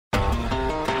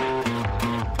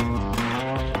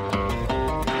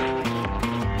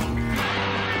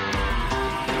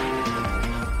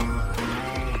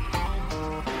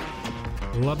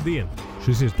Labdien!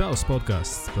 Šis ir tavs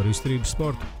podcasts par izturības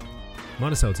sportu.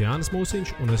 Mani sauc Jānis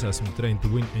Mūsiņš, un es esmu Train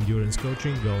to Win Endurance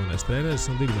Coaching galvenais treneris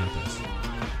un dibinātājs.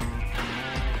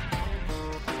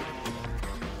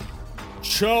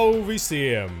 Čau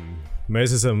visiem!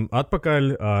 Mēs esam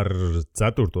atpakaļ ar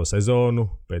 4. sezonu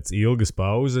pēc ilgas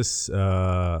pauzes.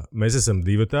 Mēs esam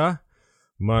divatā.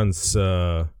 Mans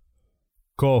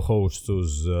co-hosts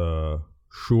uz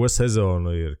šo sezonu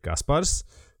ir Kaspars.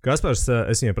 Kaspars,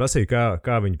 es viņai prasīju,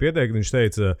 kā viņu pieteikt. Viņš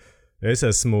teica, es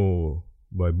esmu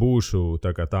vai būšu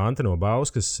tā kā Tante no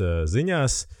Bauskas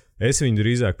ziņās. Es viņu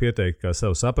drīzāk pieteiktu kā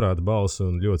savu saprāta balsu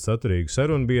un ļoti saturīgu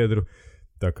sarunbiedru.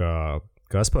 Tā kā,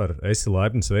 Kaspar, esi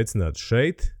laipni sveicināts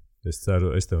šeit. Es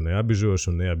ceru, es tev neapbižošu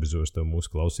un neapbižošu tev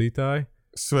mūsu klausītāji.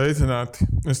 Sveicināti.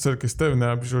 Es ceru, ka es tevi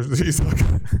neapbižošu drīzāk.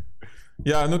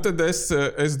 Jā, nu tad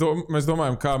mēs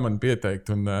domājam, kā man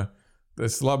pieteikt. Un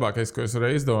tas labākais, ko es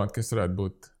varēju izdomāt, kas varētu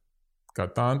būt kā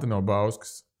Tante no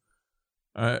Bauskas.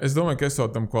 Es domāju, ka es vēl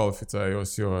tam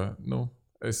kvalificējos, jo,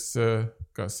 es,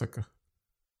 kā saka,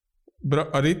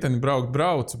 ar riteni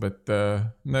braucu, bet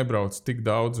nebraucu tik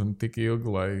daudz un tik ilgi,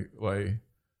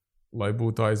 lai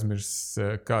būtu aizmirsts,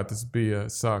 kā tas bija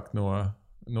sākt no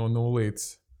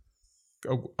nulītes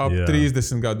ap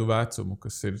 30 gadu vecumu,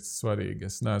 kas ir svarīgi.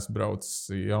 Es neesmu braucis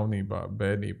jaunībā,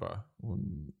 bērnībā, un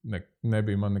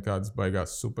nebija man nekādas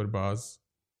baigās superbāzes.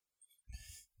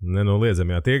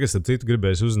 Nenoliedzami, jā. Tie, kas ap citu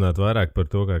gribēs uzzināt vairāk par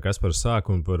to, kā Kaspars sāk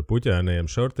un par puķēnajiem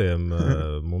šortiem,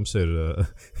 mums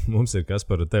ir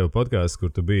Kaspara tev podcasts,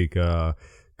 kur tu biji kā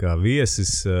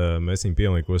viesis. Mēs viņu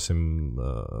pielikosim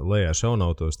lejā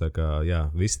šaunautos, tā kā,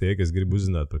 jā, visi tie, kas grib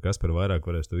uzzināt par Kasparu vairāk,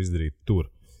 varēs to izdarīt tur.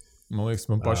 Man liekas,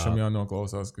 man pašam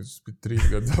jānoklausās, ka es biju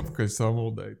 3 gadus apakaļ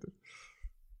samuldēju.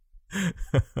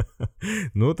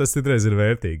 Tas citreiz ir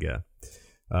vērtīgi, jā.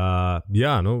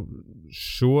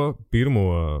 Šo pirmo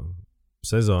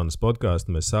sezonas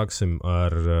podcastu mēs sāksim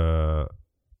ar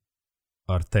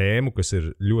tēmu, kas ir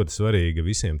ļoti svarīga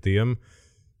visiem tiem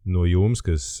no jums,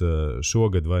 kas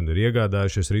šogad vai ir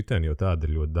iegādājušies riteni, jo tāda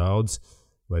ir ļoti daudz,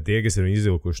 vai tie, kas ir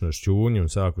izvilkuši no šķūņa un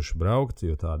sākuši braukt,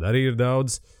 jo tāda arī ir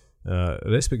daudz.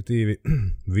 Respektīvi,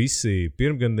 visi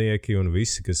pirmgadnieki un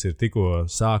visi, kas ir tikko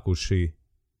sākuši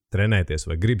trenēties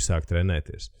vai grib sākt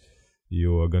trenēties.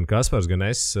 Jo gan Kaspars, gan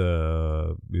es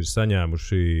ir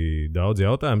saņēmuši daudz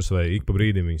jautājumus, vai ik pa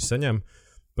brīdim viņus saņem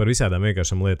par visādām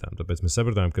vienkāršām lietām. Tāpēc mēs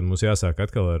sapratām, ka mums jāsāk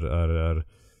atkal ar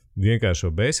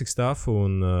vienkāršo basic stuff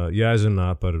un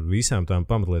jāizrunā par visām tām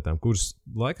pamatlietām, kuras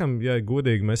laikam, ja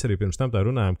godīgi, mēs arī pirms tam tā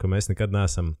runājam, ka mēs nekad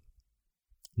neesam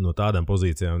no tādām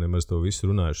pozīcijām nemaz to visu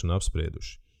runājuši un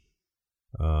apsprieduši.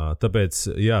 Tāpēc,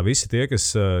 jā, visi tie,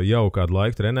 kas jau kādu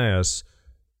laiku trenējās,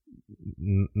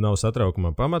 nav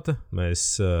satraukuma pamata.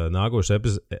 Mēs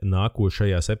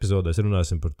nākošajās epizodēs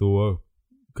runāsim par to,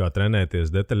 kā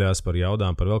trenēties detaļās, par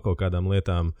jaudām, par vēl kaut kādām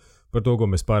lietām, par to,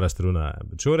 ko mēs parasti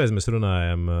runājam. Bet šoreiz mēs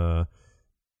runājam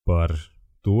par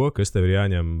to, kas tev ir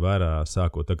jāņem vērā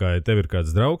sākot. Tā kā ja tev ir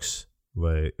kāds draugs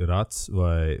vai rats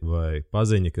vai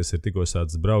paziņa, kas ir tikko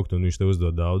sācis braukt un viņš tev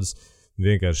uzdod daudz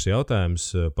vienkāršus jautājumus,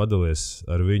 padalies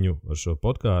ar viņu ar šo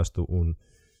podcastu un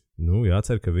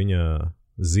jācer, ka viņa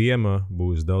ziema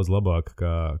būs daudz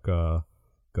labāka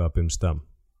kā pirms tam.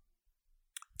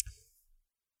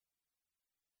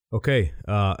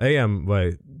 Ejam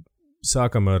vai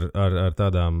sākam ar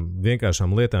tādām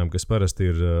vienkāršām lietām, kas parasti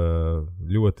ir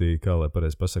ļoti, kā lai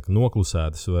pareizi pasaka,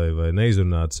 noklusētas vai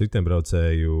neizrunātas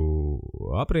riteņbraucēju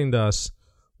aprindās.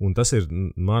 Un tas ir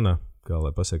mana, kā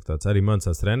lai pasaka, arī mans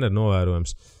treneru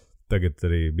novērojums. Tagad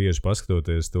arī bieži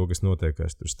paskatoties to, kas notiek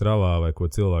tur Stravā vai ko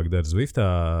cilvēki dara Zwiftā,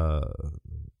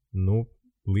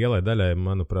 lielai daļai,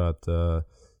 manuprāt,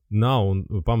 nav, un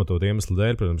pamatot iemeslu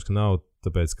dēļ, protams, ka nav,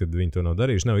 tāpēc, ka viņi to nav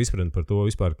darījuši, nav izpratni par to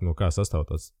vispār, no kā sastāv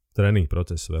tāds treniņu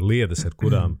process vai lietas, ar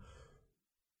kurām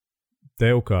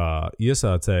tev kā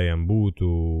iesācējam būtu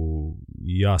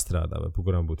jāstrādā vai par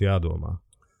kurām būtu jādomā.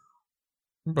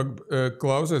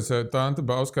 Klausies, Tante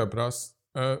Bauskā prasa.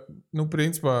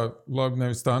 Principā, labi,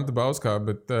 nevis Tante Bauskā,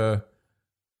 bet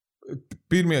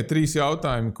pirmie 3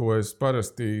 jautājumi, ko es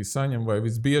parasti saņemu, vai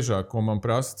visbiežāk, ko man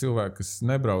prasa cilvēki, kas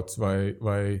nebrauc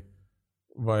vai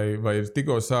ir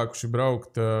tikko sākuši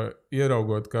braukt,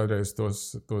 ieraugot kādreiz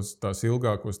tās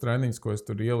ilgākos treniņus, ko es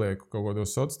tur ielieku kaut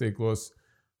kādos sociālos,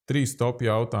 3 top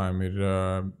jautājumi ir.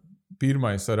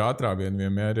 Pirmais ar ātrāvienu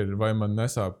vienmēr ir, vai man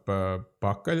nesāp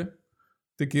pakaļa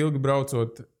tik ilgi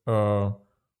braucot.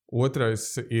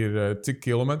 Otrais ir, cik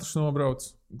kilometrus nobrauc,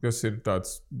 kas ir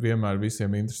tāds vienmēr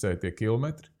visiem interesē tie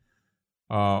kilometri.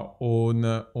 Un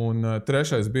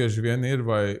trešais bieži vien ir,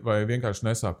 vai vienkārši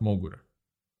nesāp mugura.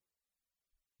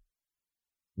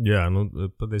 Jā, nu,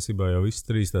 patiesībā jau viss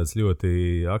trīs tādas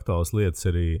ļoti aktuālas lietas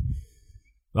arī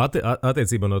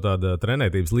attiecībā no tāda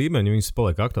trenētības līmeņa, viņas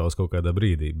paliek aktuālas kaut kādā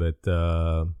brīdī, bet,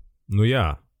 nu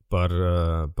jā,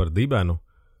 par dibenu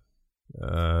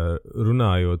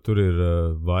runājot, tur ir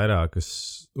vairākas,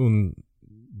 un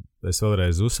es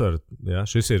vēlreiz uzsveru, jā,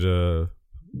 šis ir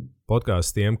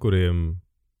podcasts tiem, kuriem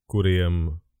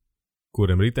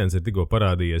ritenis ir tikko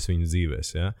parādījies viņu dzīvēs,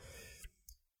 jā.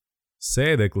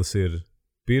 Sēdeklis ir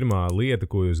pirmā lieta,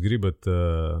 ko jūs gribat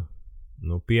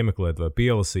piemeklēt vai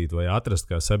pielasīt vai atrast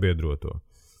kā sabiedroto.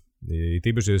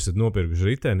 Tīpaši, ja jūs esat nopirkuši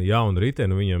riteni, jaunu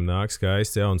riteni, viņam nāk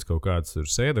skaists jauns kaut kāds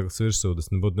sēdeklis virsū,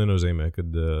 tas nebūtu nenozīmē, ka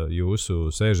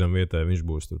jūsu sēžam vietai viņš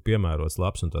būs tur piemērots,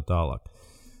 labs un tā tālāk.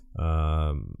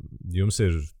 Jums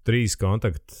ir 3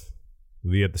 kontaktu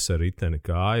vietas ar riteni -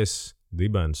 kājas,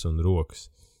 dibens un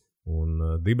rokas.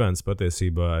 Un dibens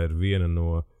patiesībā ir viena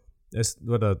no, es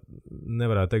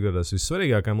nevarētu teikt, tās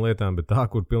vissvarīgākām lietām, bet tā,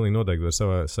 kur pilnīgi noteikti var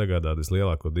sagādāt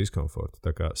vislielāko diskomfortu.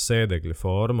 Tā kā sēdekļa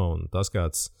forma un tas,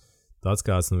 kāds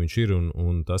nu viņš ir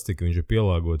un tas, cik viņš ir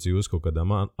pielāgots jūsu kaut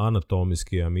kādām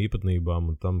anatomiskajām īpatnībām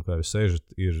un tam, kā jūs sēžat,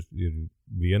 ir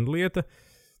viena lieta.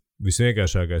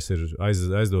 Visvienkāršākais ir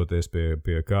aizdoties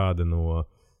pie kāda no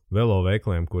velo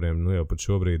veikliem, kuriem nu jau pat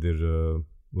šobrīd ir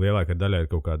lielākā daļa ir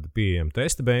kaut kāda pieejama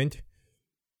testa beņķi.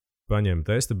 Paņem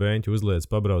testa beņķi, uzliec,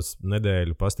 pabrauc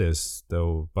nedēļu, pasties,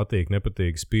 tev patīk,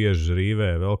 nepatīk, spiež,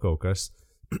 rīvē, vēl kaut kas.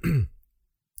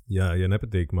 Ja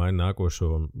nepatīk, maini nākošo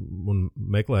un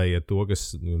meklējiet to,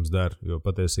 kas jums der, jo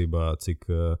patiesībā cik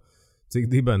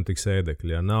dibeni, tik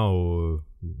sēdekļi.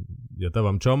 Ja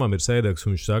tavam čomam ir sēdeklis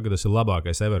un viņš saka, ka tas ir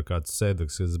labākais ever kāds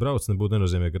sēdeklis, kas brauc, nebūtu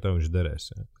nenozīmē, ka tev viņš derēs.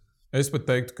 Jā. Es pat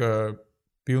teiktu, ka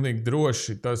pilnīgi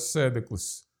droši tas sēdeklis,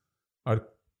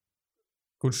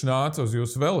 kurš nāca uz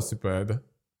jūsu velosipēda,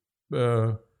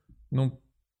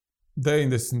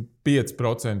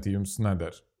 95% jums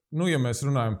neder. Nu, ja mēs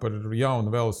runājam par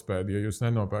jaunu velosipēdu, ja jūs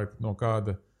nenopērkat no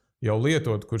kāda jau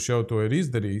lietot, kurš jau to ir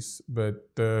izdarījis,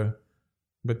 bet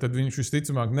tad viņš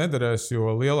visticamāk nederēs,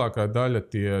 jo lielākā daļa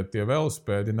tie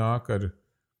velosipēdi nāk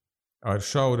ar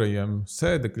šaurajiem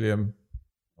sēdekļiem,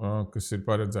 kas ir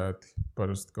paredzēti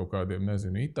parasti kaut kādiem,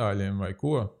 nezinu, itāļiem vai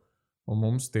ko, un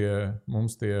mums tie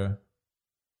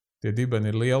dibeni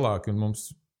ir lielāki, un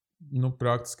mums,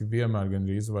 praktiski vienmēr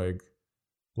gandrīz vajag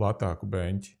platāku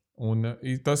beņķi. Un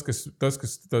tas, kas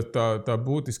tā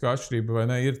būtiskā atšķirība vai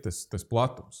ne, ir tas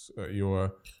platums, jo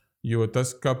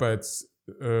tas, kāpēc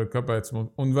mums,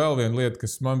 un vēl viena lieta,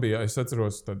 kas man bija, es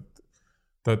atceros, tad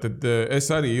es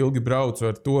arī ilgi braucu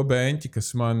ar to beņķi,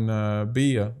 kas man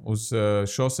bija uz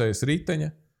šosejas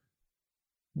riteņa,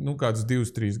 kādus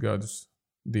 2-3 gadus,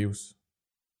 2.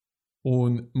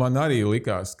 Un man arī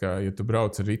likās, ka, ja tu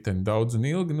brauc ar riteni daudz un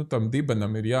ilgi, tam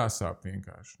dibenam ir jāsāp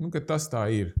vienkārši. Ka tas tā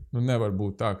ir. Nevar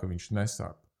būt tā, ka viņš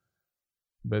nesāp.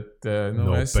 Bet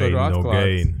no es pain, varu atklāt. No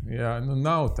gain. Jā,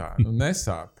 nav tā.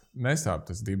 Nesāp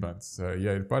tas dibens,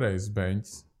 ja ir pareizs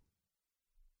beņķis.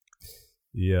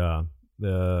 Jā.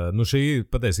 Šī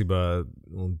patiesībā,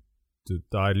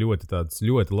 tā ir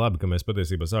ļoti labi, ka mēs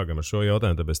patiesībā sākam ar šo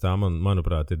jautājumu, tāpēc tā,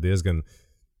 manuprāt, ir diezgan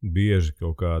bieži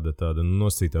kaut kāda tāda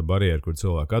nosacītā barjera, kur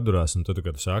cilvēki atdurās, un tad,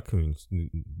 kad tu saki, viņi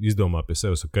izdomā pie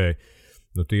sevis,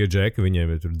 tie džeki, viņiem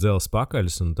ir tur dzels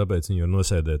pakaļs, un tāpēc viņi var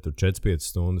nosēdēt tur 4-5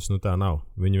 stundas. Tā nav.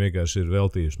 Viņi vienkārši ir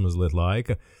veltījuši mazliet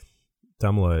laika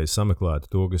tam, lai sameklētu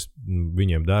to, kas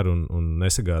viņiem dara un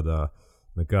nesagādā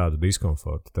nekādu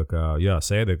diskomfortu. Tā kā, jā,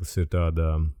 sēdeklis ir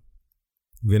tāda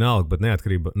vienalga, bet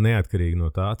neatkarīgi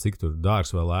no tā, cik tur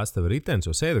dārgs vai lēts tev ritenis,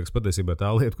 jo sēdeklis patiesībā tā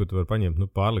lieta, ko tu vari paņemt,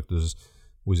 pārlikt uz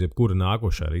jebkura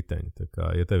nākošā riteņa. Tā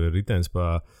kā, ja tev ir ritenis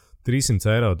pa 300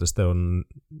 eiro, tas tev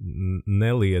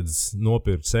neliedz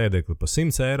nopirkt sēdekli pa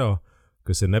 100 eiro,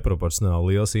 kas ir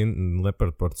neproporcionāli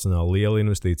liela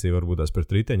investīcija, varbūt tās pret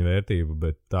riteņu vērtību,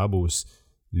 bet tā būs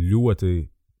ļoti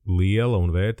liela un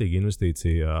vērtīga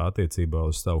investīcija attiecībā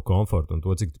uz tavu komfortu un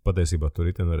to, cik patiesībā tu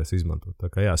riteni varēs izmantot. Tā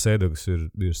kā jā, sēdeklis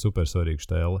ir super svarīga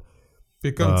štēle.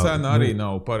 Pie kam cena arī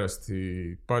nav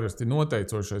parasti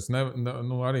noteicošais.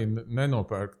 Arī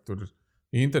nenopērk tur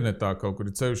internetā kaut kur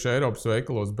ceļš Eiropas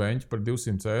veikalos beņķi par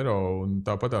 200 eiro un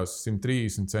tāpatās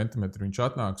 130 centimetri viņš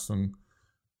atnāks un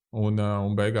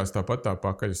beigās tāpat tā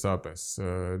pakaļ sāpēs.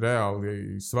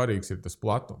 Reāli svarīgs ir tas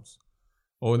platums.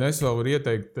 Un es vēl varu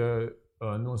ieteikt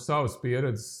no savas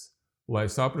pieredzes, lai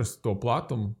saprastu to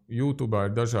platumu. YouTube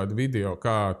ir dažādi video,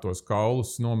 kā tos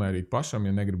kaulus nomērīt pašam,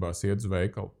 ja negribās iet uz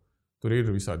veikalu. Tur ir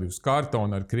visādi uz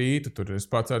kartona ar krītu, tur es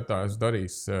pats ar tā esmu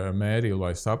darījis mērīju,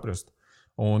 lai saprastu.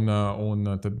 Un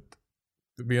tad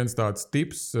viens tāds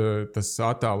tips, tas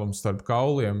attālums starp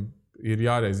kauliem ir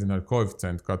jāreizina ar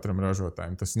koeficientu katram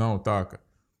ražotājiem. Tas nav tā, ka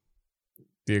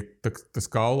tas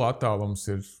kaula attālums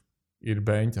ir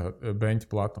beņķa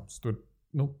platums. Tur,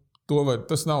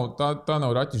 tā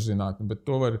nav raķišzinātne, bet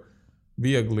to var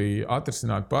viegli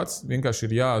atrisināt pats. Vienkārši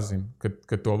ir jāzina,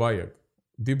 ka to vajag.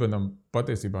 Dibenam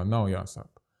patiesībā nav jāsāp.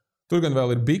 Tur gan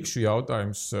vēl ir bikšu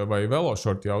jautājums vai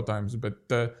velošortu jautājums,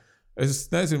 bet es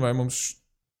nezinu, vai mums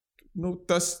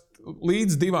tas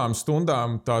līdz 2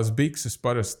 stundām tās bikses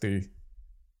parasti,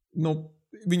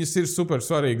 viņas ir super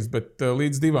svarīgas, bet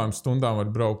līdz 2 stundām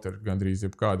var braukt ar gandrīz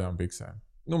jebkādām biksēm.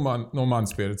 No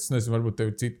manas pieredzes, nezinu, varbūt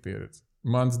tev ir cita pieredze.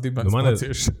 Mans dibens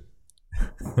pacieš.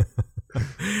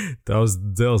 Tavs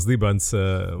dzels dibens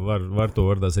var to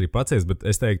vardās arī paciest, bet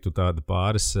es teiktu tāda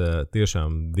pāris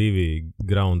tiešām 2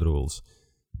 ground rules.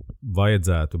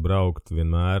 Vajadzētu braukt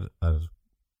vienmēr ar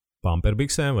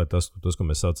pamperbiksēm, vai tas, ko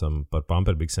mēs saucam par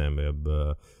pamperbiksēm, jeb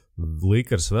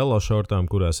likars velošortām,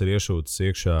 kurās ir iešūtas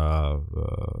iekšā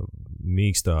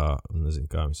mīkstā,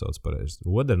 nezinu, kā viņi sauc pareizi,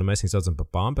 odera, mēs viņu saucam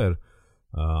par pamperu.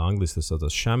 Angliski tas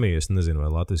saucas šamī, es nezinu, vai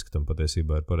latviski tam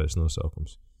patiesībā ir pareizs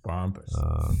nosaukums. Pampers.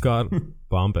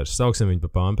 Pampers. Sauksim viņu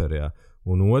par pamperu, jā.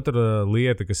 Un otra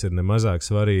lieta, kas ir nemazāk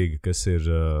svarīga, kas ir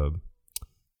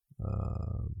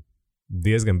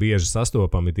diezgan bieži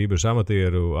sastopami, tīpaši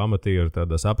amatieru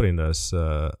tādās aprindās,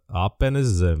 apenes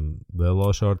zem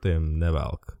velošortiem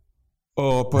nevelk.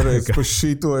 Pareizi, par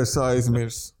šito es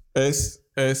aizmirsu. Es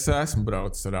esmu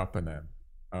braucis ar apenēm.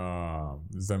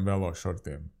 Zem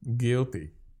velošortiem. Guilty.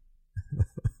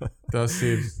 Tas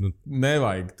ir.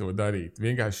 Nevajag to darīt.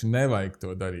 Vienkārši nevajag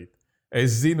to darīt.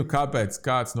 Es zinu, kāpēc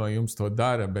kāds no jums to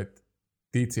dara, bet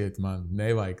ticiet man,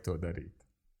 nevajag to darīt.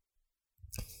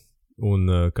 Un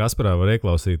Kasparā var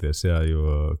ieklausīties, jā,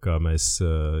 jo, kā mēs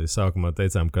sākumā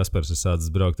teicām, Kaspars ir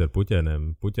sācis braukt ar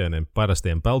puķēniem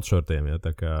parastiem peltšortiem, jā,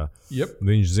 tā kā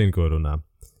viņš zina, ko runā.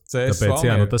 Tāpēc,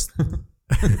 jā, tas...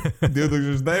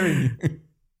 2009.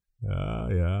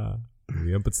 Jā,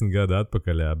 11 gadu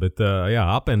atpakaļ, jā. Bet, jā,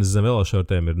 apenes zem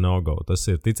velošortiem ir no-go. Tas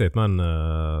ir, ticiet man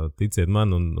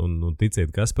un ticiet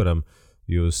Kasparam,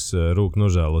 jūs rūk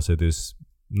nožēlosiet, jūs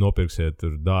nopirksiet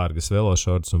tur dārgas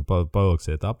velošortus un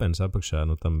pavilksiet apenes apakšā,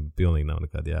 tam pilnīgi nav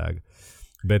nekāda jēga.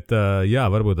 Bet, jā,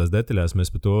 varbūt tās detaļās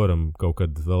mēs par to varam kaut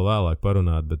kad vēl vēlāk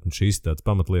parunāt, bet šīs tāds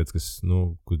pamatlietas, kas,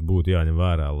 būtu jāņem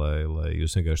vērā, lai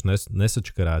jūs vienkārši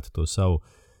nesačakarētu to savu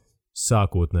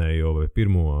sākotnējo vai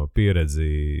pirmo pieredzi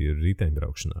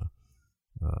riteņbraukšanā.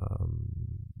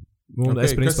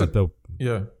 Es principā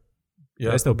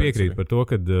es tev piekrītu par to,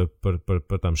 ka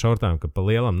par tām šortām, ka pa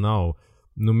lielam nav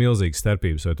milzīgas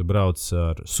starpības, vai tu brauc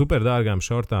ar superdārgām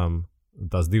šortām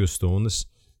tās 2 stundas,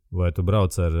 vai tu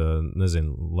brauc ar,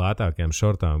 nezinu, lētākajām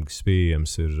šortām, kas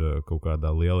pieejams ir kaut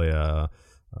kādā lielajā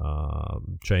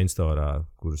chain storā,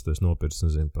 kurus tu esi nopircis,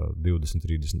 nezinu, par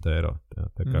 20-30 eiro.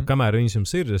 Tā kā, kamēr viņas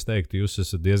jums ir, es teiktu, jūs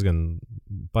esat diezgan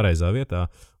pareizā vietā,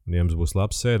 un jums būs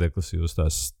labs sēdeklis, jūs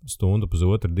tās stundu,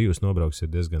 pusotru, 2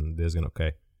 nobrauksiet diezgan ok.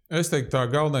 Es teiktu, tā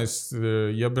galvenais,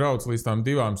 ja brauc līdz tām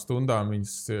 2 stundām,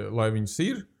 lai viņas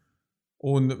ir,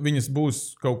 un viņas būs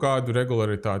kaut kādu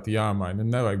regularitāti jāmaina.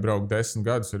 Nevajag braukt 10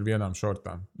 gadus ar vienām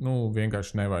šortām.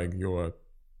 Vienkārši nevajag, jo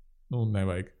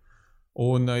nevajag.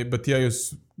 Bet ja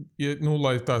jūs,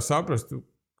 lai tā saprastu,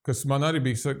 kas man arī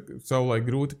bija savulaik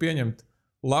grūti pieņemt,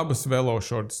 labas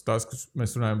velošortas, tās, kas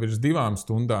mēs runājam virs 2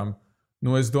 stundām,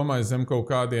 es domāju, zem kaut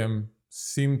kādiem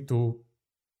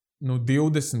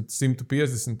 20,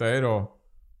 150 eiro,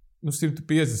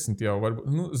 150 jau varbūt,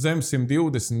 zem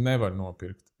 120 nevar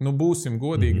nopirkt. Būsim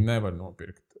godīgi, nevar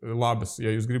nopirkt. Labas,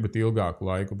 ja jūs gribat ilgāku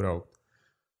laiku braukt.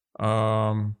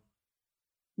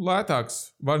 Lētāks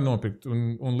var nopirkt,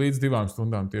 un līdz 2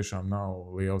 stundām tiešām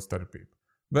nav liela starpība.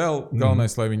 Vēl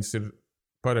galvenais, lai viņas ir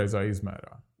pareizā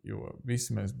izmērā, jo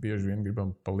visi mēs bieži vien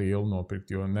gribam pa lielu nopirkt,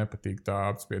 jo nepatīk tā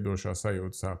apspiedošā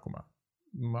sajūta sākumā.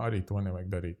 Arī to nevajag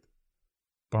darīt.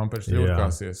 Pampers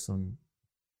ļurkāsies un...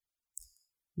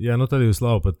 Jā, tad jūs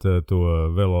laupat to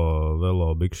velo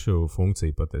bikšu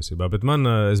funkciju patiesībā, bet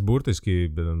es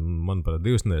burtiski, manuprāt,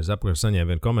 2 nedēļas apkārt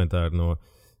saņēmu vienu komentāru no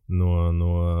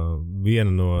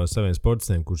viena no saviem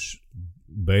sportistiem, kurš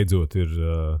beidzot ir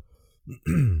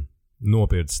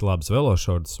nopircis labas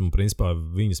velošortas, un principā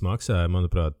viņas maksāja,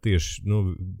 manuprāt, tieši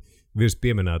virs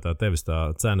pieminētā tevis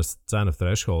tā cena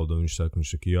threshold, un viņš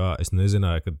saka, jā, es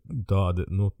nezināju, ka tāda,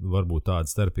 varbūt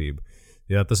tāda starpība.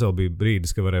 Jā, tas vēl bija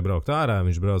brīdis, ka varēja braukt ārā,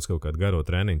 viņš brauc kaut kādu garo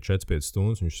treniņu 4-5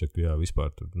 stundas, viņš saka, jā,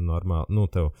 vispār tur normāli,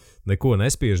 tev neko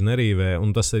nespiež, nerīvē,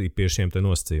 un tas arī pie šiem te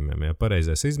nosacījumiem, jā,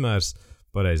 pareizais izmērs,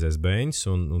 pareizais beņķis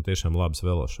un tiešām labs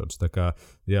velošorts. Tā kā,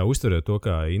 jā, uztveriet to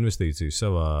kā investīciju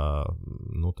savā,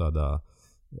 tādā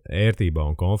ērtībā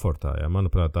un komfortā, jā,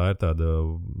 manuprāt, tā ir tāda,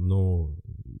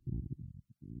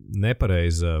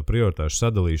 nepareiza prioritāšu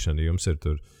sadalīšana. Jums ir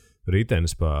tur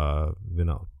ritenis pa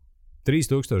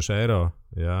 3000 eiro,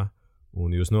 jā,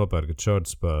 un jūs nopērkat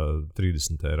šorts pa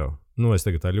 30 eiro. Nu, es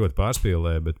tagad tā ļoti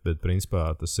pārspīlēju, bet principā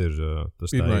tas ir...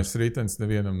 Pirmais ritenis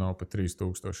nevienam nav pa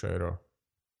 3000 eiro.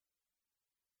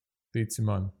 Tici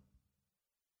man.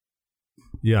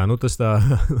 Jā, nu tas tā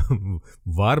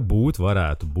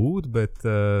varētu būt, bet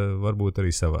varbūt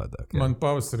arī savādāk. Jā. Man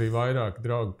pavasarī vairāk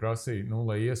draugi prasīja,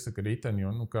 lai iesaka riteni,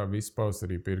 jo, kā visi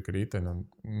pavasarī pirka riteni,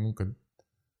 un, kad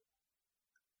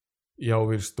jau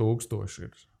virs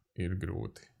 1000 ir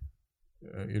grūti.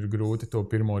 Ir grūti to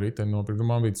pirmo riteni nopirkt.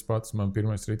 Man bija tas pats, man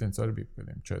pirmais ritenis arī bija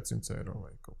pēc 400 eiro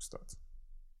vai kaut kas tāds.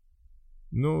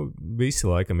 Nu, visi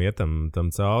laikam iet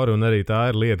tam cauri, un arī tā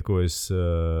ir lieta, ko es...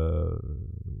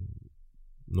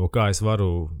 No kā es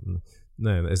varu,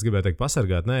 es gribēju teikt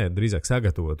pasargāt, drīzāk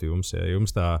sagatavot jums. Ja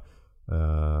jums tā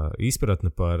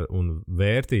izpratne par un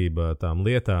vērtība tām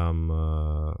lietām,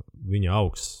 viņa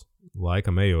augs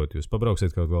laikam ejot. Jūs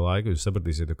pabrauksiet kaut ko laiku, jūs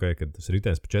sapratīsiet, ka tas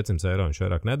ritenis par 400 eiro viņš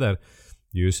vairāk nedara.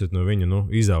 Jūs esat no viņa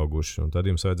izauguši, un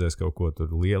tad jums vajadzēs kaut ko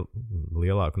tur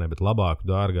lielāku, bet labāku,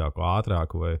 dārgāku,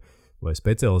 ātrāku vai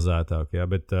specializētāku.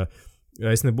 Ja? Bet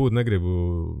es negribu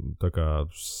tā kā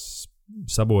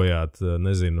sabojāt,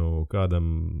 nezinu, kādam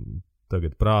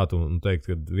tagad prātu un teikt,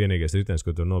 ka vienīgais ritenis,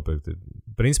 ko tur nopirkt, ir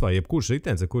principā jebkurš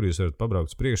ritenis, ar kuru jūs varat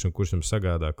pabraukt uz priekšu un kurš jums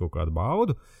sagādā kaut kādu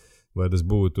baudu, vai tas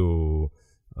būtu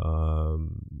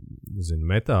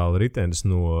metāla ritenis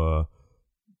no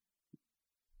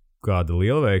kāda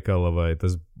lielveikala, vai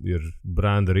tas ir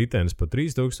branda ritenis par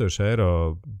 3000 eiro,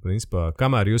 principā,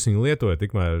 kamēr jūs viņu lietojat,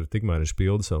 tikmēr viņš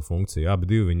pilda savu funkciju. Abi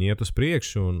divi viņi iet uz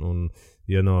priekšu, un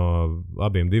ja no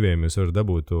abiem diviem jūs varat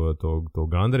dabūt to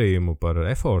gandarījumu par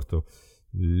efortu,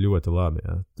 ļoti labi.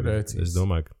 Jā. Precīzi. Es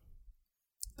domāju, ka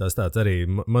tas tāds arī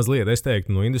mazliet, es teiktu,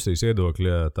 no industrijas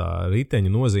viedokļa tā riteņa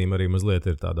nozīme arī mazliet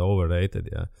ir tāda overrated.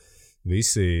 Jā.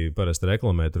 Visi parasti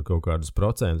reklamē tur kaut kādus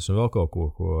procentus un vēl kaut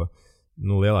ko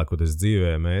lielākoties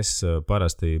dzīvē mēs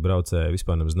parasti braucēji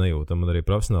vispār nemaz nejūtam, un arī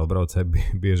profesionāli braucēji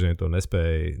bieži vien to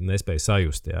nespēja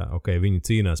sajust. Jā. Okay, viņi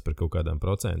cīnās par kaut kādām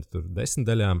procentu, tur 10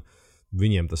 daļām,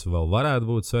 viņiem tas vēl varētu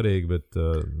būt svarīgi, bet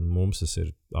mums tas ir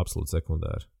absolūti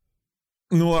sekundāri.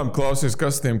 Labi, klausies,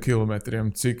 kas tiem kilometriem,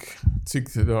 cik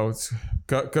daudz,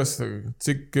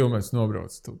 cik kilometrus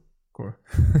nobrauc tu? Ko?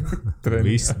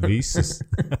 Visus.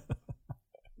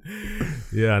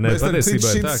 Jā,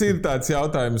 patiesībā šis ir tāds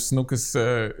jautājums,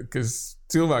 kas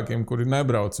cilvēkiem, kuri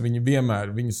nebrauc,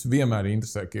 viņus vienmēr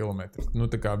interesē kilometri.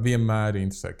 Tā kā vienmēr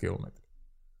interesē kilometri.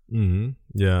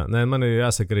 Jā, man ir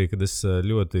jāsaka arī, ka es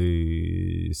ļoti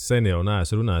sen jau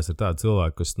neesmu runājis ar tādu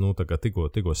cilvēku, kas tā kā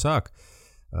tikko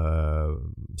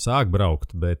sāk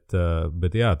braukt, bet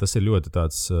jā, tas ir ļoti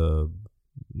tāds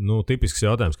tipisks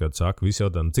jautājums, kā tu saki, visi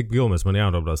jautājumi, cik kilometrus man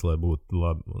jānobrauc, lai būtu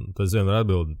labi. Un tas vien var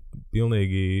atbild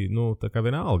pilnīgi, tā kā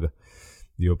vienalga.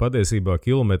 Jo patiesībā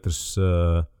kilometrus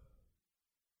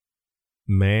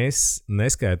mēs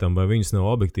neskaitām, vai viņus nav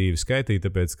objektīvi skaitīt,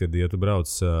 tāpēc, ka, ja tu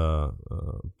brauc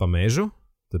pa mežu,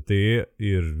 tad tie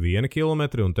ir 1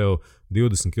 kilometri, un tev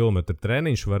 20 kilometru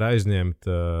treniņš var aizņemt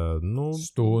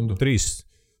stundu. 3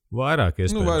 vairāk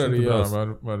iespējams.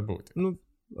 Var būt.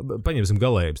 Paņemsim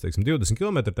galējības, 20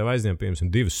 km tev aizņem, piemēram,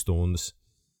 2 stundas.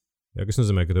 Ja, kas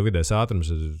nozīmē, ka tev vidējais ātrums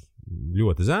ir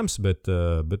ļoti zems, bet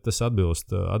tas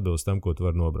atbilst tam, ko tu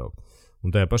vari nobraukt.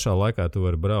 Un tajā pašā laikā tu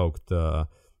vari braukt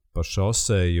pa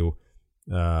šoseju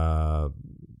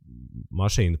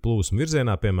mašīnu plūsmu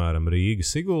virzienā, piemēram,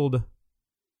 Rīga-Sigulda,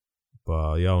 pa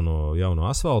jauno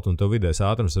asfaltu, un tev vidējais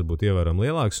ātrums var būt ievērojami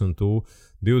lielāks, un tu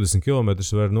 20 km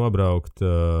vari nobraukt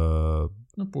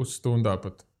pusstundā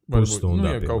pat.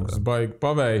 Pusstundā, ja kaut kas baigi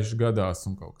pavējš gadās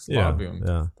un kaut kas labi.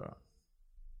 Tā.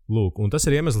 Lūk, un tas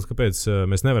ir iemesls, kāpēc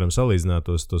mēs nevaram salīdzināt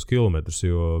tos kilometrus,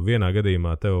 jo vienā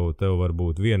gadījumā tev var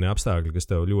būt vieni apstākļi, kas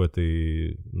tev ļoti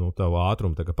tavu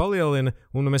ātrumu tā kā palielina,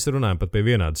 un mēs runājam pat pie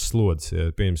vienādas slodzes. Ja,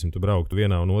 piemēram, tu brauktu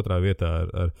vienā un otrā vietā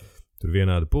ar tur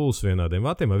vienādu pulsu, vienādiem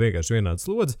vatiem vai vienkārši vienādu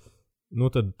slodzi,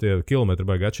 tad tie kilometri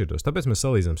baigi atšķirtos. Tāpēc mēs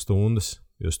salīdzinām stundas,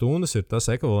 jo stundas ir tas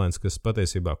ekvivalents, kas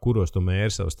patiesībā, kuros tu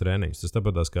mēri savus treniņus. Tas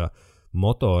tāpatās kā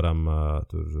motoram,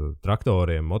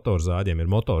 traktoriem, motorzāģiem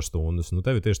ir motorstundas.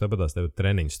 Tev ir tieši tāpatās tev ir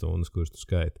treniņu stundas, kuras tu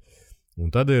skaiti.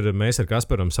 Un tad mēs ar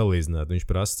Kasparam salīdzināt. Viņš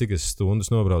prasa, cik es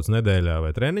stundas nobrauc nedēļā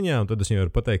vai treniņā, un tad es viņam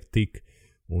varu pateikt tik.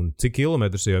 Un cik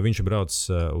kilometrus, jo viņš brauc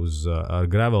ar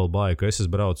gravel bike, es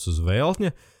braucu uz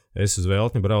Veltņa. Es uz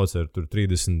Veltņu braucu ar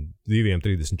 32,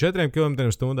 34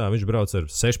 km/h, viņš brauc ar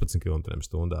 16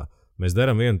 km/h. Mēs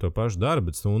darām vienu to pašu darbu,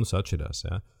 bet stundas atšķirās.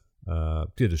 Ja?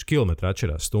 Tieši kilometri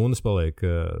atšķirās, stundas paliek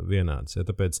vienādas. Ja?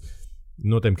 Tāpēc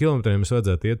no tiem kilometriem jums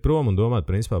vajadzētu iet prom un domāt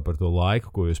principā par to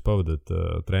laiku, ko jūs pavadat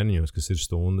treniņos, kas ir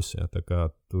stundas. Ja? Tā kā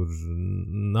tur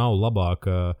nav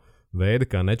labāka veida,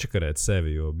 kā nečakarēt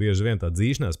sevi, jo bieži vien tā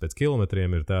dzīšanās pēc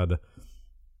kilometriem ir tāda,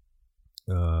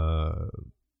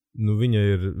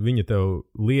 viņa tev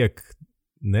liek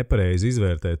nepareizi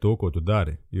izvērtēt to, ko tu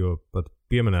dari, jo pat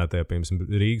pieminētajā, piemēram,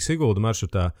 Rīgas-Sigulda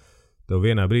maršrutā tev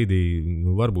vienā brīdī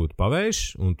varbūt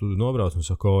pavējš, un tu nobrauc un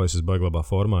saka, es esmu baigi labā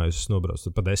formā, es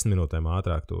nobraucu pa 10 minūtēm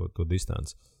ātrāk to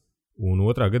distanci. Un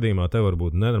otrā gadījumā tev var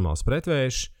būt nenormāls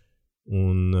pretvējš,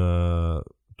 un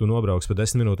tu nobrauks pa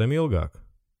 10 minūtēm ilgāk.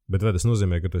 Bet vai tas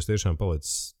nozīmē, ka tu esi tiešām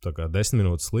palicis 10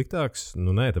 minūtes sliktāks?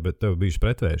 Nu nē, tāpēc tev bija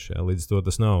pretvējš, ja? Līdz to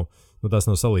tas nav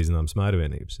salīdzināmas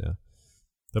mērvienības. Ja?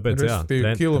 Tāpēc,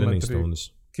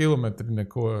 kilometri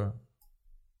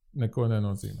neko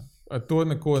nenozīmē. Ar to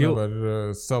neko nevar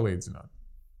salīdzināt.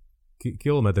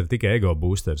 Kilometri ir tikai ego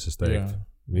boosters, es teiktu.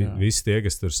 Jā. Visi tie,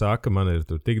 kas tur saka, man ir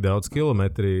tur tik daudz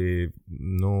kilometri,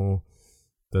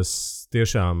 tas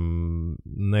tiešām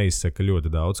neizsaka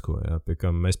ļoti daudz ko. Ja?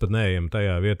 Piekam mēs pat neejam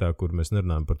tajā vietā, kur mēs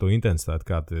nerunājam par to intensitāti,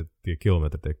 kā tie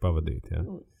kilometri tiek pavadīti. Ja?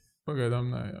 Pagaidām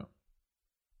nē, jā.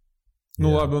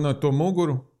 Labi, un ar to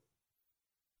muguru?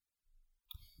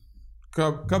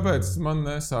 Kāpēc man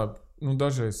nesāp?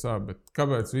 Dažreiz sāp, bet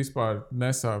kāpēc vispār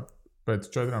nesāp pēc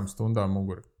 4 stundām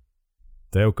mugura?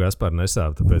 Tev vispār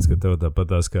nesāp, tāpēc, ka tev tāpat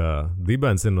tās kā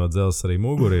dibens ir no dzelzs, arī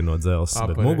mugura ir no dzelzs.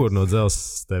 Bet mugura no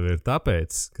dzelzs tev ir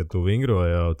tāpēc, ka tu vingro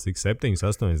jau cik 7,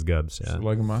 8 gadus. Jā.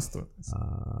 Laikam 8.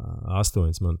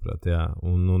 8, manuprāt, jā.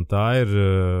 Un tā ir,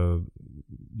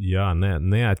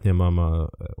 neatņemama,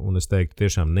 un es teiktu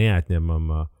tiešām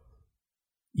neatņemama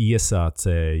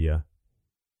iesācēja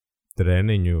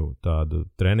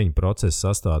treniņu procesu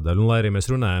sastāvdaļu. Un, lai arī mēs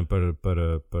runājam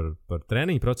par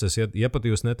treniņu procesu, ja pat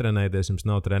jūs netrenējaties, jums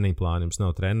nav treniņu plāna, jums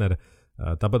nav trenera,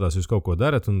 tāpat jūs kaut ko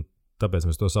darat, un tāpēc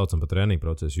mēs to saucam par treniņu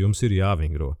procesu. Jums ir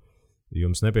jāvingro.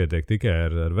 Jums nepietiek tikai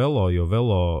ar velo, jo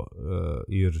velo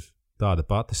ir tāda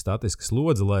pati statiska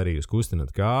slodze, lai arī jūs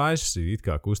kustināt kājas, it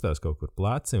kā kustās kaut kur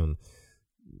pleci, un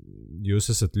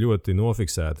jūs esat ļoti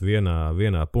nofiksēti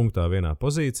vienā punktā, vienā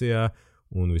pozīcijā.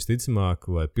 Un visticamāk,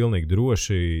 vai pilnīgi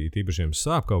droši, tīpaši jums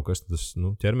sāp kaut kas, tas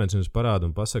ķermenis jums parāda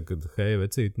un pasaka, ka, hei,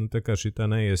 vecīt, tā kā šitā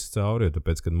neies cauri, jo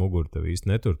tāpēc, kad mugura tev īsti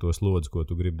netur to slodzi, ko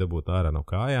tu gribi dabūt ārā no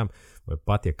kājām, vai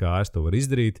pat, ja kājas to var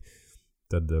izdarīt,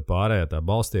 tad pārējā tā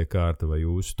balstiekārta vai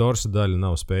jūsu torsa daļa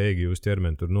nav spējīga jūsu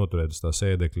ķermeni tur noturēt uz tā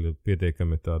sēdekļa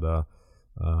pietiekami tādā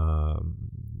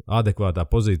adekvātā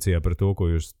pozīcijā par to,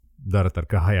 ko jūs darat ar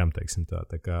kājām, teiksim tā.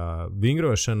 Tā kā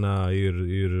vingrošana ir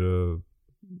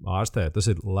ārstē, tas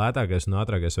ir lētākais un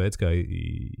ātrākais veids, kā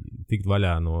tikt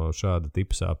vaļā no šāda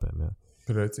tipa sāpēm. Jā.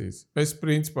 Precīzi. Es,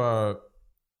 principā,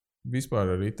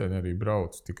 vispār ar riteni arī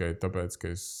braucu tikai tāpēc,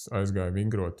 ka es aizgāju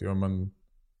vingrot, jo man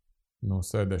no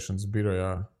sēdēšanas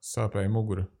birojā sāpēja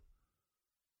mugura.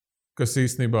 Kas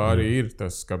īstenībā arī ir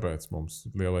tas, kāpēc mums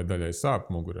lielai daļai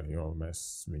sāp mugura, jo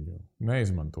mēs viņu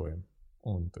neizmantojam.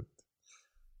 Un tad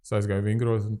es aizgāju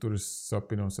vingrot, un tur es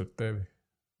sapinos ar tevi.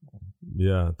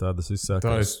 Jā, tādas izsākās.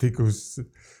 Tā es tiku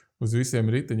uz visiem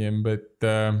riteņiem, bet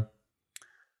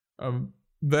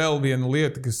vēl viena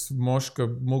lieta, kas moška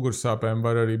mugursāpēm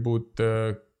var arī būt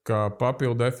kā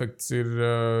papildu efekts, ir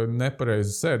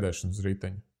nepareiza sēdēšana uz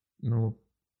riteņa.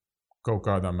 Kaut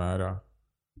kādā mērā.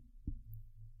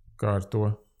 Kā ar to?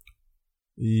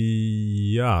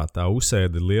 Jā, tā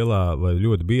uzsēde lielā vai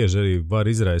ļoti bieži arī var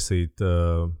izraisīt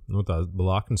tās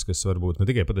blaknes, kas var būt ne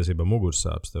tikai patiesībā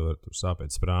mugursāpes, te var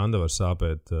sāpēt spranda, var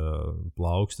sāpēt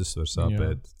plaukstas, var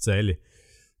sāpēt ceļi.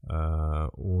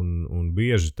 Un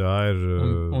bieži tā ir...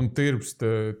 Un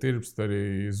tirpst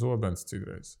arī zobens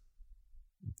citreiz.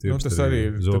 Tas arī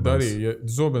ir. Tad arī, ja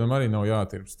zobenam arī nav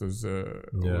jātirpst uz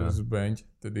beņķa,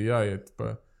 tad ir jāiet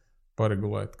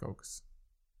paregulēt kaut kas.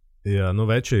 Jā,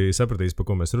 veči sapratīs, par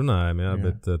ko mēs runājam, jā.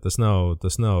 Bet tas nav,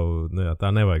 jā, tā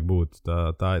nevajag būt.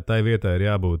 Tā vietā ir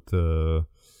jābūt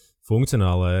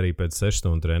funkcionālai arī pēc 6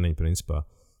 stundu treniņa, principā.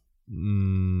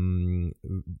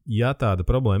 Ja tāda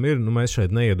problēma ir, mēs šeit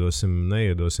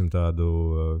neiedosim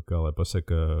tādu, kā lai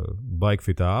pasaka,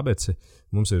 bikefita abeci.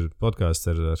 Mums ir podcasts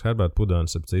ar Herbertu Pudānu,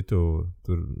 ap citu,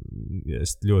 tur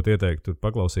es ļoti ieteiktu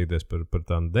paklausīties par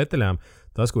tām detaļām.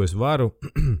 Tas, ko es varu...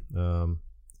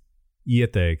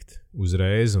 ieteikt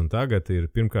uzreiz un tagad ir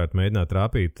pirmkārt mēģināt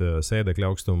trāpīt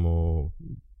sēdekļa augstumu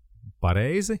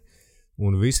pareizi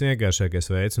un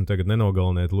visvienkāršākais veids, un tagad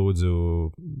nenogaliniet lūdzu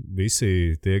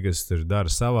visi tie, kas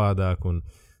dara savādāk un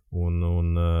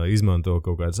izmanto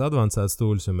kaut kādas advancētas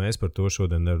tūļus, un mēs par to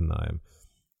šodien nerunājam.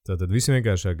 Tātad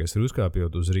visvienkāršākais ir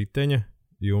uzkāpjot uz riteņa,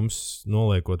 jums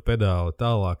noliekot pedāli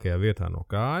tālākajā vietā no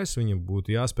kājas, viņam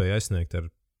būtu jāspēj aizsniegt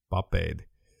ar papēdi.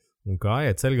 Un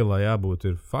kājai ceļgalā jābūt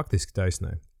ir faktiski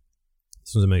taisnai.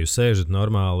 Tas nozīmē, jūs sēžat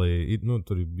normāli,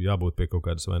 tur jābūt pie kaut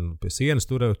kādas vai pie sienas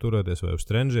turoties, vai uz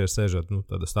trenžiem sēžat,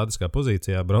 tādā statiskā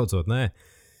pozīcijā, braucot, nē.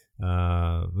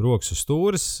 Rokas uz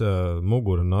stūres,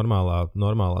 mugura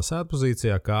normālā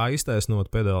sēdpozīcijā, kāja iztaisnot,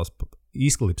 pedāls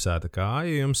izklipsēta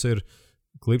kāja, jums ir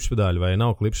klipšpedāļi vai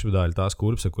nav klipšpedāļi tās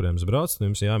kurpes, ar kuriem jūs braucat,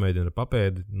 jums jāmēģina ar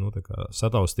papēdi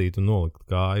sataustīt un nolikt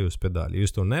kāju uz pedāļu. Ja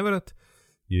jūs to nevarat,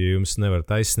 ja jums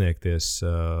nevarat aizsniegties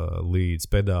līdz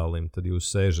pedālim, tad jūs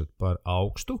sēžat par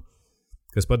augstu,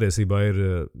 kas patiesībā ir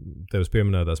tevis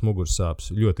pieminētās muguras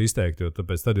sāpes ļoti izteikti, jo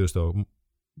tāpēc tad jūs to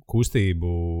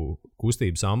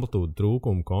kustības amplitūdu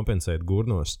trūkumu kompensēt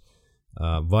gurnos.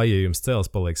 Vai, ja jums cēls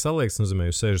paliek saliekts, nozīmē,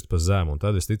 jūs sēžat pa zemu, un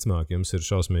tad visticamāk jums ir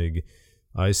šausmīgi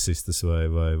aizsistas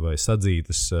vai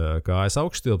sadzītas kājas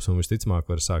augšstilps, un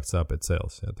visticamāk var sākt sāpēt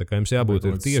cēls. Ja? Tā kā jums jābūt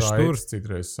ir tieši tur.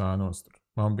 Citreiz sānos tur.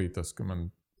 Man bija tas, ka man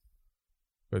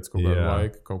pēc kaut kāda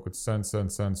laika kaut kad sen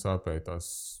sāpēja tās,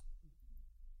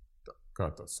 kā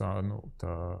tā sānu,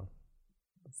 tā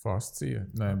fascija,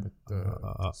 ne, bet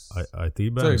IT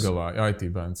bands? Ceļgalā, IT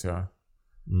bands, jā.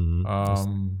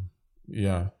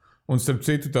 Jā. Un starp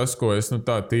citu tas, ko es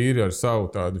tā tīri ar savu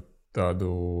tādu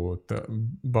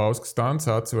Bauskas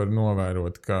stanca aci var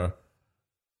novērot, ka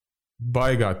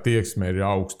baigā tieksme ir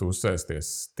augstu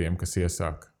uzsēsties tiem, kas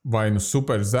iesāk. Vai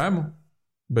super zemu,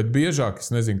 bet biežāk es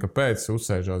nezinu, kāpēc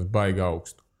uzsēžās baigā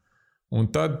augstu.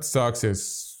 Un tad sāksies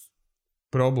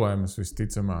problēmas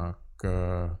visticamāk,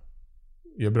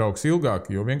 ja brauks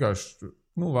ilgāk, jo vienkārši,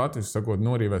 Latvijas sakot,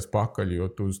 norīvēs pakaļ, jo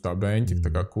tu uz tā beņķa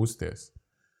tā kā kusties.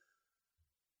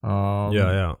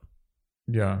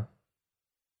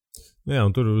 Jā,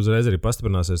 un tur uzreiz arī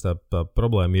pastiprināsies tā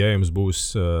problēma, ja jums būs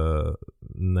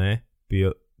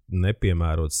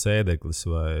nepiemērots sēdeklis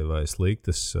vai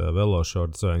sliktas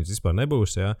velošortas, vai viņas vispār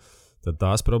nebūs, jā, tad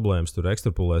tās problēmas tur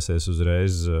ekstrapolēsies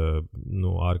uzreiz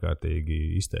ārkārtīgi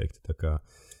izteikti. Tā kā,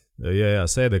 jā,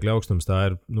 sēdekļa augstums tā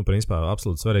ir, principā,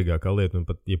 absolūti svarīgākā lieta, un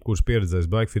pat jebkurš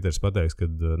pieredzējis bikefiters pateiks, ka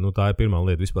tā ir pirmā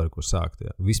lieta vispār, ko sākt.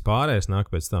 Jā. Vispārējais nāk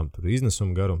pēc tam, tur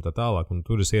iznesuma garuma tā tālāk, un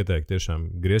tur es ieteiktu tiešām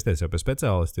griezties jau pie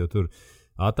speciālisti, jo tur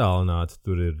attālināti,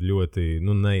 tur ir ļoti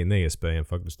neiespējami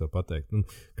faktiski to pateikt.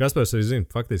 Kaspars arī zina,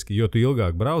 faktiski, jo tu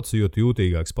ilgāk brauc, jo tu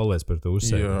jūtīgāks paliec par to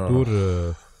uzsēdi. Tur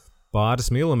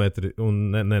pāris milimetri,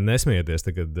 un nesmieties,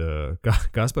 kad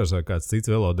Kaspars vai kāds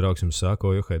cits velodraugs jums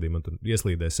saka, Juhaidī, man tur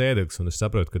ieslīdēja sēdeklis, un es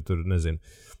saprotu, ka tur,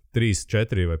 3,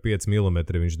 4 vai 5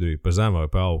 milimetri viņš ir pa zemu vai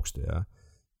pa augstu, jā.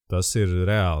 Tas ir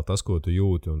reāli tas, ko tu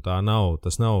jūti, un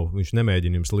viņš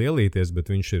nemēģina jums lielīties, bet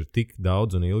viņš ir tik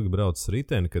daudz un ilgi braucis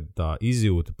riteni, ka tā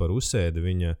izjūta par uzsēdi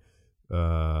viņa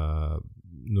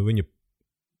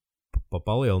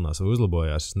palielinās vai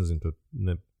uzlabojās, es nezinu,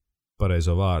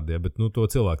 pareizo vārdu, ja, bet to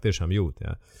cilvēku tiešām jūt.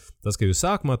 Ja. Tas, ka jūs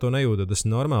sākumā to nejūtat, tas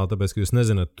ir normāli, tāpēc, ka jūs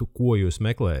nezināt, ko jūs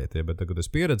meklējat, ja, bet, kad jūs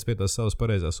pieredzat pie tās savas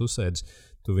pareizās uzsēdes,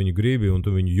 tu viņu gribi un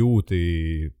tu viņu jūti,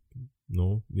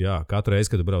 katru reizi,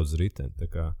 kad tu brauc uz riteni. Tā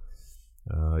kā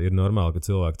ir normāli, ka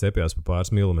cilvēki cepjās pa pāris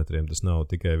milimetriem, tas nav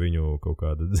tikai viņu kaut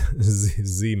kāda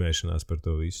zīmēšanās par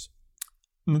to visu.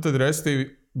 Tad, restīvi,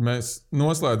 mēs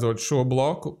noslēdzot šo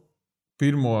bloku,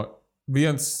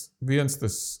 viens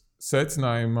tas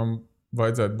secinājumam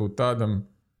vajadzētu būt tādam,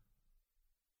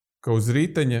 ka uz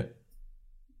riteņa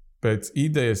pēc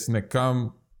idejas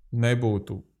nekam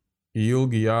nebūtu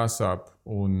ilgi jāsāp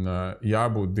un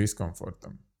jābūt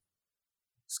diskomfortam.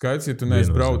 Skaidrs, ja tu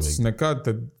neesi braucis nekad,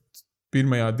 tad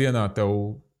pirmajā dienā tev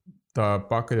tā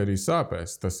pakaļ arī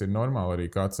sāpēs. Tas ir normāli arī,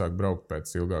 kā atsāk braukt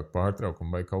pēc ilgāka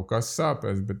pārtraukuma vai kaut kas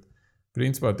sāpēs, bet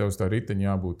principā tev uz tā riteņa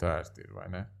jābūt ērti,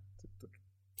 vai ne?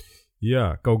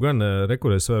 Jā, kaut gan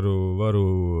rekurēs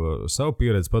varu savu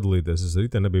pieredzi padalīties. Es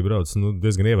riteni nebiju braucis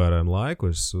diezgan ievērojumu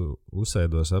laiku. Es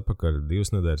uzsēdos atpakaļ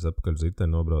 2 nedēļas atpakaļ uz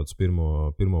riteni, nobraucu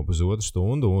pirmo pusotru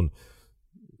stundu un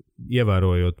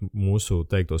ievērojot mūsu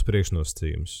teiktos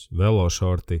priekšnosacījumus,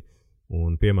 velošorti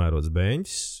un piemērots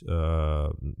beņķis,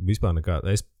 vispār nekā.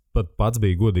 Es pats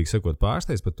biju godīgi sakot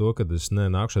pārsteigts par to, ka es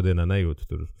nākšā dienā nejūtu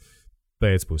tur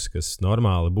pēcpusi, kas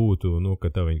normāli būtu, ka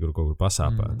tev viņi kaut kur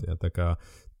pasāpēt. Ja, tā kā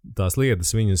tās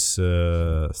lietas viņas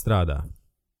strādā.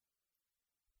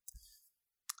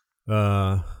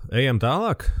 Ejam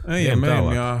tālāk? Ejam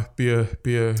tālāk. Jā,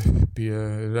 pie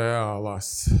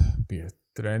reālās, pie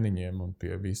treniņiem un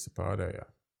pie visa pārējā.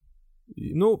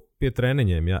 Pie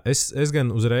treniņiem, jā. Es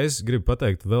gan uzreiz gribu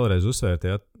pateikt, vēlreiz uzsvērt,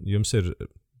 jā, jums ir,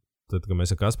 tad, kad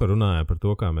mēs ar Kasparu runājām par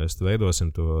to, kā mēs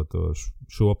veidosim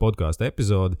šo podcastu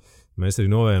epizodi, mēs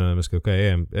arī novienojamies, ka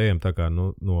ejam tā kā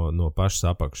no pašas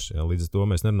apakšas. Jā. Līdz ar to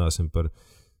mēs nerunāsim par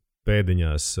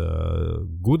pēdiņās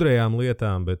gudrajām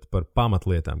lietām, bet par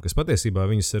pamatlietām, kas patiesībā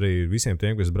viņas arī visiem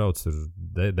tiem, kas brauc tur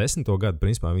 10. gadu,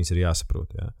 principā viņas ir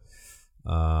jāsaprot. Jā.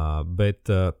 Bet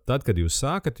tad, kad jūs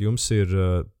sākat, jums ir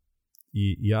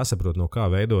jāsaprot, no kā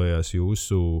veidojās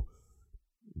jūsu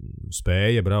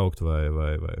spēja braukt vai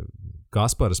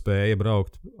Kaspara spēja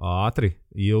braukt ātri,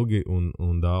 ilgi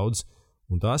un daudz.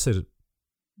 Un tās ir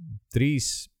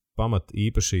 3 pamat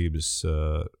īpašības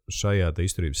šajā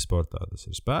izturības sportā. Tas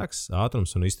ir spēks,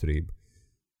 ātrums un izturība.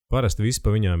 Parasti visi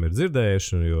pa viņām ir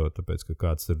dzirdējuši, jo tāpēc, ka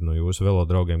kāds no jūsu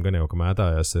velodraugiem gan jau ka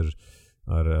mētājās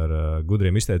ar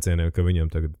gudriem izteicieniem, ka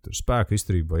viņam tagad ir spēka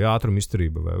izturība vai ātruma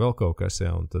izturība vai vēl kaut kas,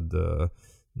 jā, un tad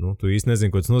tu īsti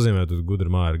nezini, ko tas nozīmē, tu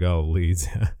gudri māja ar galvu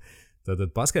līdzi. Jā. Tad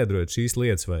paskaidrojot šīs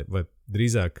lietas, vai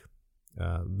drīzāk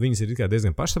viņas ir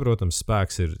diezgan pašsaprotams,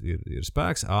 spēks ir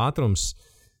spēks, ātrums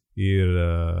ir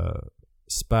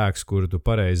spēks, kuru tu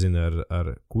pareizini ar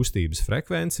kustības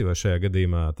frekvenci, vai šajā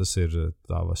gadījumā tas ir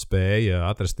tava spēja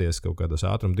atrasties kaut kādos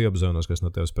ātruma diapazonos, kas no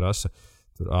tevis prasa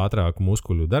ātrāku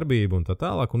muskuļu darbību un tā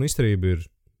tālāk, un izturība ir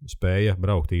spēja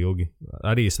braukt ilgi.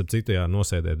 Arī, starp citu,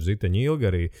 nosēdēt uz riteņa ilgi,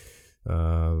 arī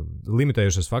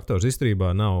limitējušas faktors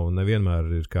izturībā nav nevienmēr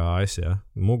ir kājas, ja?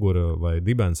 Mugura vai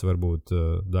dibens var būt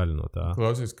daļa no tā.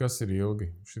 Klausies, kas ir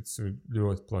ilgi? Šis ir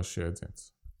ļoti plašs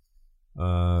jēdziens.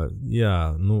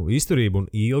 Izturība un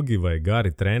ilgi vai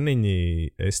gari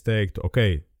treniņi, es teiktu,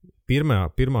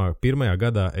 pirmajā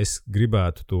gadā es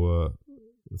gribētu to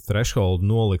threshold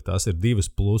nolikt, tās ir 2+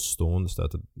 stundas.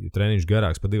 Tātad, ja treniņš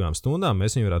garāks par 2 stundām,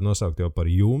 mēs viņu varētu nosaukt jau par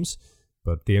jums,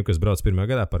 par tiem, kas brauc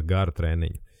pirmajā gadā, par garu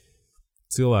treniņu.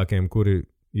 Cilvēkiem, kuri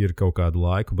ir kaut kādu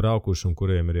laiku braukuši un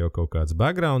kuriem ir jau kaut kāds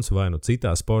backgrounds vai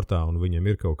citā sportā, un viņiem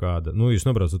ir kaut kāda, jūs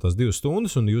nobraucat tās 2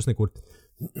 stundas un jūs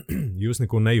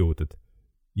neko nejūtat.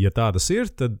 Ja tā tas ir,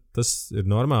 tad tas ir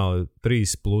normāli 3+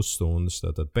 stundas.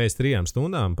 Tātad pēc 3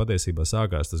 stundām patiesībā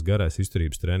sākās tas garais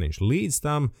izturības treniņš. Līdz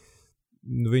tam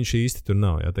viņš īsti tur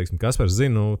nav. Ja? Teiksim, Kaspars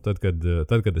zina, tad,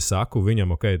 kad es saku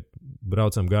viņam,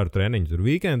 braucam garu treniņu tur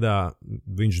weekendā,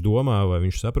 viņš domā vai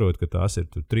viņš saprot, ka tās ir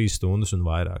 3 stundas un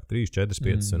vairāk. 3, 4,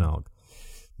 5 vienalga.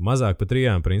 Mazāk par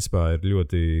 3 principā ir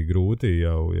ļoti grūti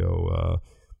jau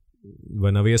vai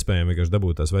nav iespējami vienkārši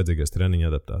dabūt tās vajadzīgās treniņa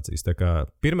adaptācijas. Tā kā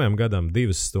pirmajam gadam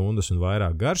 2 stundas un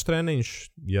vairāk garš treniņš,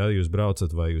 ja jūs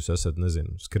braucat vai jūs esat,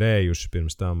 skrējuši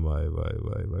pirms tam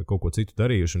vai kaut ko citu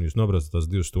darījuši, un jūs nobraucat tās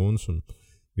 2 stundas un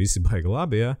visi baigi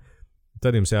labi, ja,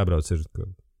 tad jums jābrauc ir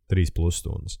 3+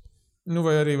 stundas.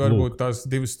 Vai arī varbūt tās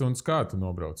 2 stundas kā tu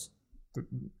nobrauc.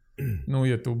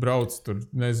 Ja tu brauc tur,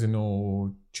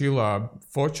 čilā,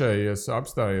 fočējies,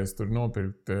 apstājies, tur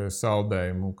nopirkt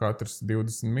saldējumu katrs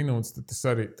 20 minūtes, tad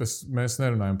mēs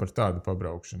nerunājam par tādu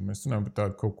pabraukšanu. Mēs runājam par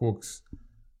tādu kaut ko,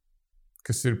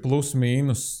 kas ir plus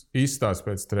mīnus izstāsts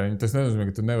pēc treniņa. Tas nenozīmē,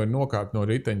 ka tu nevari nokāpt no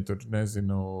riteņa, tur,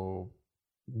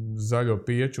 zaļo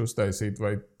pieču uztaisīt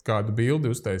vai kādu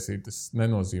bildi uztaisīt. Tas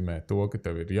nenozīmē to, ka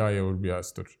tev ir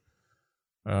jāieurbjās tur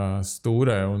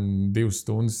stūrē un 2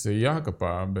 stundas ir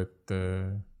jākapā, bet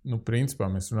principā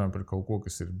mēs runājam par kaut ko,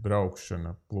 kas ir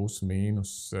braukšana plus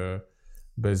mīnus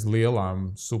bez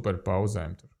lielām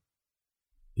superpauzēm.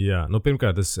 Jā,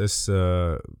 pirmkārt es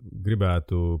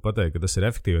gribētu pateikt, ka tas ir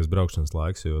efektīvs braukšanas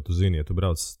laiks, jo tu zini, ja tu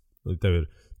brauc, tev ir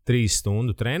 3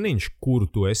 stundu treniņš, kuru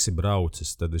tu esi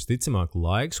braucis, tad visticamāk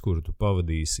laiks, kuru tu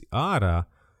pavadīsi ārā,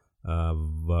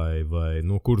 vai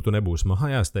kur tu nebūsi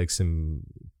mājās, teiksim,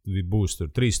 būs tur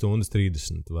 3 stundas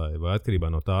 30, vai atkarībā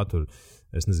no tā, tur,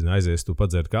 es nezinu, aizies tu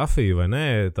padzert kafiju vai nē,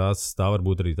 tā var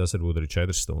būt arī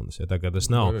 4 stundas. Ja? Tā kā tas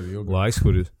nav laiks,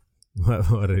 kur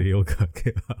var arī ilgāk,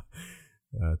 jā.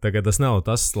 Tā kā tas nav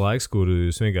tas laiks, kur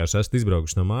jūs vienkārši esat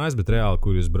izbraukuši no mājas, bet reāli,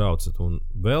 kur jūs braucat. Un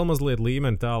vēl mazliet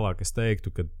līmeni tālāk es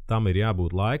teiktu, ka tam ir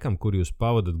jābūt laikam, kur jūs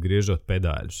pavadat griežot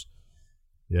pedāļus.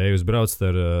 Ja jūs braucat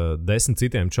ar 10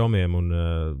 citiem čomiem un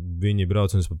viņi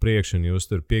brauc jums pa priekšu un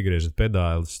jūs tur piegriežat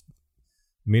pedāļus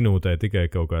minūtē tikai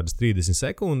kaut kādas 30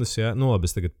 sekundes, ja? Labi,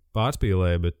 es tagad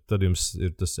pārspīlēju, bet tad jums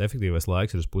ir tas efektīvais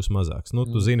laiks ir uz pusi mazāks.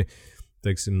 Tu zini,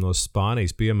 teiksim, no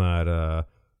Spānijas piemēra,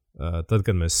 tad,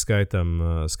 kad mēs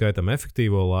skaitām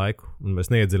efektīvo laiku, un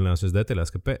mēs neiedziļināsimies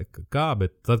detaļās, kā,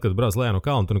 bet tad, kad brauc lejā no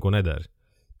kalna, tu neko nedari.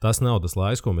 Tas nav tas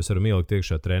laiks, ko mēs varam ielikt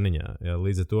iekšā treniņā. Ja,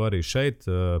 līdz ar to arī šeit,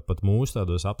 pat mūsu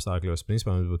tādos apstākļos,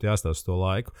 principā mums būtu jāstāsta to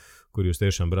laiku, kur jūs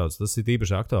tiešām braucat. Tas ir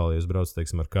īpaši aktuāli, ja jūs braucat,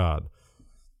 teiksim, ar kādu.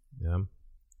 Ja?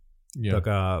 Jā. Tā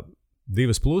kā 2+,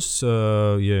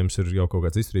 ja jums ir jau kaut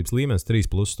kāds izturības līmenis, 3+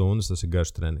 stundas, tas ir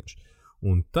garš treniņš.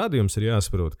 Un tad jums ir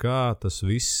jāsaprot, kā tas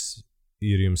viss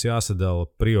ir jums jāsadala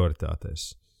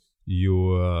prioritātēs.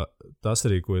 Jo tas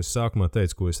arī, ko es sākumā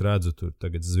teicu, ko es redzu tur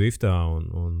tagad Zwiftā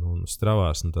un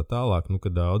Stravās un tā tālāk, ka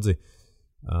daudzi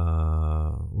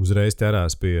uzreiz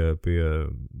ķerās pie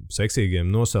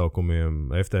seksīgiem nosaukumiem,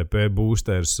 FTP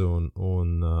boosters un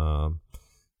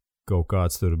kaut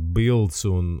kāds tur bilds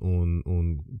un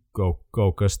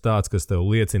kaut kas tāds, kas tev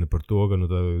liecina par to, ka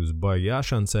tev uz baigi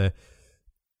jāšancē.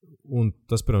 Un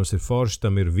tas, protams, ir forši,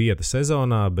 tam ir vieta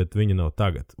sezonā, bet viņa nav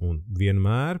tagad. Un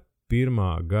vienmēr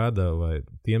pirmā gada vai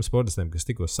tiem sportistiem, kas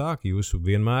tikko sāk, jūsu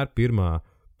vienmēr pirmā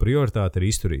prioritāte ir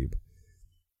izturība.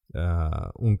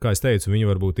 Un, kā es teicu, viņa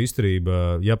var būt izturība,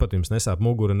 ja pat jums nesāp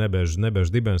mugura, nebēž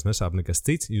dibens, nesāp nekas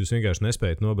cits, jūs vienkārši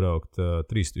nespējat nobraukt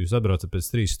jūs atbraucat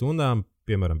pēc 3 stundām,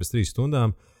 piemēram, pēc 3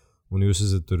 stundām, un jūs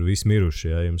esat tur visi miruši,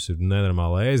 ja jums ir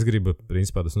nenormāla ēstgriba,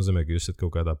 principā tas nozīmē, ka jūs esat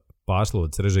kaut kādā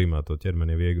pārslodzes režīmā to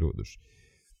ķermeni jau iegrūduši.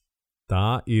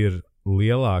 Tā ir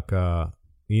lielākā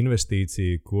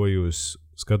investīcija, ko jūs,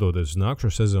 skatoties uz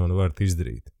nākošo sezonu, varat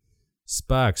izdarīt.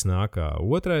 Spēks nāk kā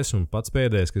otrais un pats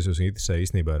pēdējais, kas jūs interesē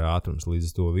īstenībā ir ātrums.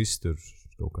 Līdz to viss tur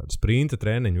kaut kāda sprinta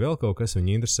treniņa, vēl kaut kas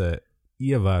viņu interesē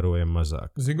ievērojami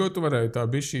mazāk. Zigo, tu varēji tā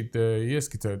bišķīt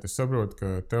ieskicēt. Es saprotu,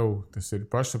 ka tev tas ir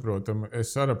pašsaprotam.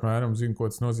 Es arī apmēram zinu, ko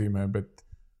tas nozīmē, bet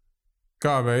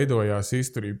kā veidojās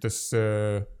izturība? Tas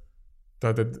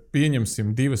tātad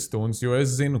pieņemsim 2 stundas, jo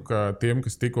es zinu, ka tiem,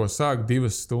 kas tikko sāk 2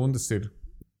 stundas ir,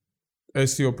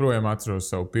 es joprojām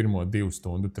atceros savu pirmo 2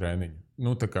 stundu treniņu.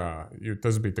 Nu, tā kā,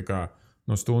 tas bija tā kā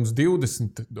no stundas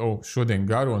 20, šodien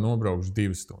garo nobraukšu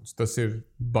 2 stundas. Tas ir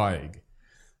baigi.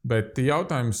 Bet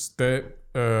jautājums te,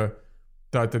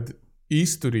 tātad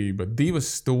izturība 2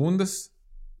 stundas,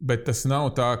 bet tas nav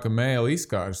tā, ka mēli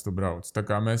izkārs tu brauc. Tā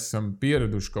kā mēs esam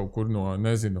pieraduši kaut kur no,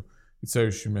 nezinu,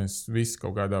 ceļši mēs visi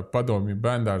kaut kādā padomju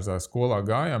bērndārzā skolā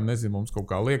gājām, nezinu, mums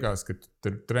kaut kā liekas, ka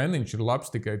treniņš ir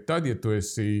labs tikai tad, ja tu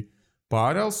esi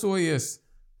pārelsojies,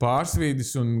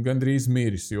 pārsvīdis un gandrīz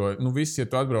miris, jo, viss, ja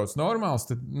tu atbrauc normāls,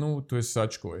 tad, tu esi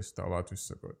sačkojies, tā Latvijas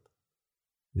sakot.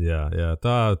 Jā,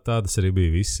 tā tas arī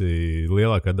bija visi.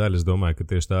 Lielākā daļa, es domāju, ka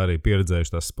tieši tā arī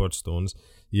pieredzējuši tās sporta stundas.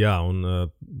 Jā, un,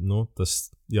 tas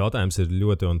jautājums ir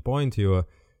ļoti on point, jo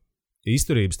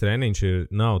izturības treniņš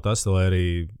nav tas, lai arī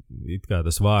it kā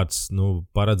tas vārds,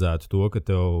 paredzētu to, ka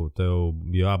tev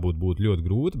jābūt ļoti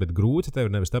grūti, bet grūti tev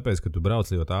nevis tāpēc, ka tu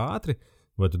brauc ļoti ātri,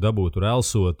 vai tu dabūtu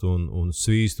elsot un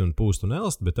svīst un pūst un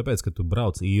elst, bet tāpēc, ka tu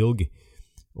brauc ilgi.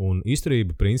 Un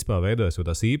izturība principā veidojas jau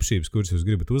tās īpašības, kuras jūs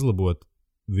gribat uzlabot,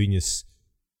 viņas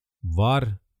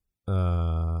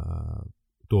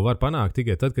to var panākt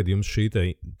tikai tad, kad jums šī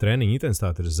treniņa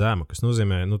intensitāte ir zema, kas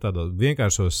nozīmē, tādos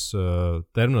vienkāršos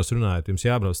terminos runājot, jums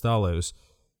jābrauc tā, lai jūs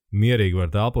mierīgi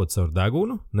varat elpot caur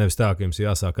degunu, nevis tā, ka jums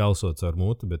jāsāk elsot caur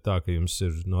muti, bet tā, ka jums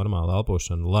ir normāla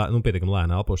elpošana, pietiekami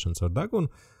lēna elpošana caur degunu.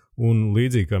 Un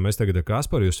līdzīgi kā mēs tagad ar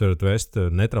Kasparu, jūs varat vest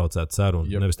netraucēt sarunu.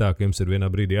 Yep. Nevis tā, ka jums ir vienā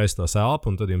brīdī aizstās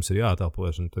elpa, un tad jums ir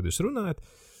jātelpojas, un tad jūs runājat.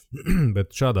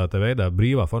 Bet šādā veidā,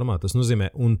 brīvā formā, tas nozīmē,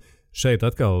 un šeit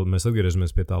atkal mēs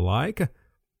atgriežamies pie tā laika.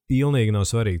 Pilnīgi nav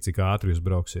svarīgi, cik ātri jūs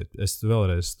brauksiet. Es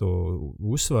vēlreiz to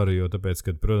uzsvaru, jo tāpēc,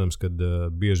 kad, protams, kad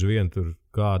bieži vien tur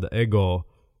kāda ego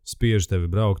spiež tevi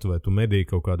braukt, vai tu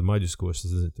medīji kaut kādu maģiskos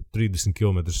 30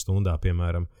 km/h,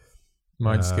 piemēram.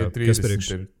 Maģiskie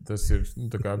 30 tas ir,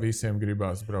 tā kā visiem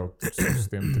gribās braukt uz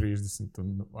tiem 30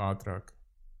 un ātrāk.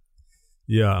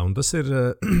 Jā, un tas ir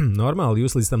normāli,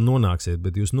 jūs līdz tam nonāksiet,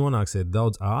 bet jūs nonāksiet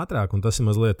daudz ātrāk, un tas ir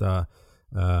mazliet tā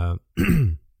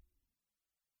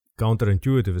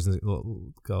counterintuitive,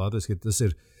 kā latviski, tas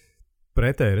ir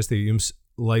pretēji, restīvi, jums,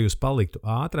 lai jūs paliktu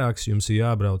ātrāks, jums ir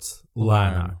jābrauc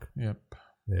lēnāk. Yep.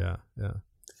 Jā.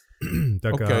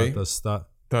 Tā kā tas tā.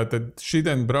 Tātad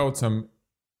šodien braucam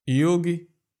ilgi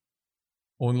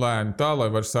un lēni, tā, lai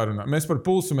var sarunāt. Mēs par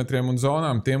pulsometriem un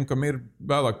zonām tiem, kam ir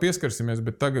vēlāk pieskarsimies,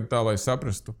 bet tagad tā, lai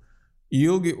saprastu.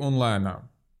 Ilgi un lēnām.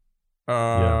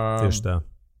 Jā, tieši tā.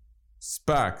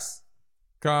 Spēks.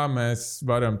 Kā mēs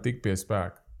varam tikt pie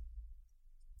spēka?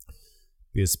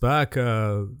 Pie spēka,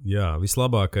 jā,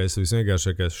 vislabākais,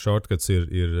 visvienkāršākais shortcuts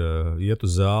ir iet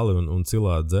uz zāli un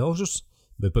cilāt dzelžus,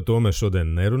 bet par to mēs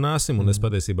šodien nerunāsim, un es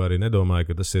patiesībā arī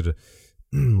nedomāju, ka tas ir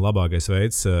labākais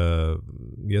veids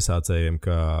iesācējiem,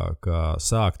 kā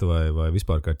sākt vai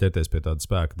vispār kā ķerties pie tāda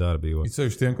spēka darba. Ir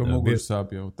sevišķi tiem, ka muguras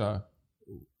sāp jau tā.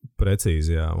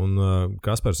 Precīzi, jā. Un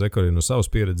Kaspars Ekori no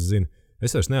savas pieredzes zina,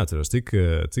 es vairs neatceros,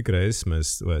 cik reizes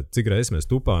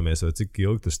mēs tupāmies vai cik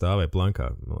ilgi tu stāvēji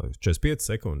plankā. 45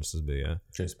 sekundes tas bija, jā.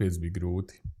 45 bija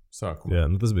grūti sākumā. Jā,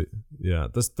 tas bija, jā.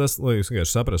 Tas, lai jūs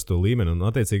vienkārši saprastu to līmeni, un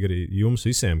attiecīgi arī jums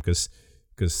visiem, kas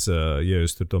ja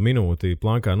jūs tur to minūti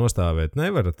plankā nostāvēt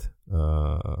nevarat,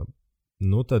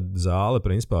 tad zāle,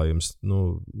 principā, jums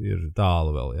ir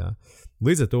tālu vēl, jā.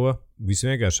 Līdz ar to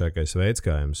visvienkāršākais veids,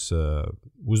 kā jums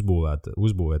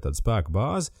uzbūvēt tādu spēku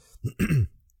bāzi,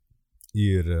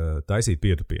 ir taisīt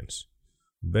pietupienus.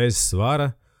 bez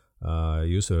svara.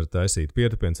 Jūs varat taisīt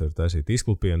pietupienus, varat taisīt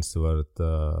izklupienus, varat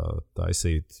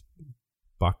taisīt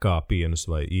pakāpienus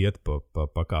vai iet pa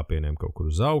pakāpieniem kaut kur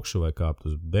uz augšu vai kāpt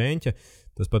uz beņķa.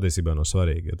 Tas patiesībā nav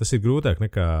svarīgi. Tas ir grūtāk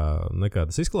nekā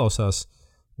tas izklausās.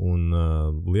 Un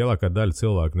lielākā daļa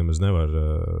cilvēku nemaz nevar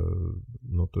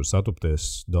tur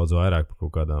satupties daudz vairāk par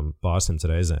kaut kādām pārsimts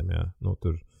reizēm. Ja?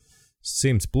 Tur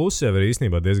 100 plus jau ir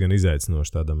īstenībā diezgan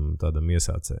izaicinoši tādam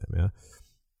iesācējam. Ja?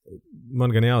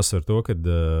 Man gan jāuzsver to, ka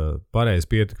pareizi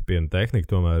pietupienu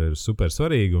tehnika tomēr ir super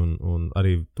svarīga, un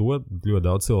arī to ļoti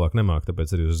daudz cilvēku nemāk.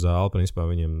 Tāpēc arī uz zāli principā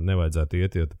viņiem nevajadzētu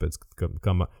iet, jo tāpēc,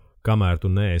 kamēr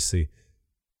tu neesi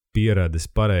pieradis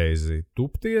pareizi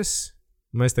tupties,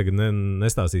 mēs tagad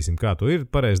nestāstīsim, kā to ir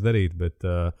pareizi darīt, bet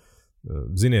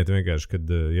ziniet vienkārši, ka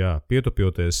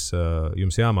pietupjoties,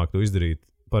 jums jāmāk to izdarīt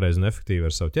pareizi un efektīvi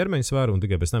ar savu ķermeņa svaru, un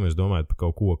tikai pēc tam jūs domājat par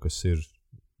kaut ko, kas ir,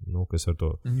 kas var to...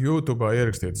 YouTube'ā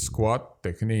ierakstiet squat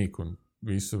tehniku un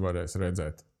visu varēs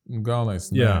redzēt. Galvenais,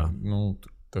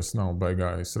 tas nav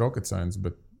baigājis rocket science,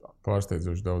 bet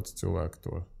pārsteidzoši daudz cilvēku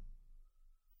to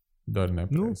dara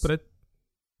nepareizi.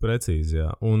 Precīzi,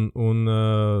 jā. Un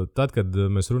tad, kad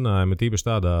mēs runājam, tīpaši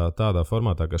tādā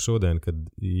formātā kā šodien, kad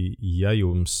ja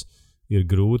jums ir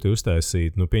grūti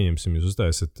uztaisīt, pieņemsim, jūs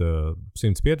uztaisat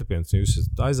 100 pietupienus, jūs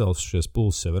esat aizelsušies,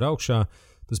 pulss jau ir augšā,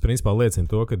 tas principā liecina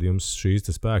to, ka jums šīs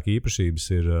spēka īpašības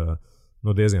ir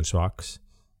diezgan švakas.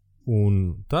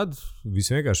 Un tad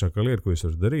visvienkāršākā lieta, ko jūs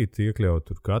varat darīt, iekļaut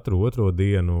tur katru otro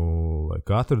dienu vai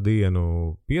katru dienu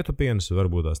pietupienus,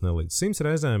 varbūt tās ne līdz 100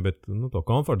 reizēm, bet to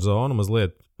komforta zonu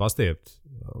mazliet pastiept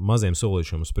maziem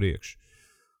solīšiem uz priekšu.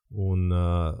 Un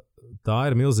tā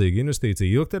ir milzīga investīcija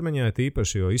ilgtermiņā,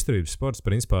 tīpaši, jo izturības sports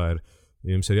principā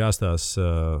jums ir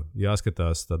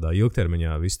jāskatās tādā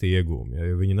ilgtermiņā visi tie iegūmi.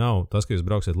 Ja viņi nav, tas, ka jūs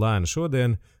brauksiet lēni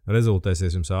šodien,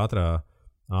 rezultēsies jums ātrā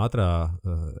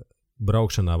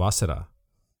braukšanā vasarā,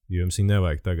 jo jums viņi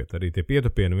nevajag tagad. Arī tie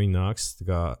pietupieni, viņi nāks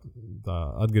tā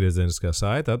atgriezieniskā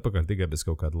saite atpakaļ tikai pēc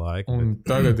kaut kāda laika. Un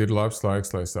tagad ir labs laiks,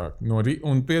 lai sāk.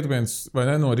 Un pietupiens vai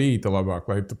ne no rīta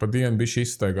labāk, lai tu pa dienu bišķi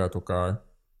izstaigātu kāju.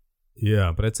 Jā,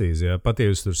 precīzi. Jā. Pat ja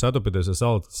jūs tur satupieties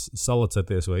vai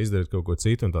salaceties vai izdarat kaut ko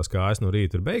citu, un tās kājas no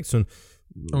rīta ir beigts, un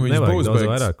nevajag daudz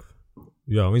vairāk.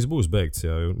 Jā, viņas būs beigts.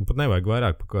 Jā. Pat nevajag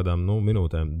vairāk par kādām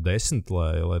minūtēm 10,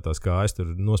 lai tās kājas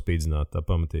tur nospīdzinātu tā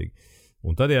pamatīgi.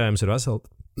 Un tad, ja jums ir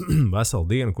vesela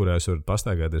diena, kurā jūs varat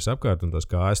pastaigāties apkārt un tās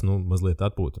kājas mazliet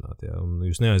atpūtināt. Jā. Un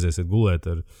jūs neaiziesiet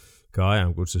gulēt ar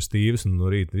kājām, kuras ir stīvas, un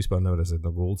no rīta vispār nevarēsiet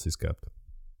no gultas izkāpt.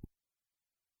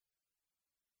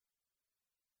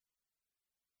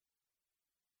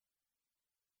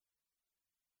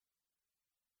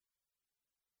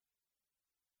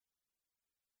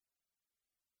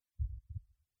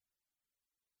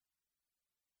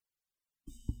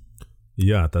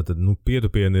 Jā, tātad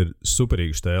pietupieni ir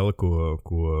superīga stēle,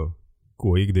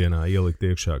 ko ikdienā ielikt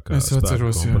iekšā kā spēka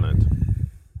komponentu.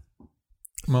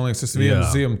 Man liekas, es vienu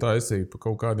ziemu taisīju pa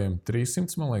kaut kādiem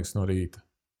 300, man liekas, no rīta.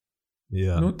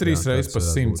 Jā, 3 reizes pa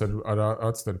 100 ar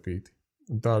atstarpīti.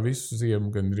 Un tā visu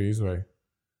ziemu gandrīz vai.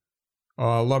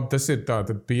 Labi, tas ir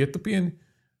tātad pietupieni.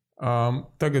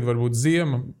 Tagad varbūt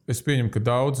ziema. Es pieņemu, ka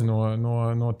daudz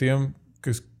no tiem,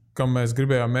 kam mēs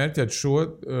gribējām mērķēt šo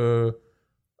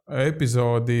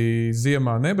epizodi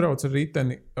ziemā nebrauc ar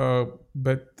riteni,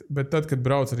 bet tad, kad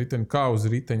brauc ar riteni, kā uz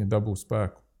riteņa dabū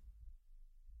spēku?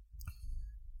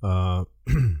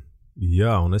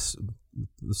 Jā, un es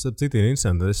citīgi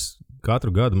interesanti, es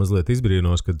katru gadu mazliet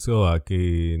izbrīnos, kad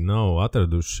cilvēki nav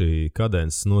atraduši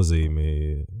kadences nozīmi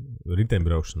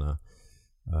riteņbraukšanā.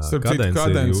 Starp citu,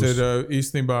 kadence ir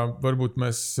īstenībā, varbūt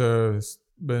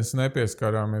mēs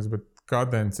nepieskārāmies, bet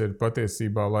kadence ir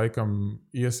patiesībā laikam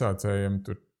iesācējiem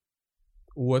tur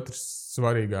otrs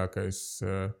svarīgākais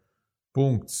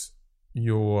punkts,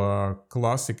 jo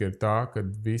klasika ir tā, ka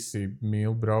visi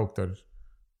mīl braukt ar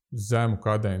zemu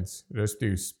kadenci,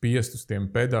 respektīvi spiest uz tiem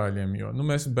pedāļiem, jo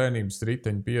mēs bērnības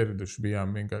riteņi pieraduši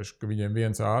bijām vienkārši, ka viņiem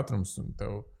viens ātrums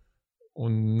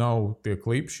un nav tie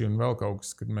klipši un vēl kaut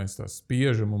kas, kad mēs tā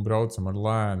spiežam un braucam ar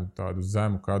lēnu tādu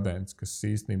zemu kadenci, kas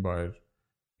īstenībā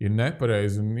ir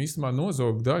nepareizi un īstenībā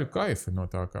nozog daļu kaifa no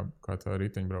tā, kā tā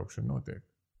riteņbraukšana notiek.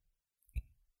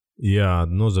 Jā,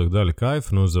 nozog daļu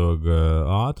kaifa, nozog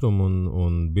ātrumu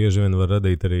un bieži vien var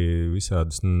radīt arī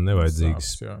visādas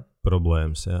nevajadzīgas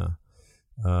problēmas.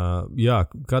 Jā,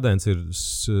 kadence ir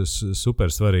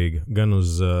super svarīga gan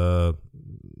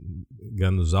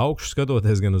uz augšu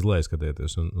skatoties, gan uz leju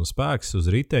skatoties. Un spēks uz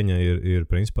riteņa ir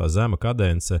principā zema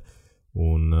kadence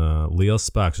un liels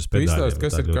spēks uz pedāļiem.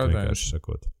 Kas ir kadence?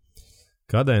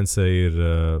 kadence ir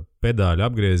pedāļu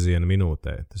apgrieziena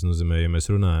minūtē. Tas nozīmē, ja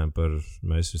mēs runājam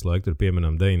mēs visu laiku tur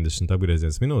pieminam 90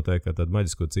 apgriezienus minūtē, kā tādu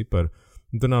maģisko ciparu.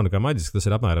 Tur nav nekā maģiski, tas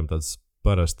ir apmēram tāds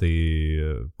parasti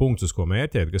punkts, uz ko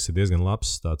mērķēt, kas ir diezgan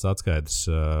labs tāds atskaites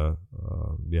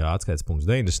punkts.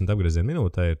 90 apgriezienu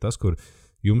minūtē ir tas, kur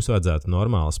jums vajadzētu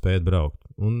normāli spēt braukt.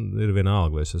 Un ir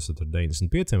vienalga, vai es esat ar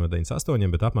 95 vai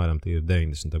 98, bet apmēram tie ir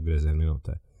 90 apgriezienu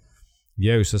minūtē.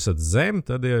 Ja jūs esat zem,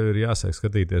 tad jau ir jāsāk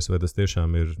skatīties, vai tas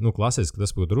tiešām ir klasiski,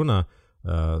 tas, ko tu runā.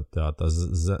 Tā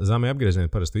zemē apgriezieni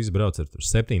parasti visi brauc ar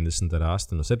 70 ar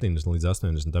 8, no 70 līdz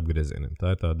 80 apgriezieniem.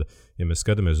 Tā ir tāda, ja mēs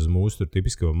skatāmies uz mūsu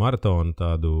tipisko maratonu,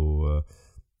 tādu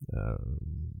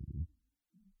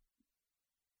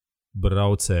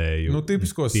braucēju.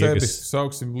 Tipisko sebistu,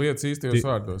 sauksim lietas īstajos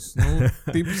vārdos.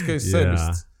 Tipiskais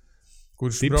sebists.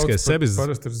 Kurš brauc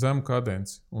parasti ar zemu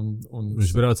kadenci.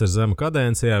 Viņš brauc ar zemu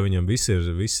kadenci, viņam viss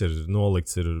ir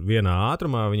nolikts vienā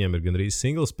ātrumā, viņiem ir gandrīz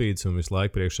single speeds, un visu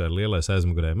laiku priekšā ir lielais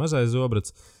aizmugurē mazais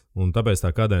zobrats, un tāpēc tā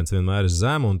kadence vienmēr ir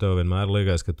zema, un tev vienmēr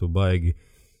liekas, ka tu baigi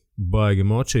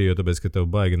močī, jo tāpēc, ka tev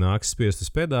baigi nāks spiest uz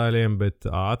pedāļiem, bet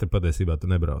ātri patiesībā tu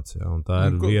nebrauc. Ja? Un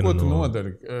tā ir viena ko tu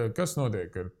nodari? Kas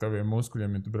notiek ar taviem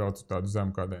muskuļiem, ja tu brauc ar tādu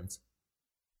zemu kadenci?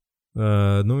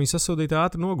 Viņi sasūdīti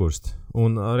ātri nogurst.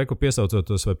 Un, piesaucot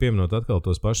tos vai pieminot atkal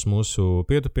tos pašus mūsu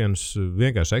pietupienus,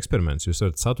 vienkārši eksperiments. Jūs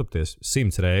varat satupties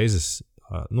 100 reizes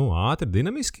ātri,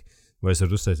 dinamiski, vai es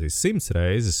varu uztaisīt 100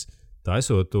 reizes,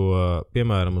 taisot to,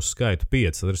 piemēram, uz skaitu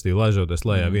 5, laižoties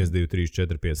lejā 1, 2, 3,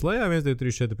 4, 5, lejā 1, 2,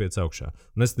 3, 4, 5 augšā.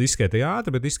 Un es tad izskaitīju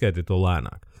ātri, bet izskaitīju to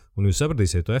lēnāk. Un jūs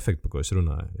sapratīsiet to efektu, par ko es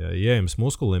runāju. Ja jums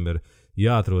muskulim ir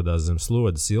jāatrodās zem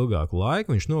slodzes ilgāku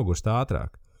laiku, viņš nogurst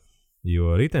ātrāk.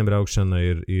 Jo riteņbraukšana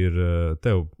ir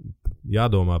tev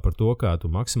jādomā par to, kā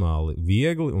tu maksimāli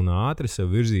viegli un ātri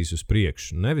sev virzīs uz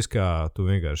priekšu. Nevis kā tu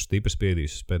vienkārši stipri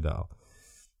spiedīsi uz pedāli.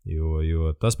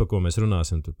 Jo tas, par ko mēs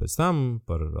runāsim pēc tam,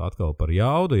 atkal par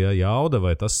jaudu, jauda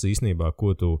vai tas īstenībā,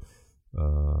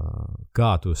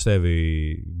 kā tu sevi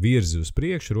virzi uz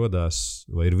priekšu, rodās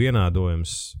vai ir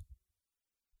vienādojums,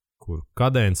 kur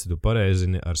kadenci tu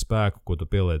pareizini ar spēku, ko tu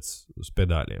pieliec uz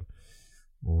pedāļiem.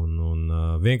 Un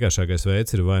vienkāršākais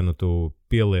veids ir vai tu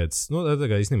pieliec, tā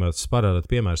kā īstenībā tas parādāt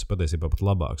piemērs patiesībā pat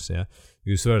labāks. Ja?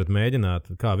 Jūs varat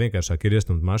mēģināt, kā vienkāršāk ir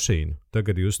iestumt mašīnu.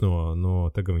 Tagad jūs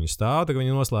tagad viņi stāv, tagad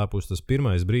viņi noslēpus, tas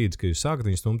pirmais brīdis, kad jūs sākat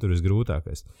viņu stumt, ir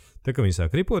visgrūtākais. Tagad viņi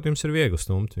sāk ripot, jums ir viegli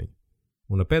stumt viņu.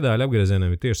 Un ar pedāļu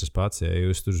apgriezieniem ir tieši tas pats. Ja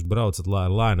jūs tur braucat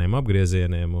ar lēniem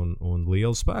apgriezieniem un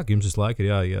lielu spēku, jums visu laiku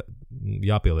ir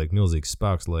jāpieliek milzīgs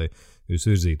spēks, lai jūs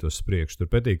virzītos uz priekšu.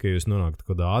 Turpretī, ka jūs nonākat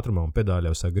kādā ātrumā un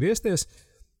pedāļi jau sāk griezties,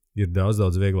 ir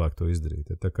daudz vieglāk to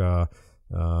izdarīt. Tā kā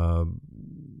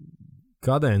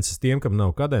kadences, tiem, kam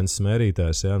nav kadences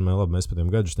mērītājs, mēs par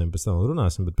tiem gadžetiem pēc tam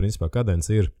runāsim, bet principā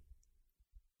kadence ir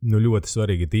ļoti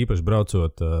svarīga, tīpaši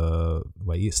braucot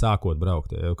vai sākot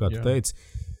braukt. Ja, kā tu teici,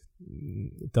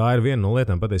 tā ir viena no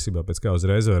lietām patiesībā, pēc kā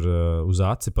uzreiz var uz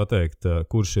aci pateikt,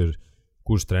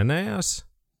 kurš trenējās.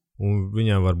 Un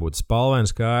viņam var būt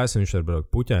spalvains kājas, viņš var braukt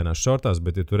puķainās šortās,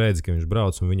 bet ja tu redzi, ka viņš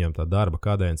brauc un viņam tā darba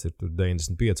kadence ir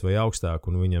 95 vai augstāk,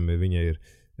 un viņa ir,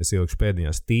 es ielikšu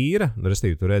pēdiņās, tīra,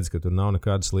 restīvi tu redzi, ka tur nav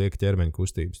nekādas lieka ķermeņa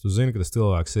kustības. Tu zini, ka tas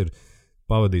cilvēks ir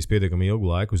pavadījis pietiekami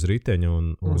ilgu laiku uz riteņa un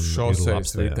uz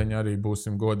šosejas riteņa arī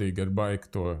būsim godīgi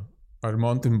ar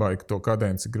mountain bike to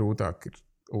kadenci grūtāk ir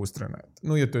uztrenēt.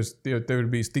 Ja tev ir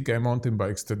bijis tikai mountain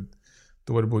bikes, tad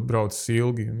tu varbūt braucis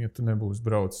ilgi, un ja tu nebūsi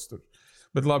braucis tur.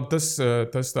 Bet labi,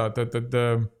 tas tā, tad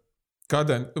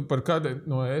par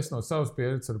kadenci, es no savas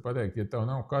pieredzes varu pateikt, ja tev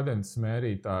nav kadences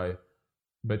mērītāja,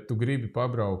 bet tu gribi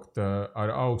pabraukt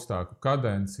ar augstāku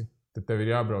kadenci, tad tev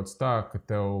ir jābrauc tā, ka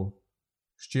tev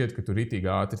šķiet, ka tu ritīgi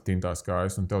ātri tintās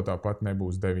kājas, un tev tāpat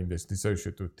nebūs 90,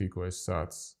 ja tu tikko esi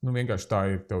sācis. Vienkārši tā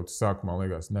ir, tev tas sākumā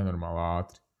liekas nenormāli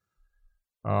ātri.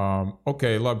 Ok,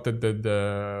 labi, tad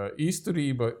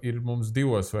izturība ir mums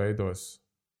divos veidos.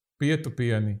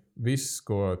 Pietupieni, viss,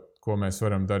 ko mēs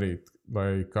varam darīt,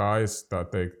 lai kājas, tā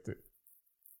teikt,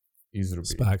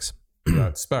 izrubītu. Spēks.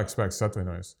 Jā, spēks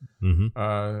atvainojas.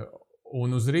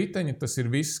 Un uz riteņa tas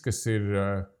ir viss, kas ir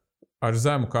ar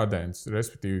zemu kadenci,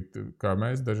 respektīvi, kā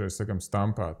mēs dažreiz sakam,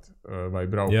 stampāt. Vai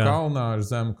braukt kalnā ar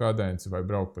zemu kadenci, vai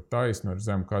braukt pa taisnu ar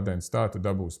zemu kadenci, tā tu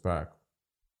dabū spēku.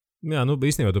 Jā,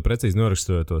 īstenībā tu precīzi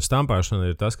noraksturoji to stampāšanu,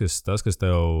 ir tas, kas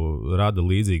tev rada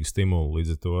līdzīgu stimulu.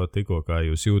 Līdz ar to, tikko kā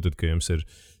jūs jūtat, ka jums ir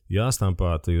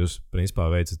jāstampā, tad jūs principā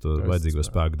veicat to vajadzīgo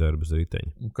spēku darbu uz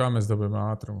riteņa. Kā mēs dabūjam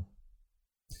ātrumu?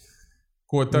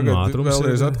 Ko tagad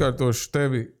vēlreiz atkārtošu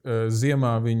tevi,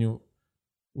 ziemā viņu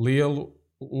lielu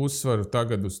uzsvaru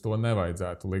tagad uz to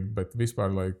nevajadzētu likt, bet vispār,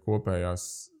 lai kopējās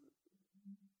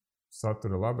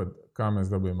satura labad, kā mēs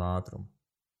dabūjam ātrumu?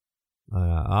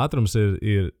 Ātrums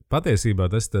ir patiesībā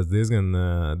tas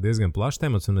diezgan plašs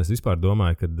temats, un es vispār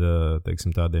domāju, ka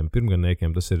teiksim, tādiem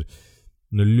pirmgadniekiem tas ir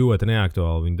ļoti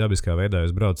neaktuāli. Viņi dabiskā veidā,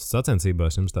 jūs braucat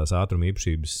sacensībās, jums tās ātruma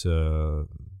īpašības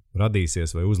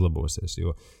radīsies vai uzlabosies.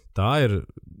 Jo tā ir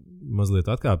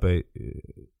mazliet atkāpēji,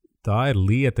 tā ir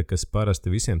lieta, kas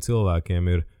parasti visiem cilvēkiem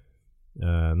ir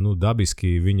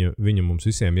dabiski, viņa mums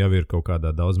visiem jau ir kaut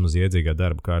kādā daudz maz iedzīgā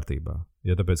darba kārtībā.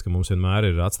 Ja tāpēc, ka mums vienmēr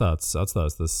ir atstāts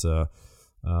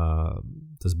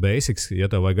tas basics, ja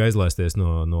tev vajag aizlaisties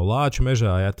no lāča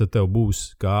mežā, ja, tad tev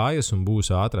būs kājas un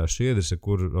būs ātrās šķiedras, ar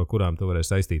kurām tu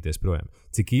varēsi saistīties projām.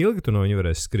 Cik ilgi tu no viņa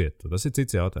varēsi skriet? Tas ir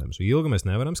cits jautājums. Ilgi mēs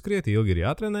nevaram skriet, ilgi ir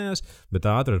jātrenējas, bet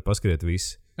ātri var paskriet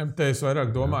visi. Te es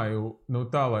vairāk domāju,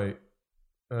 tā, lai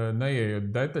neieejot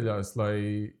detaļās, lai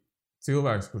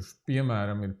cilvēks, kurš,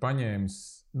 piemēram, ir paņēmis,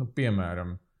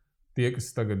 piemēram, tie,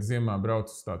 kas tagad ziemā brauc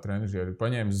uz tā trenižieri, ir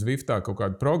paņēmis Zwiftā kaut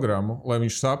kādu programmu, lai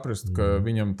viņš saprastu, ka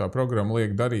viņam tā programma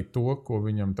liek darīt to, ko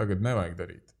viņam tagad nevajag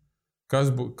darīt.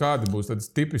 Kādi būs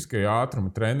tādas tipiskie ātruma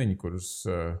treniņi, kurus,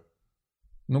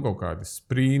 kaut kādi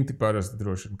sprinti parasti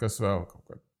droši vien, kas vēl kaut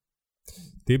kādi?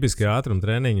 Tipiskie ātruma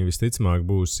treniņi visticamāk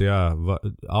būs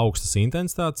augstas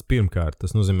intensitātes. Pirmkārt,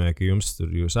 tas nozīmē, ka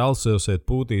jūs alsosiet,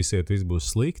 pūtīsiet, viss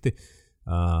būs slikti.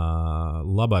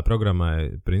 Labai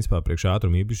programmai, principā, priekš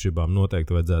ātruma īpašībām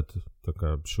noteikti vajadzētu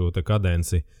šo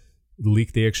kadenci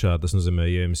likt iekšā. Tas nozīmē,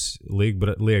 ja jums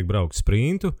liek braukt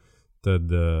sprintu, tad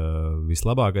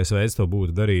vislabākais veids to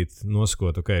būtu darīt,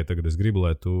 nosakot, tagad es gribu,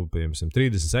 lai tu, piemēram,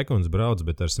 30 sekundes brauc,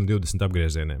 bet ar 120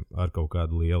 apgriezieniem ar kaut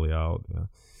kādu lielu jaudu. Ja.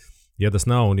 Ja tas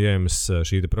nav, un ja jums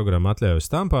šī programma atļauj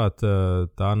stampāt,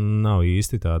 tā nav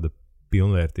īsti tāda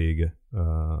pilnvērtīga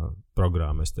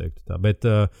programma, es teiktu tā. Bet,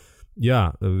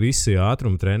 visi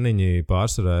ātruma treniņi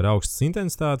pārsvarā ir augstas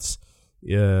intensitātes.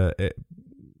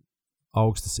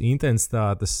 Augstas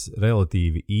intensitātes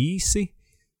relatīvi īsi,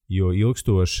 jo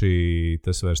ilgstoši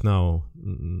tas vairs nav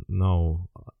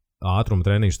ātruma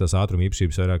treniņš, tās ātruma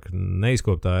īpašības vairāk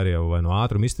neizkoptā arī jau vai no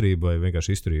ātruma izturība vai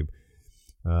vienkārši izturība.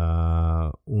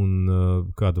 Un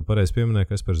kā tu pareizi pieminēji,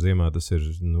 kas par ziemā tas ir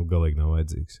galīgi nav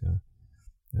vajadzīgs. Jā.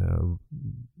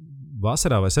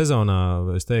 Vasarā vai sezonā,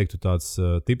 es teiktu, tāds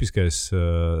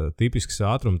tipisks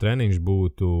ātruma treniņš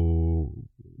būtu,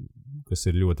 kas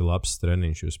ir ļoti labs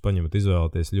treniņš. Jūs paņemat,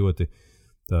 izvēlaties ļoti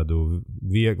tādu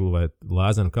vieglu vai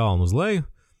lēzenu kalnu uz leju,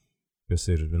 kas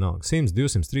ir 100,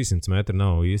 200, 300 metri,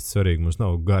 nav īsti svarīgi. Mums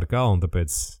nav gara kalna,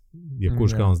 tāpēc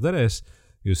jebkurš kalns derēs.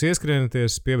 Jūs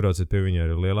ieskrienaties, piebraucat pie viņa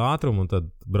ar lielu ātrumu, un tad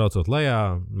braucot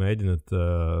lejā, mēģināt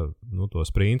to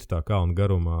sprintu tā kalna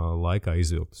garuma laikā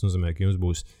izvilkt. Tas nozīmē, ka jums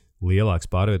būs lielāks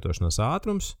pārvietošanās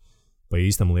ātrums, pa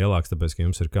īstam lielāks, tāpēc, ka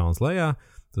jums ir kalns lejā.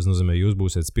 Tas nozīmē, ka jūs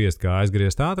būsiet spiest kā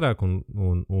aizgriezt ātrāk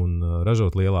un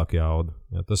ražot lielāku jaudu.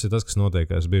 Ja, tas ir tas, kas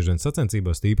notiekās bieži vien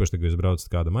sacensībās, tīpaši, kad jūs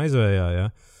braucat kādam aizvējā. Ja,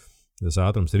 tas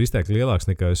ātrums ir izteikti lielāks,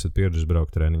 nekā jūs esat pieraduši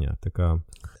braukt treniņā. Tā kā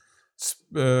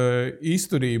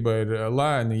izturība ir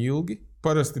lēni ilgi.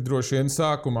 Parasti droši vien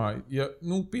sākumā,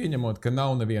 pieņemot, ka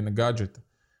nav neviena gadžeta,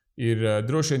 ir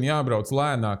droši vien jābrauc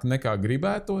lēnāk nekā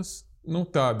gribētos.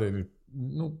 Tāda ir,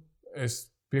 es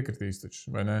piekritīšu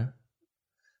taču, vai ne?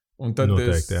 Un tad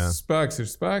noteikti, spēks ir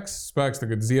spēks. Spēks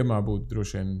tagad ziemā būtu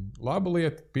droši vien laba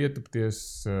lieta,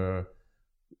 pietupties,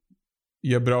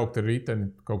 ja braukt ar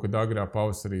riteni kaut kad agrā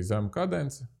pavasarī zemu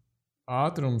kadence.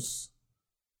 Ātrums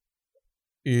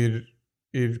ir,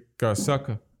 kā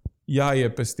saka,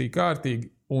 jāiepestī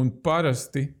kārtīgi, un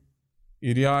parasti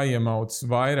ir jāiemauc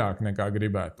vairāk nekā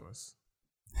gribētos.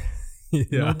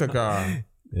 Tā kā,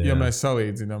 ja mēs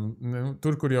salīdzinām,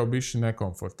 tur, kur jau bišķi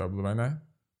nekomfortabli, vai ne?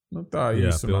 Tā ir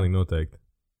īsumā. Jā, pilnīgi noteikti.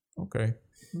 Ok,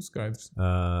 skaidrs.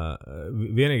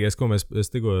 Vienīgais, ko es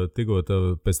tikko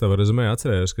pēc tava rezumē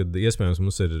atcerējos, kad iespējams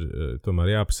mums ir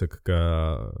tomēr jāpasaka, ka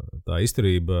tā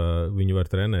izturība, viņu var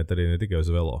trenēt arī ne tikai uz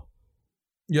velo.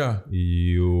 Jā,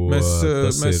 jo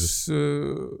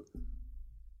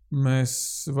mēs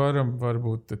varam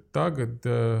varbūt tagad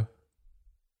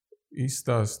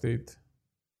izstāstīt,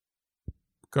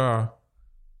 kā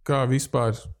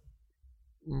vispār.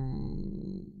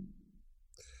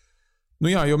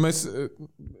 Jo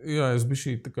es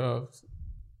bišķī tā kā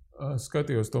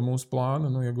skatījos to mūsu plānu,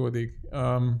 ja godīgi.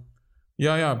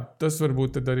 Tas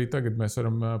varbūt tad arī tagad mēs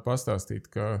varam pastāstīt,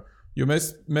 jo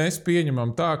mēs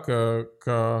pieņemam tā,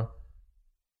 ka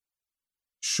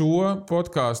šo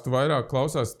podcastu vairāk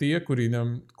klausās tie,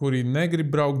 kuri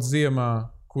negrib braukt ziemā,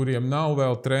 kuriem nav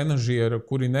vēl trenažiera,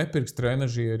 kuri nepirks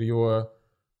trenažieri, jo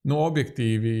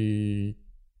objektīvi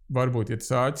varbūt, ja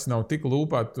tas āķis nav tik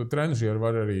lūpāt, tu trenažieru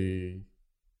var arī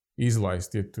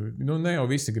izlaist. Ja tu, ne jau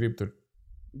visi grib tur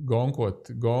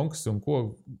gonkot gonkas un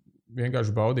ko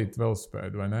vienkārši baudīt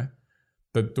velospēdu, vai ne?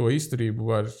 tad to izturību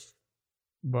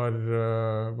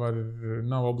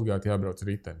nav obligāti jābrauc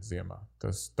riteni ziemā.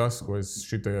 Tas, ko es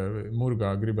šitajā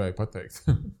murgā gribēju pateikt.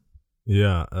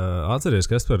 Jā, atceries,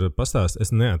 kas par pastāst.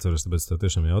 Es neatceros, tāpēc tev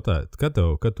tiešām jautāju. Kad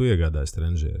tu iegādājies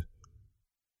trenžieru?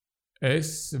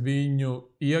 Es viņu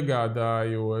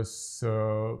iegādājos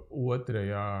 2.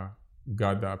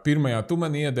 gadā. Pirmajā tu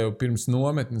man iedevi pirms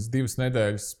nometnes 2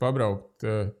 nedēļas pabraukt.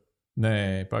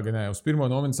 Nē, uz pirmo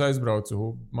nometnes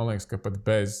aizbraucu, man liekas, ka pat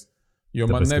bez. Jo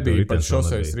tāpēc, man nebija pat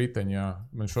šoseis riteņi, jā.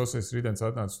 Man šoseis ritenis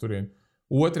atnāca turien.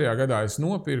 2. gadā es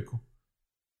nopirku,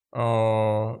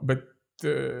 bet,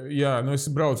 jā, es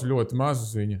braucu ļoti maz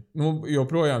uz viņa.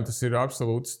 Joprojām tas ir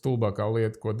absolūti stulbākā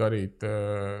lieta, ko darīt,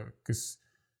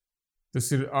 tas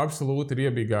ir absolūti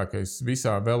riebīgākais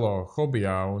visā velo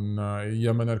hobijā, un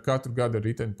ja man ar katru gadu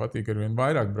riteņu patīk ar vien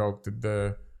vairāk braukt,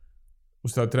 tad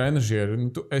uz tā trenažiera,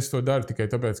 es to daru tikai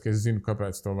tāpēc, ka es zinu,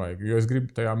 kāpēc to vajag. Jo es gribu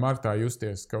tajā martā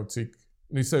justies kaut cik.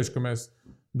 Īpaši, ka mēs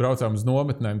braucām uz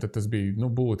nometnēm, tad tas bija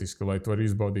būtiski, lai tu varētu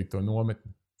izbaudīt to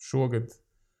nometni. Šogad,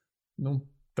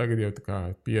 tagad jau tā kā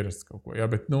pierasts kaut ko. Jā,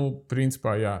 bet,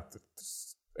 principā, jā,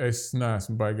 es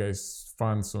neesmu baigais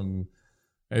fans, un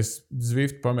es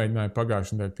Zwift pamēģināju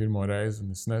pagājušajā nedēļā pirmo reizi,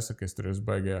 un es nesaku, ka es tur esmu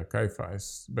baigajā kaifā.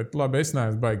 Bet labi, es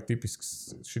neesmu baigi tipisks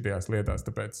šitajās lietās,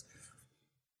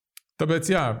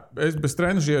 Tāpēc, jā, es bez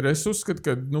trenažiera, es uzskatu,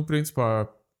 ka, principā,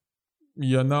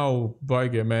 ja nav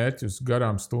baigie mērķi uz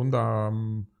garām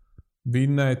stundām,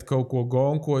 vinnēt, kaut ko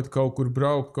gonkot, kaut kur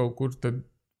braukt, kaut kur, tad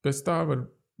pēc tā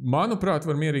manuprāt,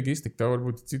 var mierīgi iztikt. Tā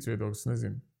varbūt cits viedoklis,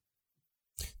 nezinu.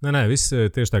 Nē, viss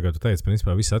tieši tā, kā tu teici,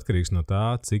 principā viss atkarīgs no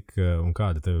tā, cik un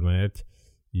kāda tev ir mērķi.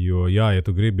 Jo, jā, ja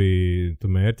tu gribi, tu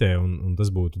mērķē, un tas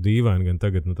būtu dīvaini, gan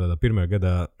tagad, tādā pirmā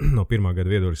gada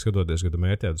viedokļa skatoties, ka tu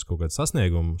mērķē uz kaut kādu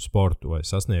sasniegumu sportu vai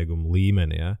sasniegumu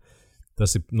līmeni, jā.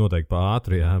 Tas ir noteikti pa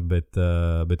ātri, jā,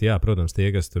 bet jā, protams, tie,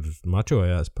 kas tur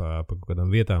mačojās pa kaut kādām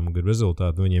vietām un grib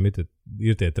rezultātu, viņiem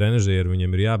ir tie trenažieri,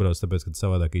 viņiem ir jābrauc, tāpēc, ka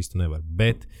savādāk īsti nevar.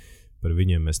 Bet par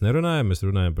viņiem mēs nerunājam, mēs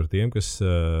runājam par tiem,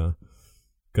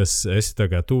 kas esi tā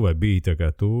kā tu vai biji tā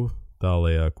kā tu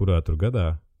tālajā, kurā tur gadā,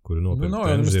 kuri nopirka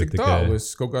trenažieri tikai... Tālu, es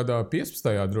kaut kādā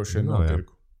 15. droši vien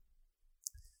nopirku.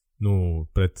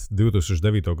 Pret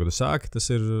 2009. gadu sāki, tas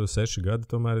ir 6 gadi,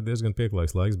 tomēr ir diezgan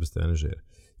pieklājīgs laiks bez trenažiera.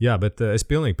 Jā, bet es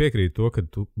pilnīgi piekrītu to, ka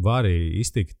tu vari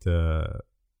iztikt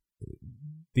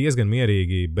diezgan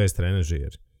mierīgi bez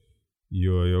trenažiera.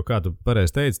 Jo kā tu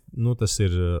pareizi teici, tas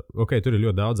ir, tur ir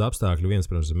ļoti daudz apstākļu, viens,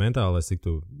 protams, ir mentālais,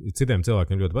 citiem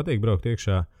cilvēkiem ļoti patīk braukt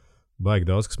iekšā, baigi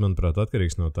daudz, kas, manuprāt,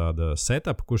 atkarīgs no tāda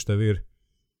setupa, kurš tev ir,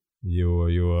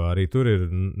 jo arī tur ir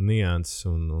nianses,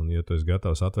 un ja tu esi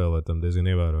gatavs atvēlēt tam diezgan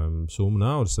ievērojumu summu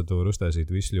naudas, tad tu vari uztaisīt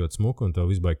visu ļoti smuku, un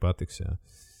tev viss baigi patiks, jā.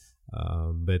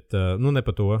 Bet ne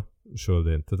par to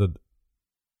šodien. Tad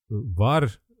var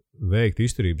veikt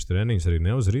izturības treniņus arī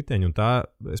ne uz riteņu, un tā,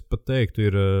 es pat teiktu,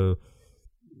 ir,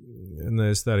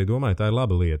 es tā arī domāju, tā ir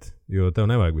laba lieta, jo tev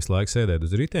nevajag visu laiku sēdēt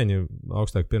uz riteņa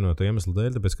augstāk pievienoto iemeslu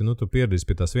dēļ, tāpēc, ka tu pieradīsi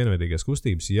pie tās vienveidīgās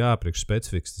kustības, jā, priekš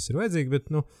specifiks tas ir vajadzīgi, bet,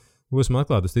 būsim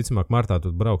atklāti, visticamāk, martā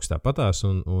tu brauks tāpatās,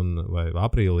 vai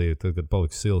aprīlī, tad, kad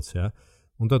paliks silts, jā.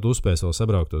 Un tad uzspēs vēl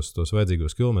sabraukt tos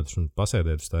vajadzīgos kilometrus un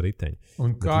pasēdēt uz tā riteņa.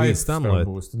 Un kā tam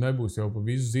būs? Tu nebūsi jau pa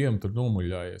visu ziemu tur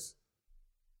nomuļājies.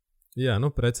 Jā,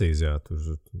 precīzi, jā.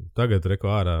 Tagad reko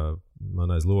ārā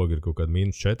man aiz loga ir kaut kādi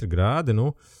 -4 grādi.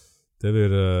 Tev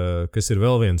ir, kas ir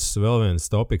vēl viens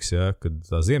topiks, jā, kad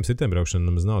tā ziemas riteņbraukšana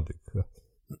nemaz nav tik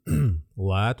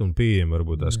lēta un pieejama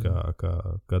varbūt tās,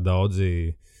 kā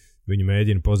daudzi viņi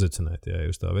mēģina pozicionēt. Ja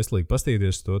jūs tā veselīgi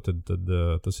pastīties to, tad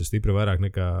tas ir stipri vairāk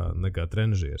nekā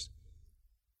trenažieris.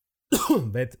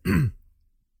 Bet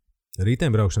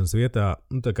riteņbraukšanas vietā,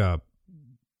 tā kā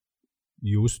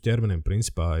jūsu ķermenim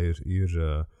principā ir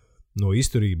no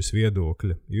izturības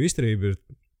viedokļa, jo izturība ir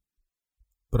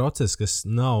process, kas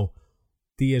nav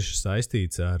tieši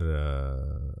saistīts ar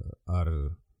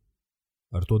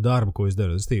to darbu, ko es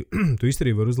daru. Tu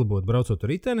izturību var uzlabot braucot ar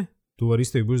riteni, tu vari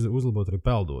izturību uzlabot arī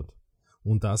peldot.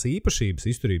 Un tās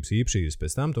izturības īpašības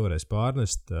pēc tam tu varēsi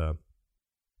pārnest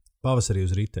pavasarī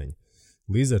uz riteņa.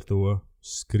 Līdz ar to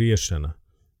skriešana,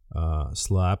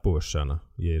 slēpošana,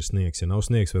 ja ir sniegs, ja nav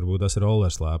sniegs, varbūt tas ir roller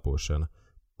slēpošana,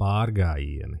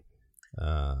 pārgājieni.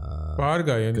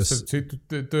 Pārgājieni, citu,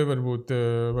 te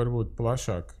varbūt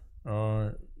plašāk.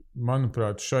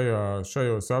 Manuprāt,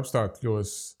 šajos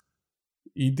apstākļos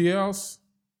ideāls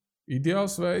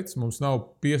veids. Mums nav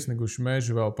piesniguši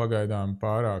meži vēl pagaidām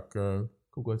pārāk,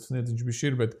 kaut kāds sniedziņš bišķi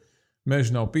ir, bet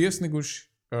meži nav piesniguši.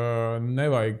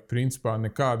 Nevajag principā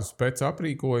nekādu spec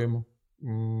aprīkojumu.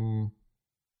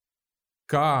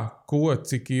 Kā, ko,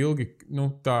 cik ilgi,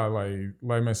 tā,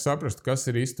 lai mēs saprastu, kas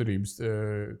ir izturības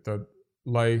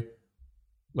lai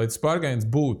tas pārgājiens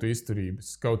būtu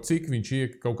izturības, kaut cik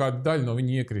kaut kāda daļa no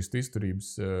viņa iekristu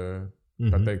izturības,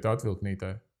 kā teikt,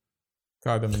 atvilknītē.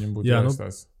 Kādam viņam būtu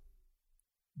jāizstās?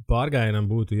 Pārgājienam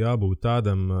būtu jābūt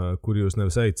tādam, kur jūs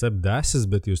nevis ejat cept desas,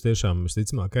 bet jūs tiešām,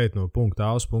 visticamāk, ejat no punkta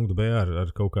A uz punktu B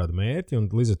ar kaut kādu mērķi, un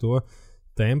līdz ar to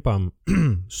tempam,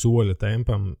 soļa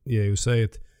tempam, ja jūs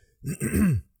ejat,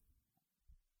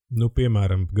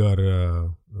 piemēram, gar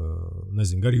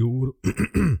jūru,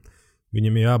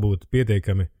 viņam jābūt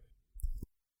pietiekami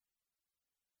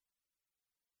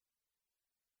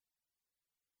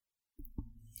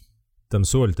tam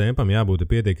soļu tempam jābūt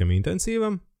pietiekami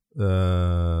intensīvam.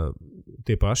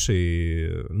 Tie paši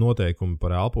noteikumi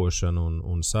par elpošanu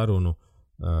un sarunu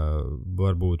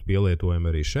var būt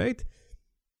pielietojami arī šeit.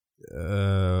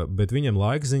 Bet viņam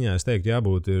laika ziņā, es teiktu,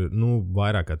 jābūt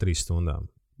vairāk kā 3 stundām.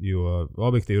 Jo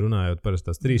objektīvi runājot, parasti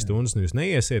tās 3 stundas jūs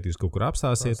neiesiet, jūs kaut kur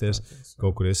apstāsieties,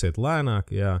 kaut kur iesiet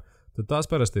lēnāk. Jā. Tad tās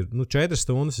parasti ir 4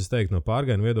 stundas, es teiktu, no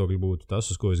pārgājiena viedokļa būtu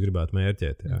tas, uz ko es gribētu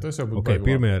mērķēt. Jā. Tas jau būtu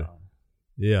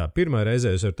pirmā reize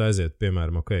jūs varat aiziet,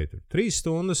 piemēram, 3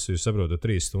 stundas, jūs saprotat,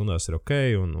 3 stundās ir ok,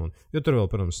 jo tur vēl,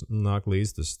 protams, nāk līdz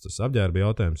tas apģērba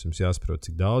jautājums, jums jāsaprot,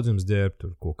 cik daudz jums ģērbt,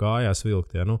 ko kājās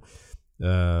vilkt, jā,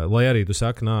 lai arī tu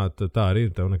saki, tā arī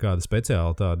ir, tev nekāda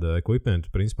speciāla tāda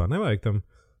ekvipentu principā nevajag tam,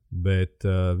 bet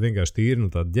vienkārši tīri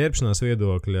tāda ģērbšanās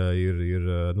viedokļa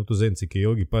ir tu zini, cik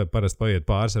ilgi parasti paiet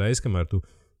pāris reizes, kamēr tu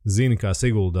zini, kā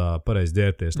Siguldā pareizi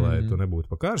ģērbties, lai tu nebūtu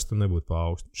pa karstu un nebūtu pa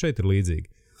augstu. Šeit ir līdzīgi.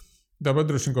 Tāpat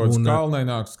droši vien kaut kāds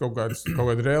kalnaināks, kaut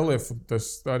kādu reliefu, tas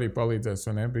arī palīdzēs,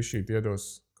 vai ne? Bišķīt iedos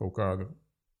kaut kādu.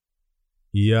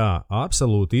 Jā,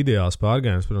 absolūti ideāls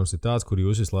pārgājiens, protams, ir tāds, kur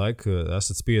jūs visu laiku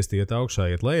esat spiesti iet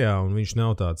augšā, iet lejā, un viņš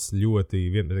nav tāds ļoti,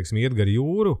 teiksim, iet gar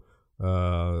jūru,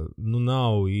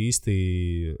 nav īsti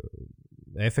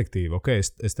efektīvi. Ok,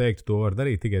 es teiktu, to var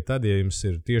darīt tikai tad, ja jums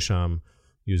ir tiešām,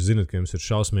 jūs zinat, ka jums ir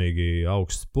šausmīgi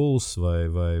augsts puls,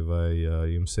 vai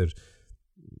jums ir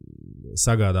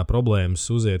sagādā problēmas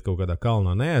uziet kaut kādā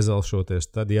kalnā neaizalšoties,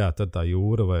 tad tā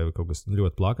jūra vai kaut kas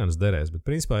ļoti plakans derēs. Bet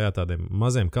principā tādiem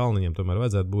maziem kalniņiem tomēr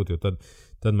vajadzētu būt, jo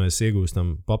tad mēs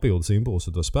iegūstam papildus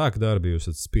impulsu to spēku darbu, jūs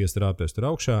esat spiest rāpties tur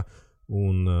augšā,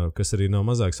 un kas arī nav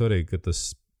mazāk svarīgi, ka tas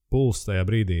puls tajā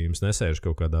brīdī jums nesēž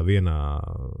kaut kādā vienā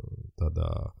tādā...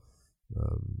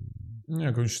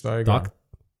 Jā, ka viņš staigā.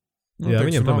 Jā,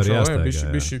 viņam tam ir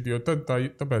jāstaigā. Jo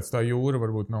tāpēc tā jūra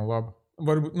varbūt nav laba.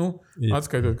 Varbūt,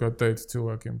 atskaitot, kā teicu,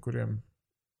 cilvēkiem, kuriem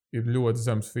ir ļoti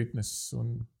zems fitness,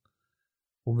 un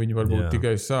viņi varbūt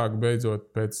tikai sāk beidzot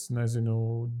pēc,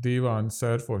 divāna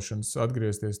surfošanas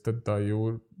atgriezties, tad tā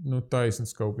jūra,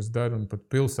 taisnas kaut kas dara, un pat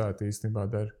pilsēta īstenībā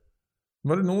dara.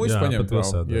 Var nūjas paņemt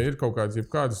vēl, ja ir kaut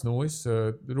kādas nūjas,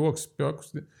 rokas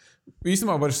pakusti.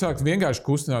 Īstenībā var sākt vienkārši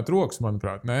kustināt rokas,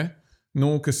 manuprāt, ne?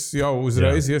 Kas jau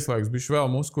uzreiz ieslēgs bišķi vēl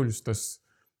muskuļus, tas,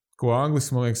 ko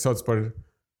angliski, man liekas, sauc par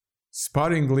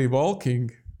sparingly walking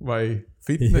vai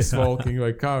fitness walking,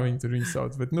 vai kā viņi tur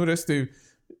sauc. Bet, restīvi,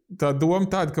 tā doma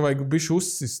tāda, ka vajag bišķi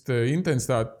uzsist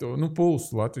intensitāti,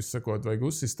 pulsu, latviešu sakot, vajag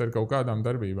uzsist ar kaut kādām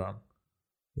darbībām.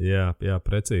 Jā,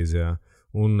 precīzi, jā.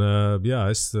 Un,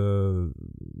 es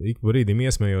ik brīdim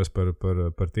iesmējos par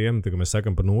tiem, tā, ka mēs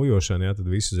sakam par nūjošanu, tad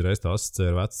visu uzreiz tā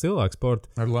asociē ar vecu cilvēku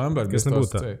sportu. Ar Lambertu, kas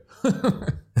nebūtu tā.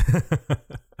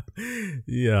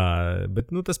 Jā,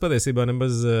 bet tas patiesībā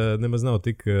nemaz nav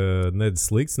tik nedz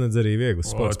slikts, nedz arī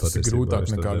viegls sports. Tas ir grūtāk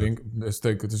nekā es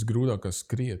teiktu, ka tas ir grūtāk kā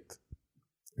skriet.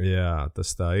 Jā,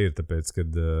 tas tā ir, tāpēc, ka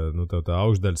tā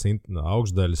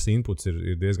augšdaļas inputs ir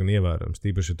diezgan ievērams.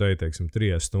 Tīpaši te, teiksim,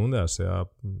 3 stundās, jā,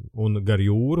 un gar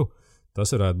jūru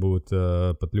tas varētu būt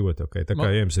pat ļoti ok. Tā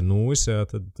kā jums ir nūjas, jā,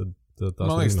 tad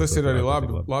man liekas, tas ir arī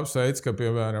labs veids, ka,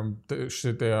 piemēram,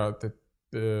 šitajā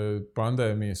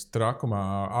pandēmijas trakumā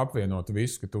apvienot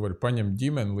visu, ka tu vari paņemt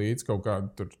ģimeni līdz kaut kādu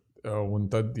tur, un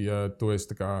tad, ja tu esi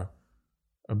tā kā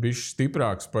bišķi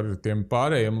stiprāks par tiem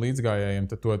pārējiem līdzgājējiem,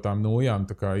 tad to tām nūjām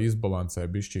tā kā izbalansē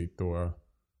bišķīt to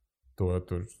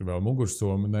tur vēl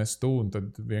mugursomu nes tu, un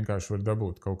tad vienkārši var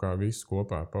dabūt kaut kā visu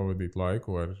kopā, pavadīt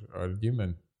laiku ar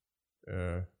ģimeni,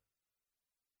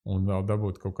 un vēl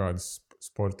dabūt kaut kādas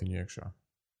sportiņu iekšā.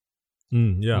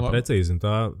 Jā, precīzi.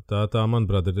 Tā,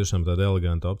 manuprāt, ir tiešām tāda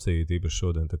eleganta opcija, tīpaši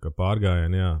šodien. Tā kā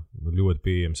pārgājieni, ļoti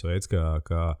pieejams veids,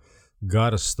 kā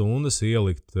garas stundas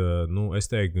ielikt, es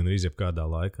teiktu, gan arī jebkādā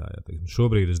laikā. Jā.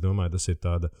 Šobrīd, es domāju, tas ir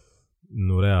tāda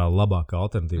reāli labāka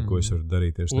alternatīva, ko es varu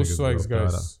darīt tieši tagad. Plussvaigs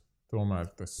gaiss,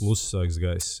 tomēr tas. Plussvaigs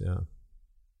gaiss, jā.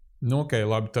 Ok,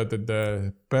 labi, tad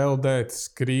peldēt,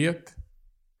 skriet,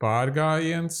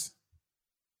 pārgājiens.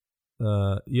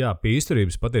 Jā, pie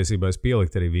izturības patiesībā es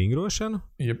pielikt arī vingrošanu,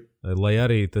 Yep. Lai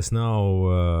arī tas nav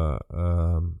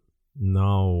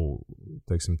nav,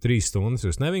 teiksim, 3 stundas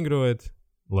jūs nevingrojat,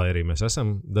 lai arī mēs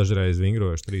esam dažreiz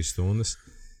vingrojuši 3 stundas.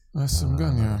 Esam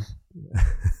gan, jā.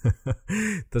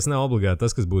 Tas nav obligāti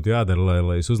tas, kas būtu jādara,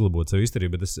 lai jūs uzlabotu savu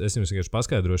izturību, bet es jums vienkārši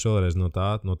paskaidrošu vēlreiz no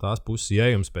tās puses, ja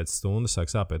jums pēc stundas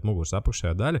sāk sāpēt muguras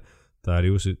apakšējā daļa, tā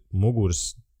ir jūsu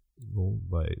muguras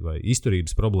vai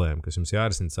izturības problēma, kas jums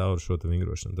jārisina cauri šo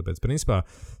vingrošanu. Tāpēc, principā,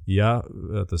 ja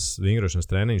tas vingrošanas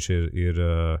treniņš ir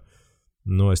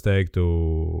es teiktu,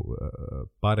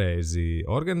 pareizi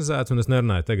organizēts, un es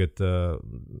nerunāju tagad,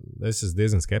 es esmu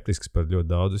diezgan skeptisks par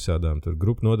ļoti daudz visādām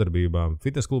grupu nodarbībām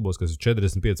fitnes klubos, kas ir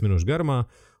 45 minūšu garumā,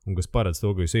 un kas paredz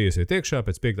to, ka jūs iesiet iekšā,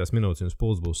 pēc 5 minūtes jums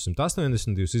pulss būs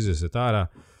 180, jūs iziesiet ārā,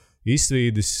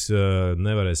 izsvīdis,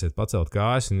 nevarēsiet pacelt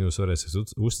kājas, un jūs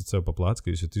varēsiet uzticēt sev pa plats, ka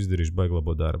jūs esat izdarījuši baigi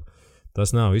labo darbu.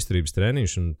 Tas nav izturības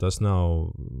treniņš, un tas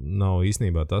nav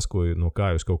īstenībā tas, no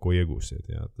kā jūs kaut ko iegūsiet.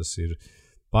 Jā. Tas ir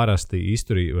parasti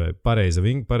izturība vai pareiza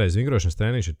vingrošanas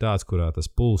treniņš ir tāds, kurā tas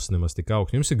pulss nemaz tik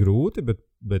augsts. Jums ir grūti,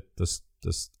 bet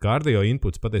tas kardio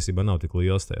inputs patiesībā nav tik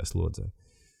liels tajā slodzē.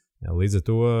 Jā, līdz ar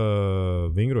to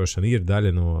vingrošana ir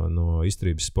daļa no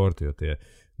izturības sporta, jo tie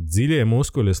dziļie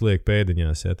muskuļi, es lieku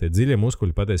pēdiņās, jā, tie dziļie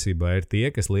muskuļi patiesībā ir tie,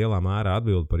 kas lielā mērā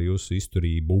atbild par jūsu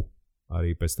izturību,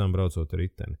 arī pēc tam braucot ar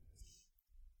riteni.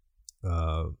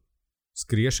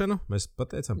 Skriešanu mēs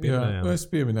pateicām, pieminējām. Jā, es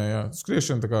pieminēju, jā.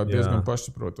 Skriešana tā kā diezgan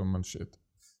pašsaprotama man šķiet.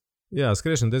 Jā,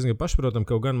 skriešana diezgan pašsaprotama,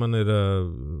 kaut gan man ir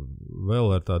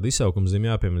vēl ar tādu izsaukumu zīmi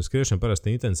jāpiemina. Skriešana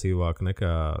parasti intensīvāka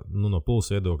nekā no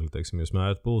pulsa viedokļa, teiksim, jūs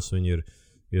mērat pulsu,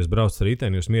 jūs braucat ar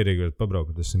riteni, jūs mierīgi varat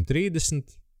pabraukt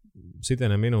 130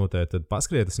 sitieniem minūtē, tad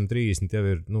paskriet 130 jau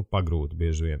ir pagrūti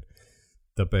bieži vien.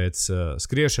 Tāpēc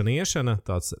skriešana, iešana,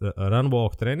 tāds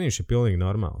run-walk treniņš ir pilnīgi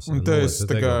normāls. Un te es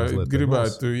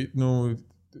gribētu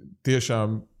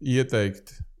tiešām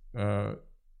ieteikt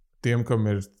tiem, kam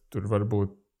ir tur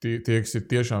varbūt tie, kas ir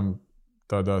tiešām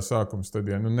tādā sākuma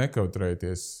stadijā,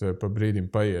 nekautrējieties pa brīdim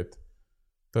paiet.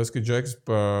 Tas, ka Džeks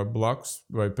pa blakus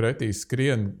vai pretī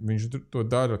skrien, viņš to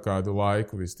dara kādu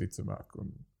laiku visticamāk.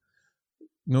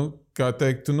 Kā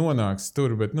teikt, tu nonāksi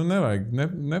tur, bet nevajag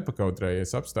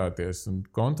nepakautrējies, apstāties un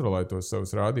kontrolēt tos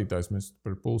savus rādītājus. Mēs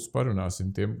par pulsu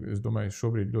parunāsim. Es domāju,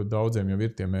 šobrīd ļoti daudziem jau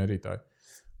ir tie mērītāji.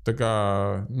 Tā kā,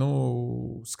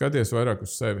 skaties vairāk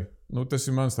uz sevi. Tas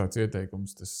ir mans tāds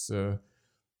ieteikums.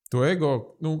 To ego,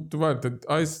 tu vari,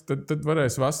 tad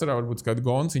varēsi vasarā varbūt kādu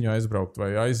gonciņu aizbraukt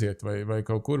vai aiziet vai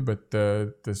kaut kur, bet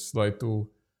tas, lai tu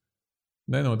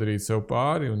nenodarītu sev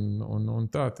pāri un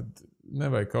tā, tad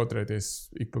nevajag kautrēties,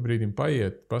 ik pa brīdim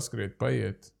paiet,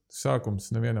 paiet. Sākums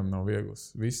nevienam nav viegls.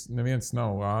 Neviens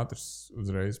nav ātrs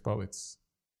uzreiz palicis.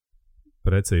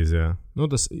 Precīzi, jā.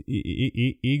 Tas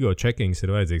ego checkings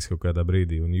ir vajadzīgs kaut kādā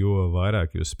brīdī, un jo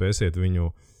vairāk jūs spēsiet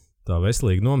viņu tā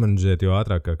veselīgi nomenedžēt, jo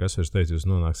ātrāk, kā Kaspars teica, jūs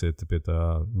nonāksiet pie tā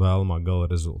vēlamā gala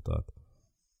rezultāta.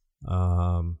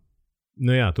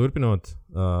 Turpinot,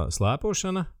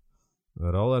 slēpošana,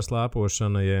 roller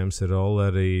slēpošana, ja jums ir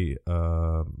rolleri,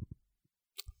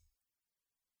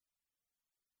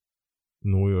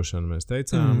 nojošana mēs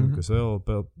teicām, kas vēl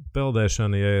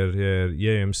peldēšana,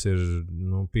 ja jums ir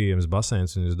pieejams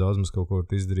baseins un jūs daudz maz kaut ko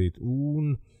izdarīt.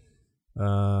 Un,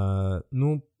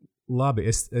 labi,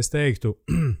 es teiktu,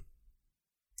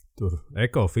 tur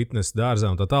ekofitnes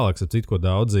dārzā un tā tālāk, ap citu, ko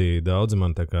daudzi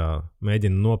man tā kā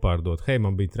mēģina nopārdot. Hei,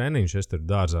 man bija treniņš, es tur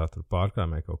dārzā tur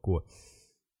pārkrāmēju kaut ko.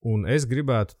 Un es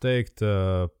gribētu teikt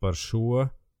par šo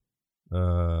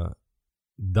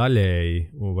daļēji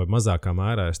vai mazākā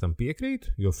mērā es tam piekrītu,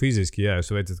 jo fiziski, ja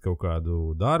jūs veicat kaut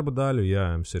kādu darba daļu,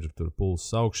 ja jums ir tur pulss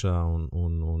augšā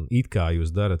un it kā jūs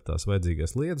darat tās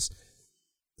vajadzīgās lietas,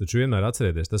 taču vienmēr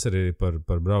atcerieties, tas arī par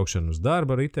braukšanu uz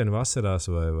darbu riteni vasarās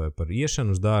vai par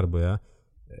iešanu uz darbu, ja.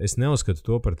 Es neuzskatu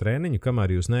to par treniņu,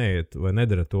 kamēr jūs neiet vai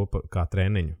nedarat to kā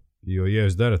treniņu, jo ja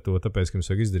jūs darat to tāpēc, ka jums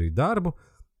vajag izdarīt darbu,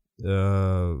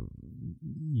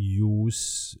 jūs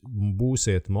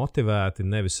būsiet motivēti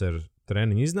nevis ar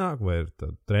treniņu iznāk vai ar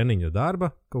treniņa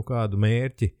darba kaut kādu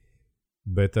mērķi,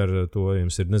 bet ar to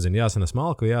jums ir, jāsanes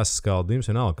malka vai jāsaskalda, jums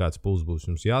vienalga kāds pulss būs,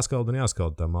 jums jāskalda un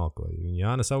jāskalda tā malka, vai viņi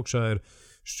jānes augšā ir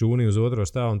šķūnī uz otro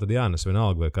stāvu un tad jānes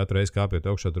vienalga, vai katru reizi kāpjot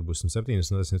augšā tur būs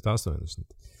 170 vai 180.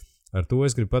 Ar to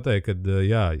es gribu pateikt, ka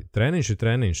treniņš ir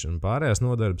treniņš un pārējās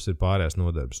nodarbs ir pārējās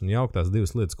nodarbs, un jaukt tās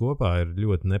divas lietas kopā ir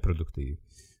ļoti neproduktīvi.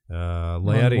 Lai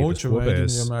man arī tas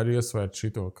kopējais... vienmēr iesvērt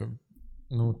šito, ka,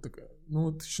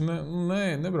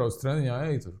 nebrauc treniņā,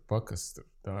 ej tur, pakas tur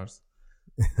tārs.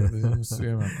 Tad jums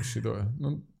vienmēr par šito,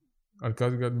 ar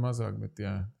kādu gadu mazāk, bet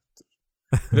jā.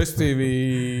 Respektīvi,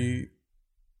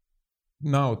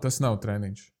 tas nav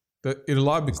treniņš. Ir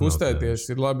labi kustēties,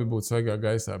 ir labi būt svaigā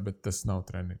gaisā, bet tas nav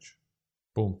treniņš.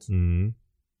 Punkts.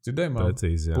 Dzirdēji, māmu?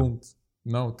 Precīzi, jā. Punkts.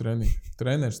 Nav treniņš.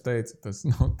 Treneris teica, tas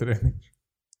nav treniņš.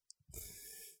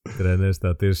 Treneris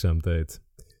tā tiešām teica.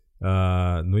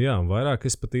 Nu jā, un vairāk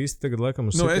es pat īsti tagad laikam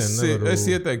uz nevaru... Es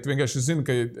ieteiktu, vienkārši es zinu,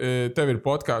 ka tev ir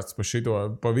podcasts par šito,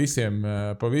 pa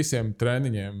visiem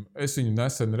treniņiem. Es viņu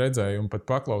nesen redzēju un pat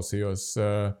paklausījos.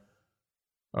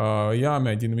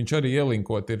 Jāmēģina, viņš arī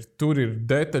ielinkot. Tur ir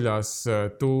detaļās,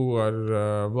 tu ar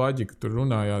Vlaģiku tur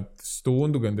runājāt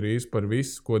stundu gandrīz par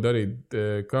visu, ko darīt,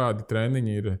 kādi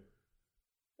treniņi ir.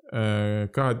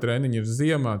 Kāda treniņa ir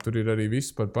ziemā, tur ir arī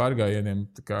viss par pārgājieniem,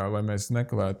 kā, lai mēs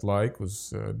nekavētu laiku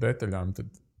uz detaļām. Tad,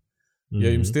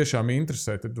 ja jums tiešām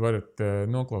interesē, tad varat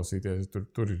noklausīties.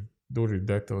 Tur ir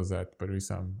detalizēti par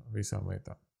visām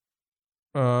lietām.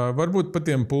 Varbūt par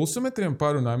tiem pulsometriem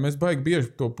parunājam. Mēs baigi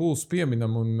bieži to pulsu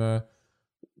pieminam, un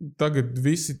tagad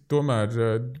visi tomēr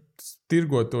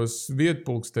tirgo tos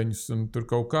vietpulksteņus, un tur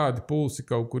kaut kādi pulsi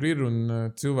kaut kur ir, un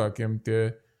cilvēkiem tie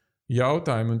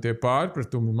jautājumi un tie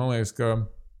pārpratumi, man liekas, ka,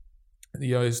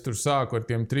 ja es tur sāku ar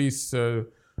tiem 3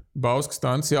 Bauskas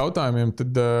Stants jautājumiem,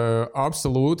 tad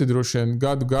absolūti droši vien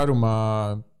gadu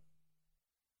garumā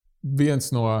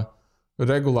viens no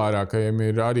regulārākajiem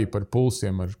ir arī par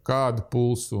pulsiem, ar kādu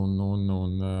pulsu un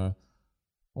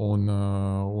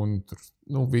tur,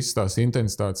 visas tās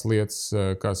intensitātes lietas,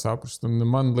 kā saprast. Un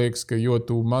man liekas, ka jo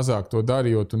tu mazāk to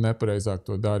dari, jo tu nepareizāk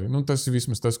to dari. Tas ir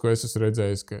vismaz tas, ko es esmu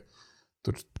redzējis, ka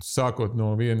tur sākot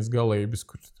no vienas galības,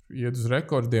 kur iet uz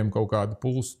rekordiem kaut kādu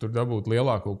pulsu, tur dabūt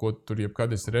lielāko, ko tur jebkad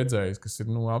esi redzējis, kas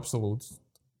ir absolūts,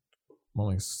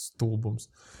 man liekas, stulbums.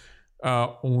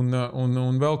 Un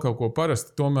vēl kaut ko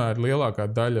parasti, tomēr lielākā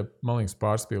daļa, man liekas,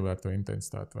 pārspīlē ar to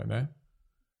intensitāti, vai ne?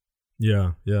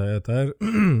 Jā, tā ir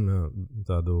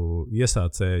tādu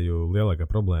iesācēju lielākā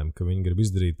problēma, ka viņi grib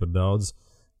izdarīt par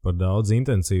daudz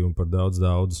intensīvu un par daudz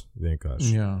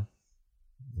vienkārši. Jā.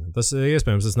 Tas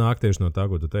iespējams tas nāk tieši no tā,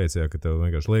 ko tu teici, jā, ka tev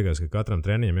vienkārši liekas, ka katram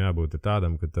treniņam jābūt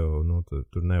tādam, ka tev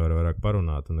tur nevar vairāk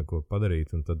parunāt un neko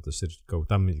padarīt, un tad tas ir kaut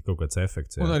kāds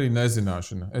efekts. Jā. Un arī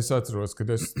nezināšana. Es atceros, kad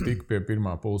es tiku pie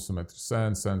pirmā pulsometra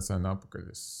sen apakaļ.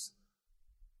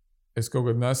 Es kaut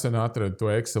kad nesen atradu to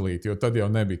Excelīti, jo tad jau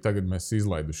nebija, tagad mēs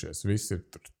izlaidušies. Viss ir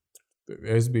tur.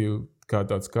 Es biju kā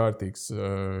tāds kārtīgs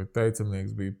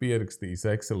teicamnieks, biju pierakstījis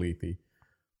Excelītī.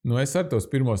 Es ar tos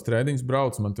pirmos treniņus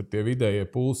braucu, man tur tie vidējie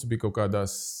pulsi bija kaut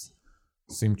kādās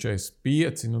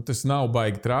 145. Tas nav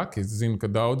baigi traki. Es zinu, ka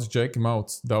daudz džeki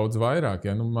mauc daudz vairāk.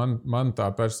 Ja? Man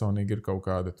tā personīgi ir kaut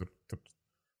kāda tur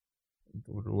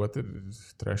otra,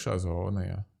 trešā zona.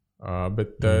 Ja?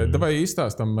 Bet vai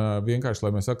izstāstam vienkārši,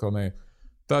 lai mēs atkal ne...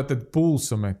 Tātad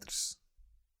pulsometrs.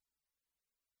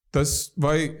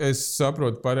 Vai es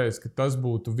saprotu pareizi, ka tas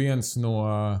būtu viens no...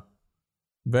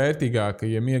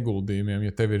 vērtīgākajiem ieguldījumiem,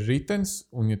 ja tev ir ritenis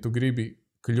un ja tu gribi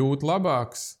kļūt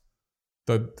labāks,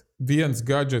 tad viens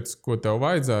gadžets, ko tev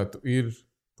vajadzētu, ir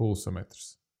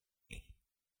pulsometrs.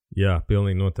 Jā,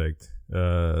 pilnīgi noteikti.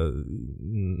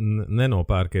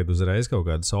 Nenopērkiet uzreiz kaut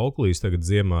kādu sauklīs tagad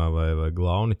ziemā vai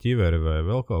glauni ķiveri vai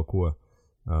vēl kaut ko.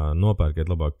 Nopērkiet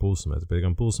labāk pulsometru. Pēc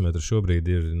pulsometri šobrīd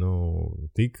ir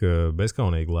tik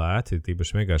bezkaunīgi lēti,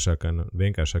 tīpaši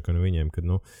vienkāršāk no viņiem, kad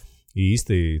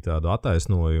īsti tādu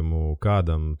attaisnojumu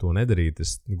kādam to nedarīt,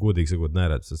 es godīgi sakot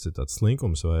neredzu. Tas ir tāds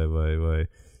slinkums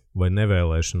vai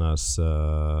nevēlēšanās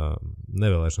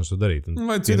to darīt.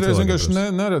 Vai citreiz vienkārši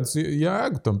neredz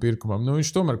jēgu tam pirkumam.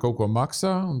 Viņš tomēr kaut ko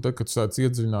maksā, un tad, kad sāc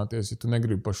iedziļināties, ja tu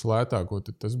negribi pašu lētāko,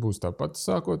 tad tas būs tāpat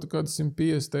sākot kāds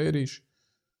 150 eirīši.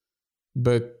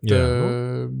 Bet jā,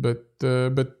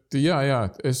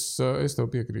 es tev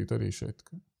piekrītu arī šeit.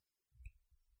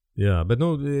 Jā, bet,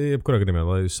 jebkurā gadījumā,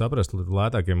 lai jūs saprastu,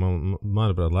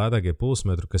 manuprāt, lētākie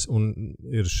pulsmetri, kas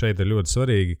ir šeit ļoti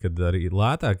svarīgi, kad arī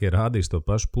lētākie rādīs to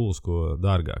pašu pulsu, ko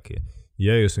dārgākie.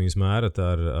 Ja jūs viņus mērat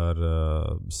ar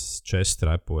chest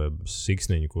strapu vai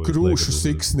siksniņu, krūšu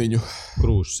siksniņu.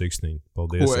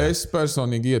 Paldies. Ko es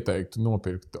personīgi ieteiktu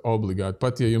nopirkt obligāti.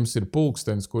 Pat ja jums ir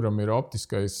pulkstenis, kuram ir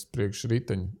optiskais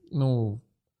priekšriteņi,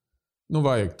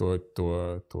 vajag to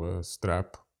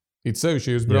strapu. It sevišķi,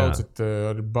 ja jūs braucat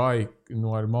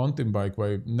ar mountain bike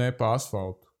vai ne pa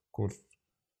asfaltu, kur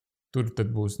tur tad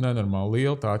būs nenormāli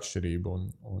liela tā atšķirība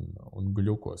un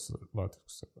guļukos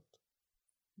Latvijas sakot.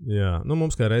 Jā,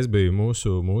 mums kā reiz bija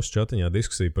mūsu čatiņā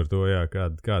diskusija par to, jā,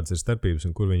 kādas ir starpības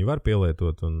un kur viņi var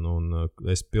pielietot, un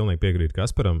es pilnīgi piekrītu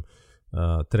Kasparam.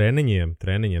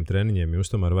 Treniņiem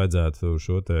jūs tomēr vajadzētu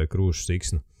šo te krūšu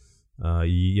siksnu.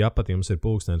 Ja pat jums ir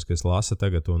pulkstenis, kas lasa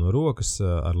tagad to no rokas,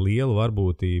 ar lielu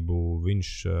varbūtību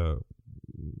viņš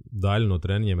daļu no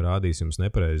treniņiem rādīs jums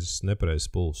nepareizes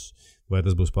pulsus. Vai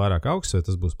tas būs pārāk augsts, vai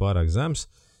tas būs pārāk zems.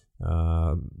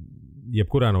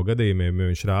 Jebkurā no gadījumiem, ja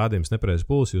viņš rāda jums nepareizes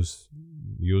pulsus, jūs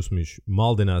viņš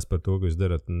maldinās par to, ka jūs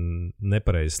darat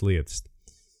nepareizas lietas.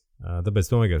 Tāpēc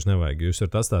to vienkārši nevajag. Jūs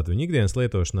varat atstāt viņu ikdienas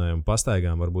lietošanai un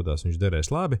pastaigām varbūt tās viņš derēs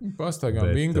labi.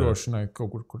 Pastaigām vingrošanai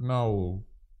kaut kur nav,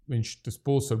 tas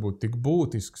puls varbūt tik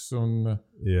būtisks un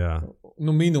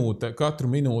katru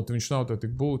minūti viņš nav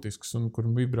tik būtisks un kur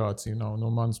vibrācija nav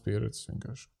no manas pieredzes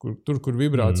vienkārši. Kur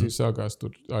vibrācija sākās,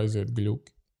 tur aiziet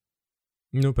gļuki.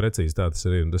 Precīzi tā tas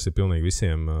ir. Un tas ir pilnīgi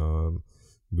visiem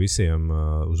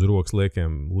uz rokas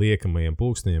liekamajiem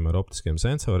pulksteņiem ar optiskiem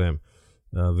sensoriem.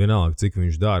 Vienalga, cik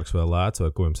viņš dārgs vai lēts,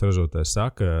 vai ko jums ražotājs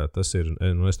saka, tas ir,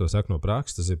 es to saku no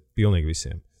prakses, tas ir pilnīgi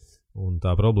visiem. Un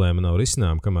tā problēma nav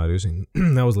risinājuma, kamēr jūs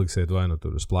neuzliksiet vai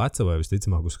tur uz pleca, vai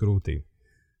visticamāk uz krūtīm.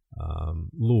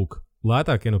 Lūk,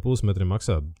 lētākie no pulsmetriem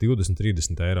maksā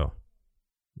 20-30 eiro.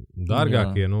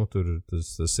 Dārgākie,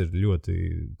 tas ir ļoti,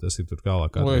 tas ir tur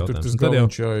kālāk. Lai tur tas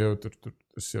galvenais, tur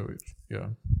tas jau ir,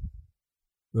 jā.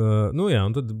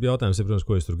 Un tad jautājums ir, protams,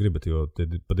 ko jūs tur gribat, jo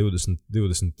pa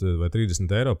 20 vai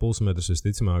 30 eiro pulsmetrs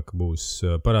visticamāk būs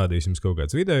parādījis jums kaut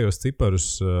kāds vidējos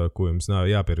ciparus, ko jums nav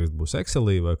jāpierakst būs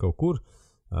Excelī vai kaut kur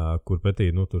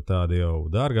pretī, tur tādi jau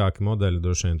dārgāki modeļi,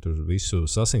 droši vien tur visu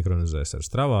sasinhronizēs ar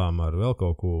stravām, ar vēl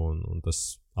kaut ko, un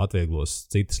tas atvieglos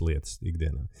citas lietas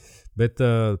ikdienā. Bet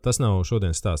tas nav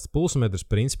šodienas stāsts. Pulsmetrs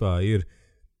principā ir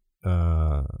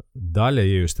daļa,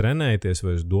 ja jūs trenējaties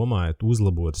vai jūs domājat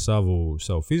uzlabot savu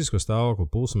fizisko stāvokli,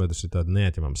 pulsmetrs ir tāda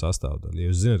neatņemama sastāvdaļa.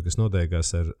 Ja jūs zināt, kas notiekās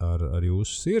ar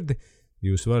jūsu sirdi,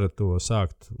 jūs varat to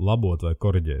sākt labot vai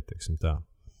koriģēt, teiksim tā.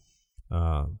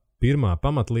 Pirmā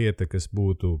pamatlieta, kas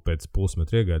būtu pēc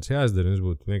pulsmetra iegādes jāizdara, jums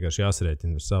būtu vienkārši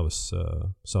jāsarēķina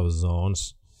savas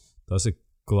zonas. Tas ir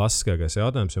klasiskākais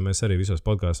jautājums, jo mēs arī visos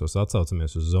podkāstos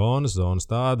atsaucamies uz zonas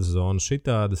tādas, zonas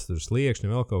šitādas, tur sliekšņi,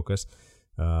 vēl kaut kas.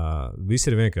 Viss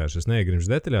ir vienkārši. Es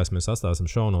neiegribšu detaļās, mēs atstāsim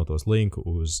šaunotos linku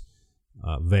uz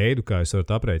veidu, kā jūs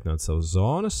varat aprēķināt savas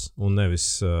zonas, un nevis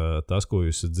tas, ko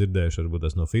jūs esat dzirdējuši, varbūt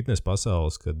tas no fitness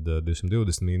pasaules, kad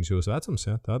 220 mīnus jūsu vecums,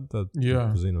 ja? Tāda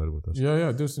zinu, varbūt tas. Jā,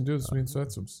 220 mīnus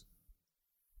vecums.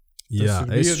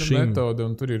 Tas ir viena metode,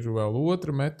 un tur ir vēl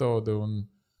otra metode, un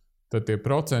tad tie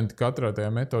procenti katrā tajā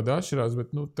metodē atšķirās, bet,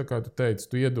 tā kā tu teici,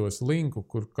 tu iedos linku,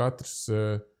 kur katrs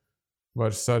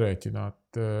var sarēķināt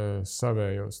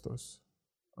savējos tos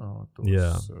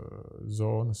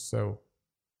zonas sev.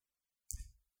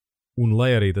 Un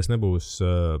lai arī tas nebūs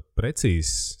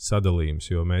precīzs sadalījums,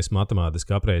 jo mēs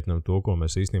matemātiski aprēķinām to, ko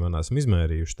mēs īstenībā neesam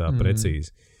izmērījuši tā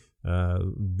precīzi,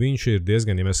 viņš ir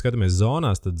diezgan, ja mēs skatāmies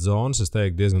zonās, tad zonas, es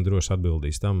teiktu, diezgan droši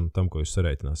atbildīs tam, ko jūs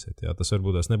sarēķināsiet. Jā. Tas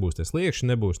varbūt tas nebūs tie sliekšņi,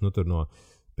 nebūs tur no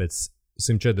pēc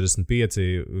 145,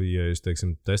 ja jūs,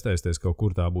 teiksim, testēsieties kaut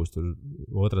kur, tā būs tur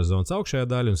otrās zonas augšējā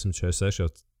daļa un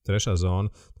 146 trešā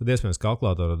zona, tad iespējams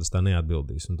kalkulatorā tas tā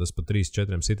neatbildīs, un tas pa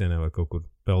 3-4 sitieniem var kaut kur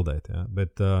peldēt. Ja?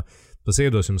 Bet tas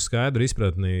iedos jums skaidru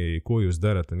izpratni, ko jūs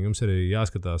darat, un jums arī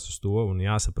jāskatās uz to un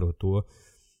jāsaprot to,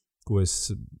 ko es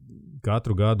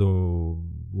katru gadu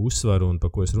uzsvaru un par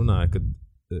ko es runāju, kad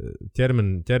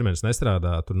ķermenis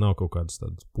nestrādā, tur nav kaut kādas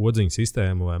tādas podziņu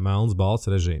sistēma vai melns balts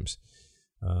režīms.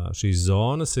 Šīs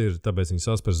zonas ir, tāpēc viņas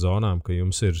sauc par zonām, ka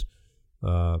jums ir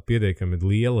pietiekami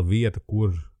liela vieta,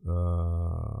 kur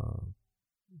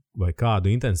vai kādu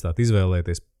intensitāti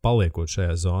izvēlēties paliekot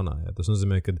šajā zonā. Ja? Tas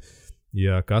nozīmē, ka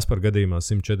ja Kaspar gadījumā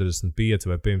 145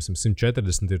 vai piemēram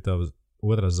 140 ir tavas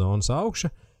otrās zonas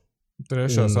augša,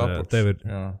 trešās apakša.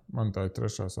 Jā, man tā ir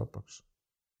trešās apakša.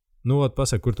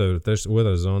 Pasaka, kur tev ir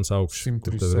otrās zonas augša,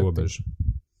 kur tev ir robeža.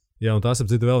 Jā, un tās ir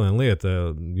cita vēl viena lieta,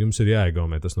 jums ir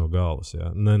jāiegaumē tas no galvas.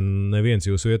 Jā. Neviens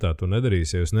jūsu vietā to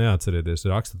nedarīs, ja jūs neatcerieties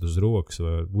rakstat uz rokas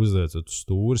vai uzliecat uz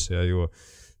stūres, jā, jo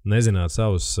nezināt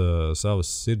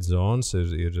savas sirds zonas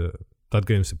ir tad,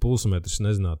 kad jums ir pulsmetrs,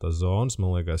 nezināt tās zonas,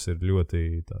 man liekas, ir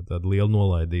ļoti tāda liela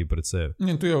nolaidība pret sevi.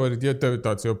 Ja, tu jau vari, ja tev ir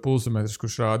tāds jau pulsmetrs,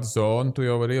 kurš rāda zonu, tu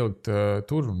jau vari ielikt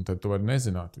tur, un tad tu vari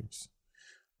nezināt viņus.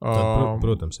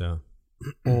 Protams, jā.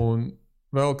 Un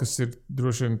vēl kas ir,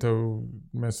 droši vien tev,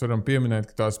 mēs varam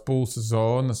pieminēt, ka tās pulsa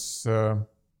zonas,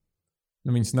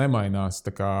 viņas nemainās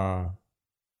tā kā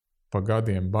pa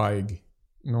gadiem baigi.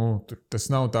 Tas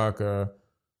nav tā, ka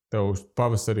tev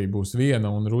pavasarī būs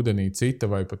viena un rudenī cita,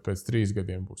 vai pat pēc 3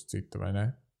 gadiem būs cita, vai ne?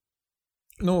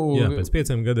 Jā, pēc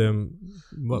 5 gadiem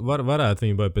varētu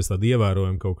viņi vai pēc tāda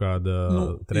ievērojama kaut kāda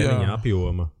treniņa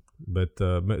apjoma, bet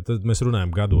tad mēs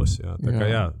runājam gados. Jā. Tā kā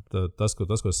tas, ko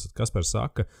Kaspars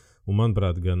saka, un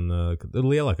manuprāt, gan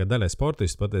lielākā daļa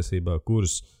sportistu patiesībā,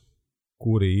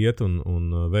 kuri iet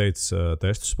un veic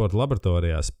testu sporta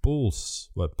laboratorijās,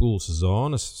 pulsa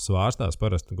zonas svārstās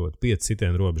parasti kaut 5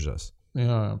 sitienu robežās.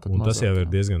 Jā, un tas jau ir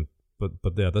diezgan,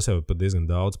 tas jau ir pat diezgan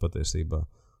daudz patiesībā.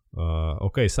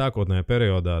 Sākotnējā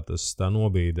periodā tā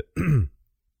nobīda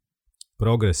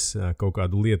progress, kaut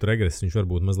kādu lietu regress, viņš var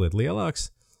būt mazliet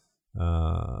lielāks.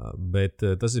 Bet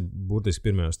tas ir būtiski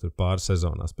pirmajos pāris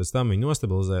sezonās. Pēc tam viņi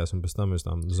nostabilizējās, un pēc tam jūs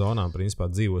tām zonām principā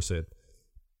dzīvosiet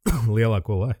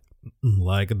lielāko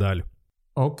laika daļu.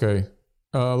 Ok.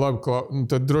 Labi,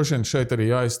 tad droši vien šeit arī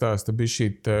jāizstāsta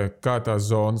bišķīt, kā tās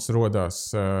zonas rodās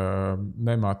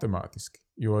nematemātiski.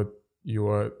 Jo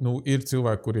ir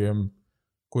cilvēki,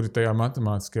 kuri tajā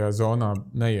matemātiskajā zonā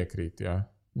neiekrīt. Jā?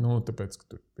 Tāpēc, ka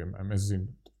tur, piemēram, es zinu,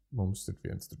 mums ir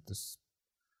viens tas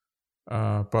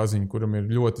paziņa, kuram ir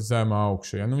ļoti zema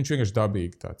augša. Ja? Viņš vienkārši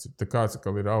dabīgi tāds ir. Tā kāds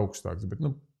atkal ir augstāks, bet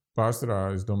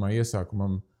pārsvarā, es domāju,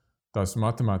 iesākumam tās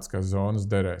matemātiskās zonas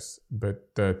derēs.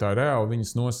 Bet tā reāli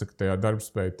viņas nosaka tajā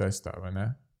darbspēju testā, vai ne?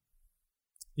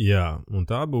 Jā, un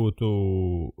tā būtu,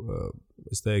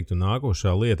 es teiktu,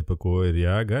 nākošā lieta, par ko ir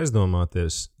jēga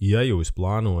aizdomāties, ja jūs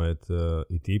plānojat,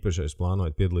 it īpaši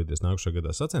plānojat piedalīties nākošā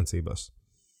gadā sacensībās,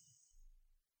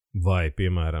 vai,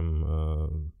 piemēram,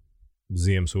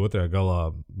 ziemas otrajā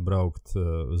galā braukt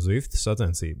Zwift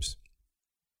sacensības.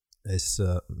 Es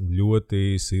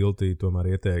ļoti silti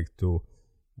tomēr ieteiktu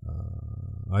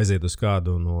aiziet uz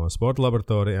kādu no sporta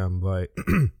laboratorijām vai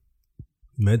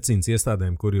medicīnas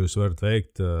iestādēm, kur jūs varat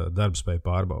veikt darbspēju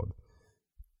pārbaudi.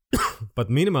 Pat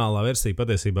minimālā versija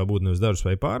patiesībā būtu nevis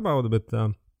darbspēju pārbaude, bet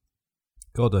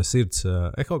kaut vai sirds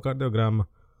ehokardiogramma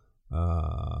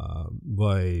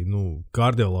vai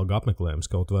kardiologa apmeklējums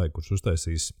kaut vai, kurš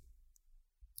uztaisīs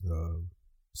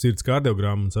sirds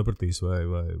kardiogrammu un sapratīs, vai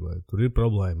tur ir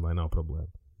problēma vai nav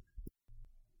problēma.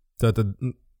 Tātad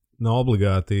nav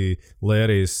obligāti, lai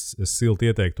arī es silti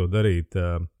ieteiktu to darīt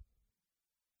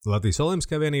Latvijas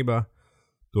Olimpiskajā vienībā.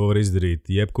 To var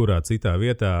izdarīt jebkurā citā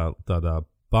vietā, tādā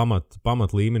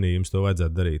pamat līmenī jums to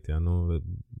vajadzētu darīt. Jā.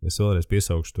 Es vēlreiz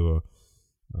piesaukšu to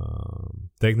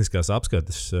tehniskās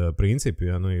apskates principu.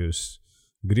 Ja jūs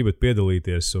gribat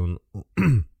piedalīties un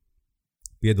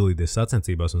piedalīties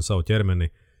sacensībās un savu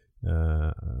ķermeni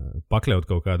pakļaut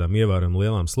kaut kādām ievērojami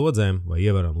lielām slodzēm vai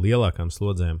ievērojami lielākām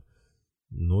slodzēm,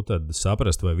 tad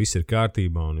saprast, vai viss ir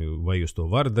kārtībā, un vai jūs to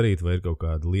varat darīt, vai ir kaut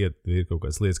kāda lieta, ir kaut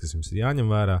kādas lietas, kas jums ir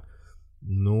jāņem vērā,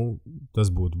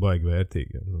 tas būtu baigi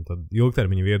vērtīgi. Tad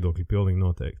ilgtermiņa viedokļi pilnīgi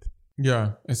noteikti. Jā,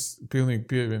 es pilnīgi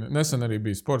pievienu. Nesen arī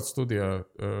bija sporta studijā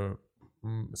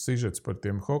sižets par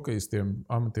tiem hokejistiem,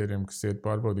 amatieriem, kas iet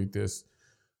pārbaudīties.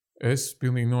 Es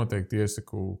pilnīgi noteikti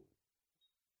iesaku,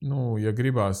 ja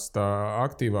gribās tā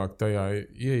aktīvāk tajā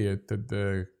ieiet, tad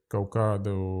kaut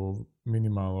kādu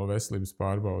minimālo veselības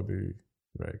pārbaudi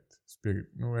veikt.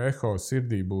 Eho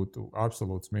sirdī būtu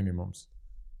absolūts minimums.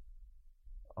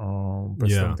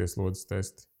 Pēc tam tie slodzes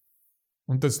testi.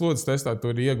 Un tad slodzes testā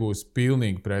tu ir iegūst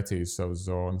pilnīgi precīzi savas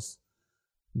zonas.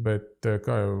 Bet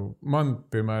kā jau man,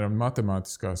 piemēram,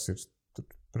 matemātiskās ir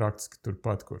praktiski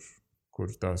turpat,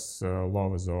 kur tās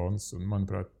lava zonas. Un,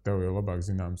 manuprāt, tev jau labāk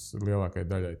zināms, lielākai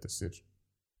daļai tas ir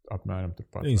apmēram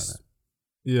turpat.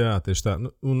 Jā, tieši tā.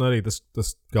 Un arī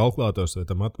tas kalkulators vai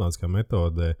tā matemātiskā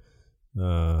metode,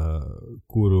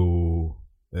 kuru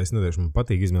es neteikšu, man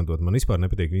patīk izmantot. Man vispār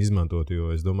nepatīk viņu izmantot,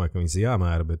 jo es domāju, ka viņas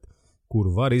jāmēra, bet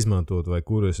kuru var izmantot vai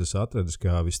kuru es esmu atradis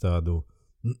kā vis tādu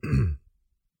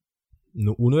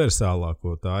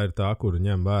universālāko. Tā ir tā, kura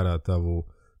ņem vērā tavu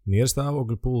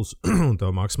mierstāvokļa pulsu un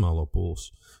tavu maksimālo pulsu.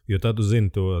 Jo tad tu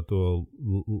zini to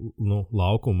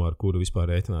laukumu, ar kuru vispār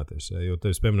rēķināties. Jo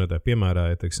tevis pieminētā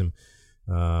piemērā, ja teiksim,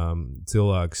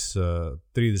 cilvēks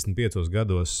 35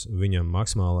 gados viņam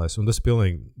maksimālais, un tas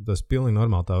pilnīgi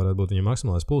normāli tā varētu būt, viņam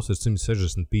maksimālais pulss ir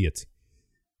 165.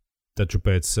 Taču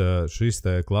pēc šīs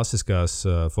klasiskās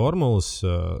formulas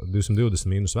 220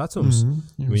 mīnus vecums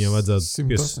viņam vajadzētu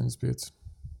 185.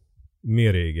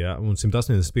 Mierīgi, jā, un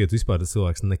 185 vispār tas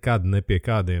cilvēks nekad ne pie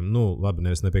kādiem,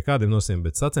 nevis ne pie kādiem nosiem,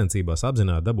 bet sacensībās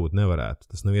apzināti dabūt nevarētu.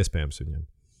 Tas nav iespējams viņam.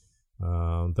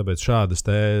 Tāpēc šādas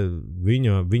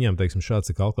viņam, teiksim,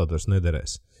 šāds kalkulators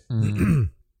nederēs.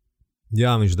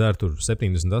 Jā, viņš dara tur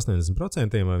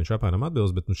 70-80%, vai viņš apmēram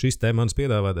atbilst, bet šis manas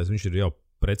piedāvātais, viņš ir jau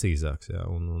precīzāks. Jā,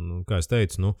 un kā es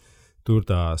teicu, tur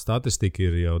tā statistika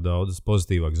ir jau daudz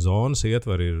pozitīvāka. Zonas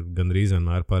ietver ir gandrīz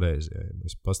vienmēr pareizi, ja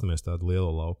mēs pastamies tādu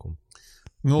lielu laukumu.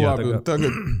 Jā, labi,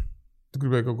 tagad tu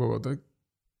gribēji kaut ko vēl teikt?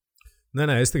 Nē,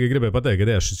 es tikai gribēju pateikt,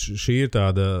 ka šī ir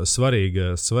tāda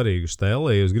svarīga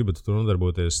stēle, ja jūs gribat tur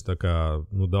nodarboties tā kā,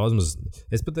 daudz maz,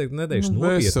 es pat neteikšu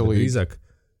nopietni, drīzāk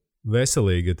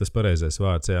veselīgi ir tas pareizais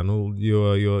vārds, jā,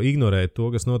 jo ignorēt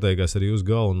to, kas noteikās arī uz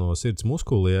galveno sirds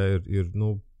muskuli, jā, ir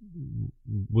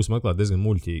būs maklāt diezgan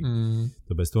muļķīgi.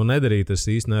 Tāpēc to nedarīt, es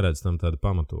īsti neredzu tam tādu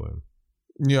pamatojumu.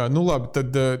 Jā, labi,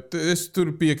 tad es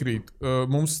tur piekrītu.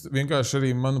 Mums vienkārši arī,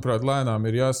 manuprāt, lēnām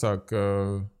ir jāsāk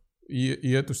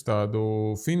iet uz tādu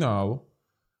finālu.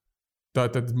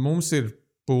 Tātad mums ir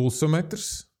pulsometrs,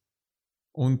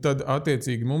 un tad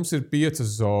attiecīgi mums ir 5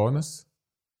 zonas.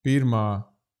 Pirmā,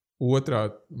 otrā.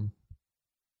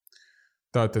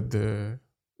 Tātad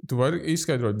tu vari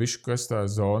izskaidrot bišķi, kas tā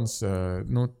zonas,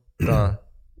 tā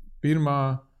pirmā,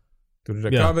 tur ir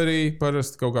recovery,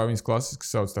 parasti kaut kā viņas klasiski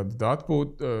sauc tāda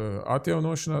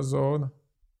atjaunošanās zona.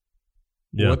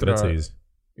 Jā, otrā precīzi.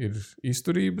 Ir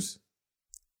izturības.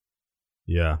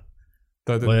 Jā.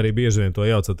 Tātad, lai arī bieži vien to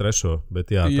jauc ar trešo, bet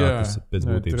jā, tā tas pēc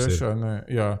būtības trešā, ir.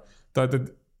 Jā.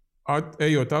 Tātad,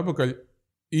 ejot apakaļ,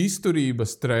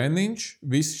 izturības treniņš,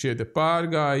 visi šie te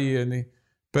pārgājieni,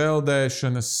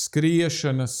 peldēšanas,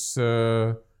 skriešanas,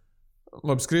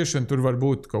 labi, skriešana tur var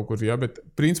būt kaut kur, jā, bet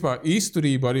principā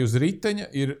izturība arī uz riteņa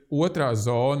ir otrā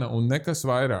zona un nekas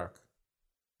vairāk.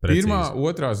 Precīzi. Pirmā,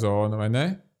 otrā zona, vai ne?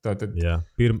 Tātad, jā,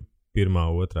 pirmā,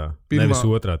 otrā. Nevis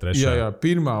otrā, trešā. Jā,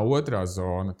 pirmā, otrā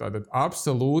zona. Tātad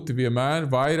absolūti vienmēr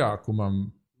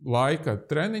vairākumam laika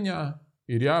treniņā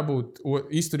ir jābūt,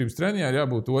 izturības treniņā ir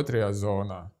jābūt otrajā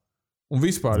zonā. Un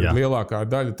vispār lielākā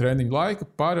daļa treniņa laika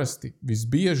parasti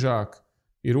visbiežāk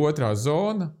ir otrā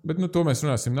zona, bet to mēs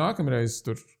runāsim nākamreiz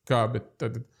tur kā, bet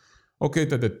tad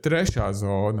trešā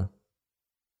zona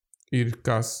ir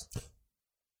kas?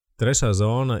 Trešā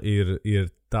zona ir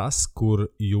tas, kur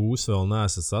jūs vēl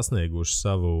neesat sasnieguši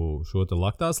savu šo te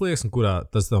laktāts slieksni, kurā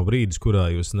tas nav brīdis, kurā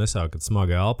jūs nesākat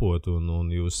smagi elpot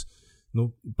un jūs,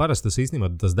 parasti tas īstenībā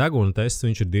tas deguna tests,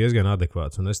 viņš ir diezgan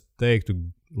adekvāts, un es teiktu,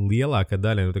 lielākā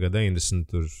daļa,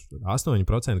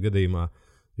 98% gadījumā,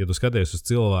 ja tu skaties uz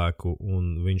cilvēku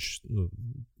un viņš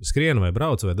skrien vai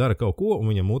brauc vai dara kaut ko, un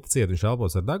viņam muti ciet, viņš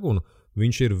elpots ar degunu,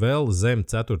 viņš ir vēl zem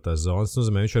 4. zonas. Tas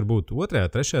nozīmē, viņš var būt 2.,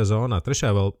 3. zonā,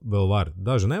 3. vēl var.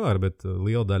 Daži nevar, bet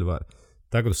liela daļa var.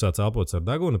 Tagad tu sāc elpots ar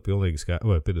degunu, pilnīgi skaidrs,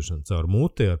 vai piedošana caur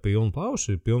muti ar pilnu plaušu,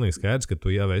 ir pilnīgi skaidrs, ka tu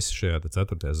jau esi šajā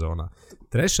 4. zonā.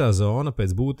 3. zona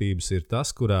pēc būtības ir tas,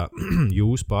 kurā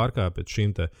jūs pārkāpjat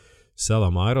šim te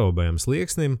savam aerobajam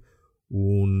slieksnim,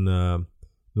 un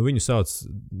viņu sauc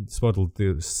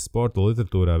sporta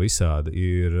literatūrā visādi.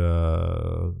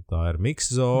 Tā ir mix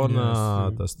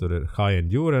zona, tas tur ir high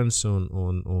endurance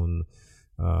un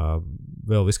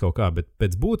vēl viss kaut kā, bet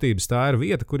pēc būtības tā ir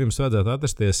vieta, kur jums vajadzētu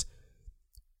atrasties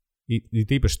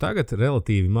tīpaši tagad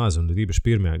relatīvi maz, un tīpaši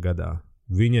pirmajā gadā.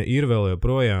 Viņa ir vēl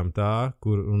joprojām tā,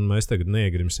 un mēs tagad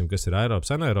neiegrimsim, kas ir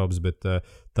aerobs, anaerobs, bet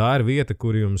tā ir vieta,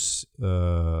 kur jums,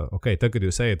 tad, kad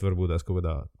jūs ejat varbūt tās kaut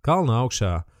kādā kalna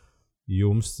augšā,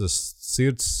 jums tas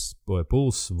sirds vai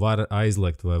puls var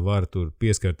aizlekt vai var tur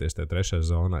pieskarties tai 3.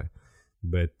 zonai.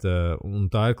 Bet,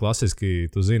 un tā ir klasiski,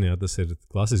 tu zini, jā, tas ir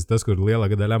klasiski tas, kur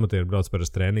lielākā daļa amatieri brauc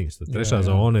parasti treniņus. Tad 3.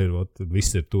 zona ir,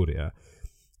 viss ir tur, jā.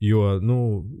 Jo,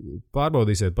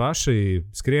 pārbaudīsiet paši,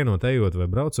 skrienot, ejot vai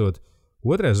braucot,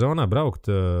 2. zonā braukt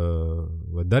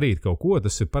vai darīt kaut ko,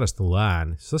 tas ir parasti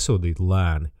lēni, sasodīt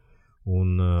lēni.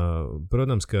 Un,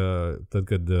 protams, ka tad,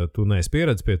 kad tu neesi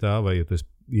pieredzis pie tā, vai ja tu esi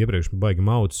iepriekš baigi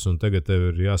maucis un tagad tev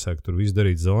ir jāsāk tur visu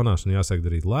darīt zonās un jāsāk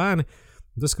darīt lēni,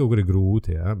 tas kaut kur ir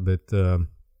grūti, jā, bet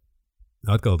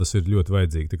atkal tas ir ļoti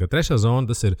vajadzīgi. Tā kā 3. zona,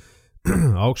 tas ir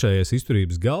augšējais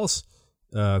izturības gals,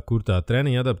 kur tā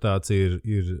treniņa adaptācija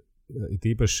ir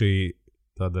īpaši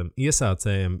tādam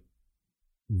iesācējam,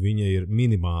 viņa ir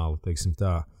minimāla, teiksim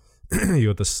tā,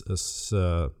 jo tas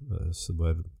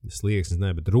slieksnis,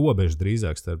 bet robeža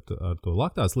drīzāk starp ar to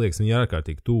laktāts slieksni, viņa ir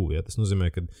ārkārtīgi tuvu. Ja? Tas nozīmē,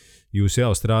 ka jūs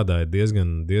jau strādājat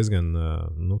diezgan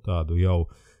tādu jau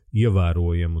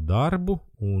ievērojamu darbu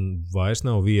un vairs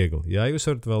nav viegli. Jā, jūs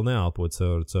varat vēl neelpot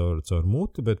caur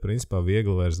muti, bet principā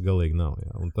viegli vairs galīgi nav.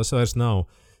 Jā. Un tas vairs nav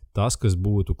tas, kas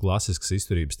būtu klasisks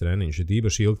izturības treniņš, ir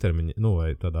īpaši ilgtermiņa, vai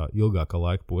tādā ilgākā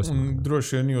laika posmā. Un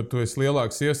droši vien, jo tu esi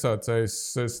lielāks iesācējs,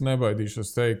 es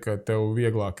nebaidīšos teikt, ka tev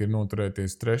vieglāk ir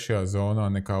noturēties 3.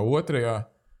 zonā nekā 2.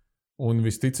 Un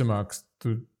visticamāk,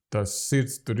 tas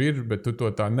sirds tur ir, bet tu to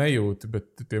tā nejūti,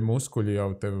 bet tie muskuļi jau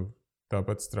tev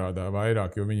tāpat strādā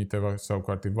vairāk, jo viņi tev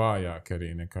savukārt ir vājāki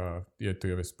arī nekā, ja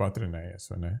tu jau esi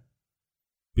patrenējies, vai ne?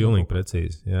 Pilnīgi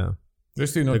precīzi, jā.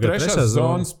 Restīvi, no 3.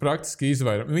 zonas praktiski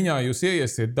izvairām. Viņā jūs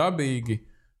ieiesiet dabīgi,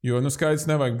 jo skaidrs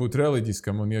nevajag būt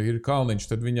reliģiskam, un ja ir kalniņš,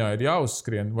 tad viņā ir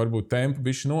jāuzskrien, varbūt tempu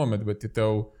bišķi nomet, bet ja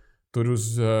tev tur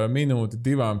uz minūti,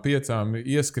 2, 5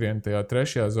 ieskrien tajā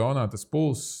 3. zonā, tas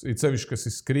puls, ir sevišķi, kas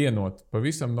ir skrienot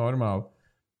pavisam normāli,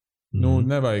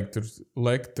 nevajag tur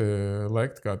lekt,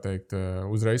 kā teikt,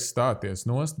 uzreiz stāties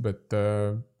nost, bet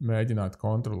mēģināt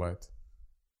kontrolēt,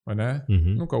 vai ne?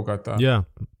 Kaut kā tā. Jā.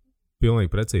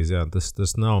 Pilnīgi precīzi, jā.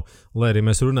 Tas nav, lai arī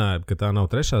mēs runājam, ka tā nav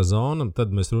 3. zona,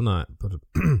 tad mēs runājam par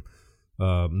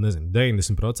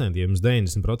 90%, ja jums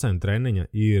 90% treniņa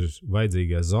ir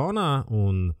vajadzīgajā zonā,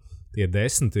 un tie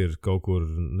 10 ir kaut kur,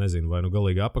 nezinu, vai nu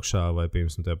galīgi apakšā, vai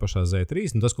piemēram tajā pašā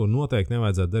Z3. Un tas, ko noteikti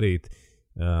nevajadzētu darīt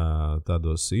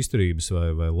tādos izturības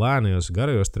vai lēnajos,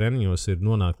 garajos treniņos, ir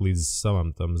nonākt līdz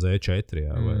savam tam Z4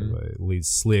 vai līdz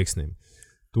slieksnim.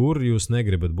 Tur jūs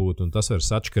negribat būt, un tas var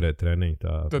sačkarēt treniņu,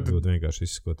 tā ļoti vienkārši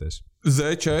izsakoties.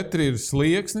 Z4 ir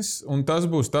slieksnis, un tas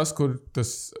būs tas, kur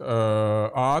tas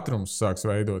ātrums sāks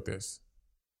veidoties.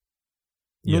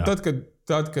 Nu, tad,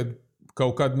 kad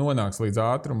kaut kad nonāks līdz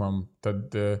ātrumam,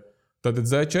 tad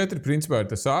Z4 principā ir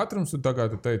tas ātrums, un tā kā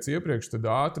tu teici iepriekš, tad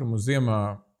ātrumu ziemā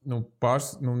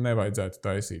nevajadzētu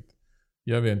taisīt.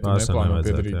 Ja vien tu neplāno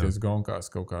piedalīties gonkās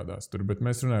kaut kādās tur, bet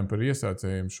mēs runājam par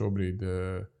iesācējiem šobrīd.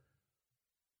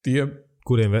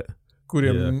 Kuriem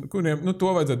to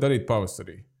vajadzētu darīt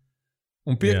pavasarī.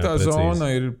 Un 5. zona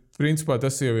ir, principā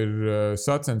tas jau ir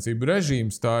sacensību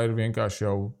režīms, tā ir vienkārši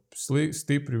jau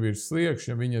stipri virs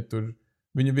sliekšņa,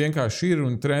 viņa vienkārši ir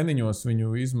un treniņos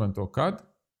viņu izmanto kad?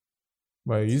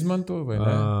 Vai izmanto, vai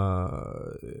nē?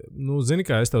 Zini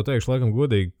kā, es tev teikšu, laikam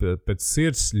godīgi, pēc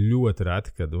sirds ļoti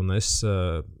reti, kad, un es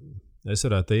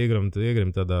varētu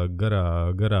iegrimt tādā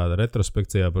garā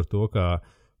retrospekcijā par to, kā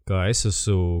es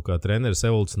esmu, kā treneris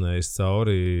evolucionējis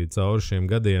cauri šiem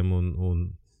gadiem un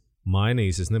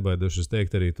mainījis, es nebaidošos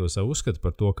teikt arī to savu uzskatu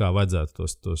par to, kā vajadzētu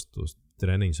tos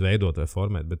treniņus veidot vai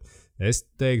formēt, bet es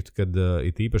teiktu, ka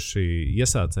it īpaši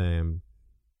iesācējiem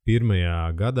pirmajā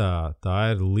gadā tā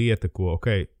ir lieta, ko,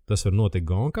 tas var notikt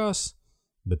gonkās,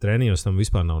 bet treniņos tam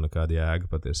vispār nav nekāda jēga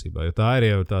patiesībā, jo tā ir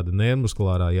jau tāda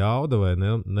nervmuskulārā jauda vai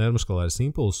nervmuskulārais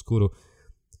impulss, kuru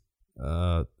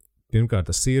pirmkārt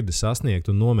tas sirdi sasniegt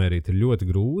un nomērīt ir ļoti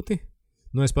grūti.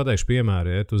 Es pateikšu piemēru,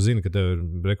 ja tu zini, ka tev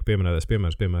ir pieminētais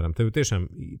piemērs, piemēram, tev ir tiešām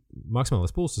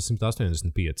maksimālais pulss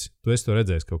 185. Tu esi to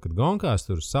redzējis kaut kad gonkās,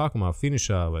 tur sākumā,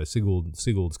 finišā vai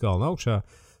Siguldas kalna augšā,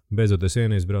 beidzoties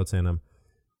vienības braucienam.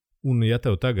 Un ja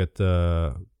tev tagad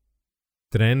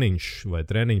treniņš vai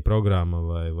treniņa programma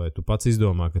vai tu pats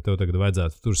izdomā, ka tev tagad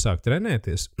vajadzētu tur sākt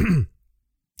trenēties,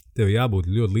 tev jābūt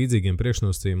ļoti līdzīgiem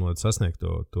priekšnosacījumiem, lai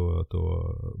sasniegtu to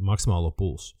maksimālo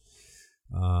pulsu.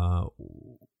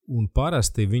 Un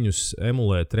parasti viņus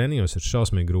emulēt treniņos ir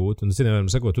šausmīgi grūti. Un,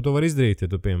 sakot, tu to vari izdarīt, ja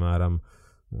tu, piemēram,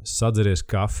 sadzeries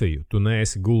kafiju, tu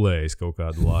neesi gulējis kaut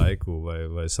kādu laiku, vai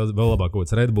vēl labāk kaut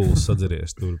kāds Red Bulls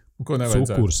sadzeries, tur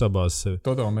cukuru sabās,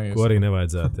 ko arī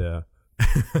nevajadzētu, jā.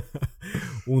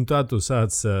 Un tad tu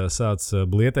sāc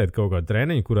blietēt kaut kādu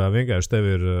treniņu, kurā vienkārši tev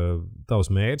ir, tavs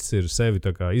mērķis ir sevi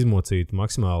tā kā izmocīt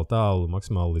maksimāli tālu,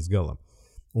 maksimāli līdz galam.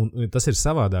 Un tas ir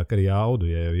savādāk ar jaudu.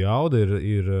 Ja jauda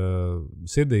ir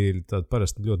sirdī ir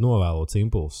parasti ļoti novēlots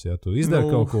impulss. Ja tu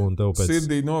izdari kaut ko un tev pēc...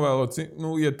 Sirdī novēlots,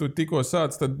 ja tu tikko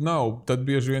sāc, tad nav, tad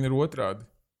bieži vien ir otrādi.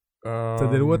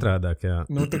 Tad ir otrādāk, jā.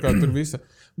 Tā kā tur visa.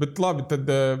 Bet labi, tad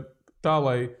tā,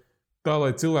 lai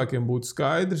cilvēkiem būtu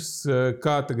skaidrs,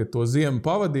 kā tagad to ziemu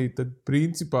pavadīt, tad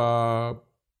principā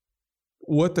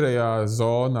otrajā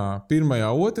zonā,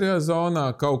 pirmajā, otrajā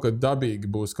zonā kaut kad dabīgi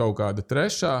būs kaut kāda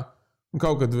trešā. Un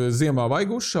kaut kad ziemā vajag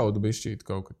uzšaut bišķīt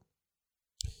kaut kad?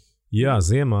 Jā,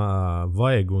 ziemā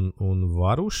vajag un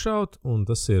var uzšaut, un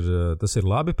tas ir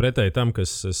labi pretēji tam,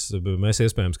 mēs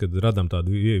iespējams, kad radam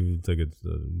tādu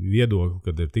viedokli,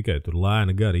 kad ir tikai tur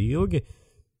lēni, gari, ilgi.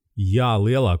 Jā,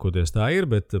 lielākoties tā ir,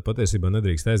 bet patiesībā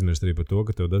nedrīkst aizmirst arī par to,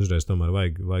 ka tev dažreiz tomēr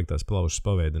vajag tās plaušas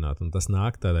paveidināt, un tas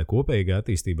nāk tādai kopējai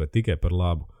attīstībai tikai par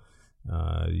labu.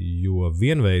 Jo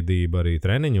vienveidība arī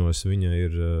treniņos viņa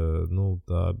ir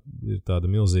tāda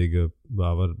milzīga,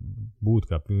 var būt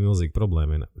kā milzīga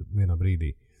problēma vienā brīdī.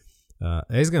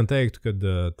 Es gan teiktu, ka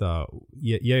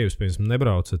ja jūs, piemēram,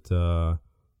 nebraucat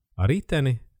ar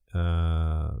riteni,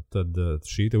 tad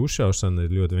šī te uzšaušana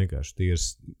ir ļoti vienkārši. Tie ir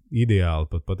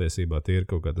ideāli, pat patiesībā tie ir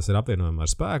kaut kā, tas ir apvienojumā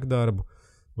ar spēku darbu,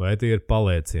 vai tie ir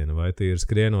palēcieni, vai tie ir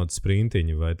skrienot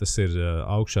sprintiņi, vai tas ir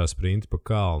augšā sprinti pa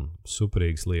kalnu,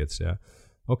 superīgas lietas, jā.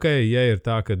 Ja ir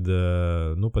tā, kad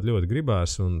pat ļoti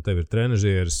gribās, un tev ir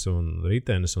trenažieris, un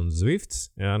ritenis, un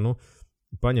zvifts, jā,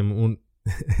 paņem, un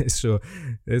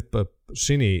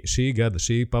šī gada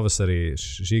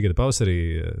pavasarī,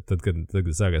 tad,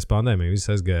 kad sākās pandēmija, visi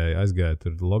aizgāja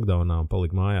tur lockdownā un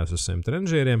palika mājās uz saviem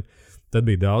trenažieriem. Tad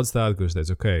bija daudz tādu, kurš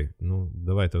teica,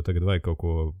 vai tev tagad vajag kaut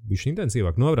ko bišķi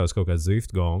intensīvāk, nobrauc kaut kādu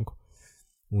Zwift gonku.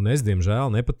 Un es,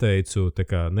 diemžēl, nepateicu,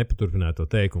 nepaturpināju to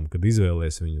teikumu, kad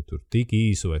izvēlēs viņu tur tik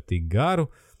īsu vai tik garu.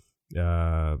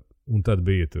 Un tad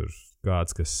bija tur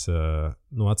kāds, kas,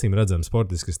 acīm redzam,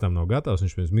 sportists, kas tam nav gatavs,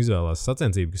 viņš pirms izvēlās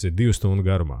sacensību, kas ir 2 stundu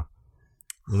garumā.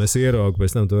 Un es ieraugu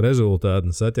pēc tam to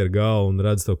rezultātu un saķeru galvu un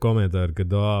redzu to komentāru, ka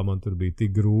man tur bija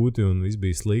tik grūti un viss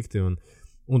bija slikti.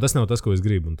 Un tas nav tas, ko es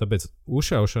gribu. Un tāpēc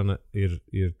uzšaušana ir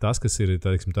tas, kas ir,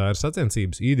 tā ir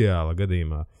sacensības ideāla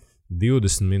gadījumā.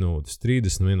 20 minūtes,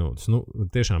 30 minūtes. Nu,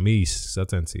 tiešām īsas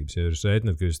sacensības. Ja jūs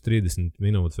rēķināt, ka jūs 30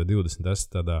 minūtes vai 20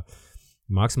 esat tādā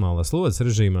maksimālā slodzes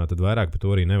režīmā, tad vairāk par to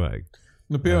arī nevajag.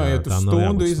 Nu, piemēram, ja tu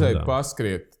stundu izēji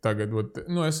paskriet, tagad,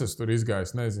 es esmu tur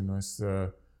izgājis, nezinu,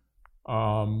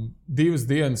 2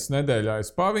 dienas nedēļā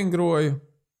es pavingroju,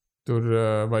 tur,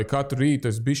 vai katru rītu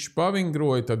es bišķi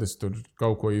pavingroju, tad es tur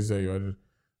kaut ko izēju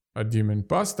ar ģimeni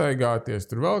pastaigāties,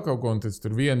 tur vēl kaut ko, un tad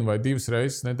tur 1 vai 2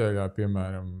 reizes nedēļā,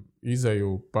 piemēram, izēju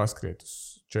paskriet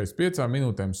uz 45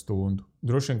 minūtēm stundu.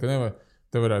 Droši vien, ka nevajag.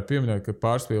 Te varētu pieminēt, ka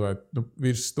pārspīlēt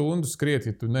virs stundu skriet,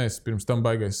 ja tu neesi pirms tam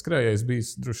baigais skrējējis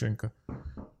bijis, droši vien, ka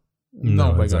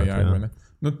nav baigā jāiet.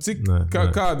 Nu,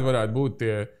 kādi varētu būt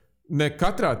tie, ne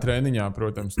katrā treniņā,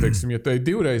 protams, teiksim, ja tu ej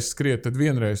 2 reizes skriet, tad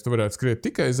 1 reizi tu varētu skriet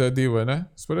tikai Z2, vai ne?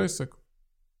 Es pareizi saku.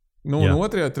 Nu, un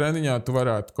otrajā treniņā tu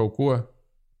varētu kaut ko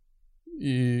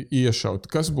iešaut.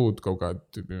 Kas būtu kaut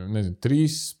kādi, nezinu,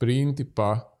 3 sprinti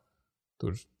pa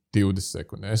tur 20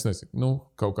 sekundē? Es nezinu, nu,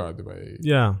 kaut kādi vai...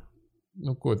 Jā.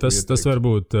 Nu, tas var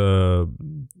būt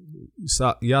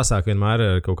jāsāk vienmēr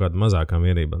ar kaut kādām mazākām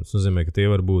vienībām. Tas nozīmē, ka tie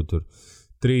var būt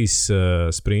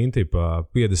 3 sprinti pa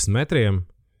 50 metriem,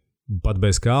 pat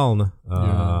bez kalna,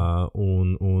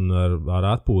 un ar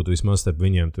atpūtu vismaz starp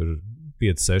viņiem tur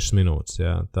 5-6 minūtes.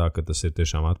 Jā, tā, ka tas ir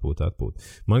tiešām atpūta.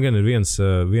 Man gan ir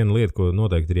viena lieta, ko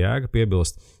noteikti ir jēga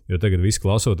piebilst, jo tagad visi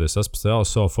klausoties,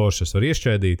 so forši es varu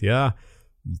iešķēdīt, jā,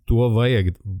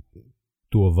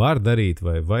 to var darīt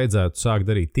vai vajadzētu sākt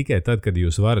darīt tikai tad, kad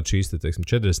jūs varat šīs, teiksim,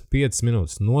 45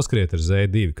 minūtes noskriet ar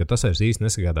Z2, ka tas vairs īsti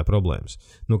nesagādā problēmas.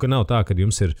 Nu, ka nav tā, ka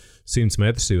jums ir 100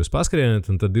 metrus, jūs paskrienat,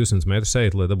 un tad 200 metrus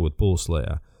ejat, lai dabūtu pulsu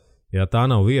lejā. Jā, tā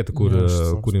nav vieta, kur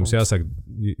jums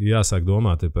jāsāk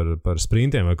domāt par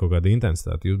sprintiem vai kaut kādu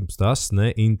intensitāti. Jums tas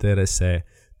neinteresē.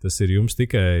 Tas ir jums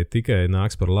tikai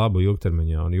nāks par labu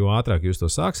ilgtermiņā, un jo ātrāk jūs to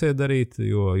sāksiet darīt,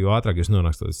 jo ātrāk jūs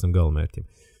nonāksiet līdz tam galamērķim.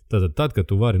 Tad, kad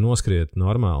tu vari noskriet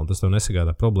normāli, un tas tev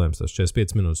nesagādā problēmas, tas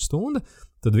 45 minūtes stunda,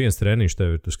 tad viens treniņš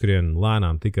tev ir, tu skrien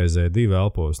lēnām tikai Z2,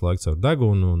 elpo visu laiku caur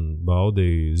degunu un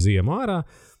baudi ziemu ārā.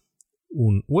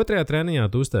 Un otrajā treniņā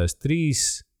tu uztais 3,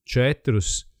 4,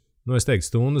 es teiktu,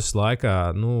 stundas laikā,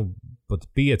 pat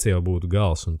 5 jau būtu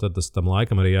gals, un tad tam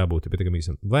laikam arī jābūt pietiekami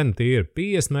īsam. Vai nu tie ir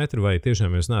 50 metri, vai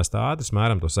tiešām jūs neesat ātris,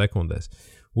 mēram to sekundēs.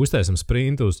 Uztaisam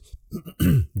sprintu uz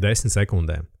 10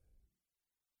 sekundēm.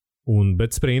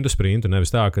 Bet sprintu,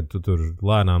 nevis tā, ka tu tur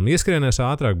lēnām ieskrienies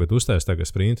ātrāk, bet uztais tā kā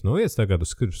sprintu no vietas, tā kā tu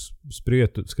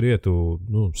skrietu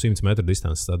 100 metru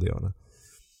distances stadionā.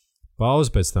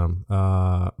 Pauze pēc tam.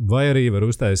 Vai arī var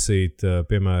uztaisīt,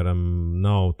 piemēram,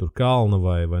 nav tur kalna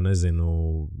vai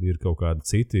nezinu, ir kaut kādi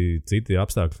citi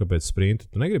apstākļi, kāpēc sprintu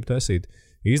tu negribi taisīt,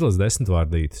 izlas 10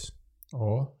 vārdītes.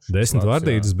 10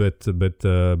 vārdītes, bet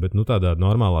tādā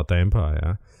normālā tempā,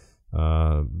 jā.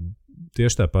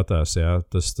 Tieši tāpatās, jā,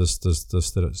 tas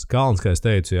kalns, kā es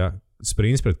teicu, jā,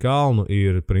 sprints pret kalnu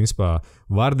ir, principā,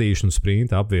 vardīšana un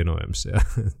sprinta apvienojums, jā.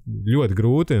 Ļoti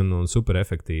grūti un super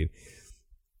efektīvi.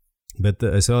 Bet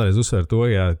es vēlreiz uzsveru to,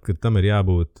 jā, ka tam ir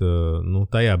jābūt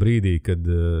tajā brīdī, kad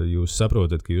jūs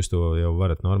saprotat, ka jūs to jau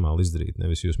varat normāli izdarīt.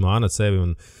 Nevis jūs mānat sevi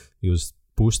un jūs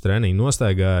pusi treniņu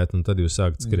nostaigājat, un tad jūs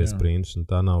sākat skriet sprintus, un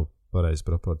tā nav pareiza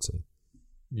proporcija.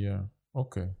 Jā,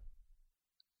 ok.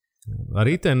 Ar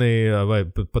riteni vai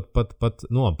pat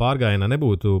pārgājienā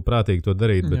nebūtu prātīgi to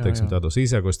darīt, bet, teiksim, tādos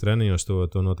īsākos treniņos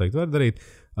to noteikti var darīt.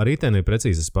 Ar riteni ir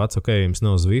precīzi tas pats, ok, jums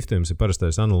nav Zwift, jums ir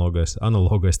parastais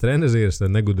analogais trenažieris,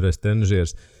 negudrais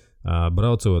trenažieris.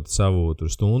 Braucot savu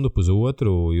stundu,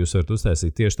 pusotru, jūs varat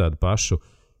uztaisīt tieši tādu pašu.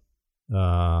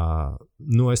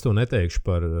 Es to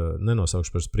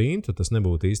nenosaukšu par sprintu, tas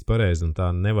nebūtu īsti pareizi, un tā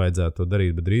nevajadzētu to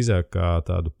darīt, bet drīzāk kā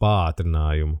tādu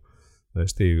pātrinājumu.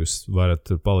 Jūs varat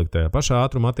palikt tajā pašā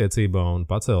ātruma attiecībā un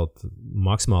pacelt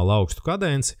maksimāli augstu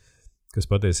kadenci, kas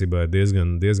patiesībā ir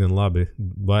diezgan labi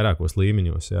vairākos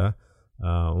līmeņos, jā,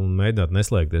 un mēģināt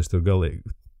neslēgties tur galīgi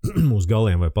uz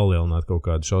galiem vai palielināt kaut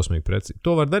kādu šausmīgu precīzi.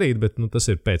 To var darīt, bet tas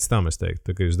ir pēc tam, es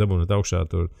teiktu. Tā kā jūs dabūnat augšā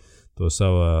to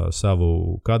savu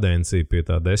kadenci pie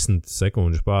tā 10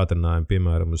 sekundžu pātrinājumu,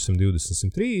 piemēram, uz 120,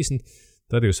 130,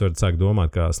 tad jūs varat sākt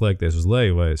domāt, kā slēgties uz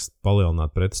leju vai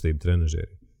palielināt pretestību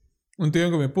trenažierī. Un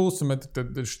tiem, kam ir pulsometri,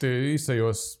 tad šitie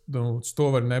īsajos, to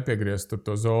var nepiegriezt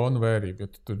to zonu vērību. Ja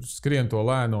tu tur skrien to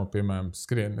lēno, piemēram,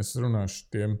 es runāšu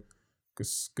tiem,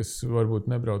 kas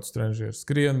varbūt nebrauc trenažieru.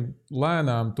 Skrien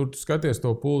lēnām, tur tu skaties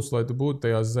to pulsu, lai tu būtu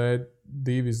tajā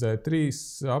Z2, Z3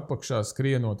 apakšā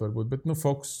skrienot varbūt, bet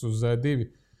fokus uz Z2.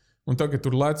 Un tagad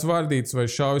tur lēc vārdīts vai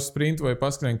šaujas sprintu vai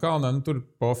paskrien kalnā, tur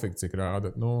pofīgi cik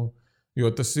rāda. Jo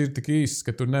tas ir tik īsts,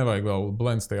 ka tur nevajag vēl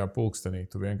blends tajā pulkstenī.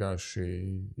 Tu vienkārši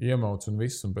iemauc un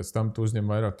viss, un pēc tam tu uzņem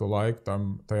vairāk to laiku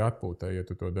tai atpūtai, ja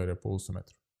tu to dari ar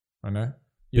pulsometru. vai ne?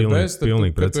 Ja Pilnīgi, bez, tad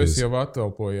pilnīgi kad tu precīzi. esi jau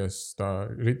attelpojies tā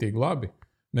ritīgi labi,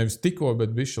 nevis tikko,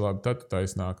 bet bišķi labi, tad tu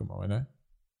taisi nākamo, vai ne?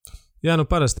 Jā, nu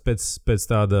parasti pēc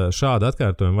šāda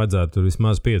atkārtojuma vajadzētu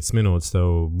vismaz 5 minūtes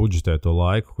tev budžetēt to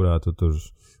laiku, kurā tu tur...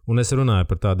 Un es runāju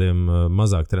par tādiem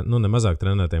mazāk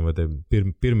trenētiem vai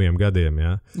pirmiem gadiem,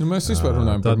 jā. Nu, mēs vispār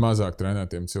runājam par mazāk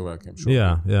trenētiem cilvēkiem šobrīd.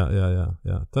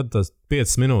 Jā. Tad tas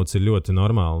 5 minūtes ir ļoti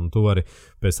normāli, un tu vari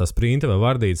pēc tā sprinta vai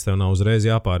vardītes tev nav uzreiz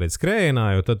jāpāriet skrējienā,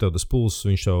 jo tad tev tas pulss,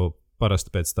 viņš tev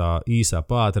parasti pēc tā īsā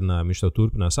pātrinājuma, viņš tev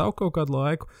turpinās augt kaut kādu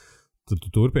laiku, tad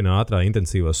tu turpini ātrā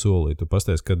intensīvā solī. Tu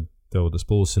pasties, kad tev tas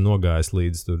pulss ir nogājis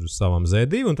līdz savam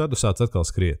Z2, un tad tu sāc atkal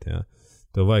skriet, jā.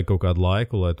 Tev vajag kaut kādu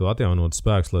laiku, lai tu atjaunotu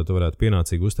spēkus, lai tu varētu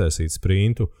pienācīgi uztaisīt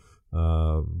sprintu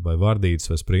vai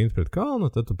vardītes vai sprintu pret kalnu,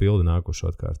 tad tu pildi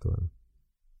nākošo atkārtojumu.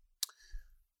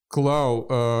 Klau,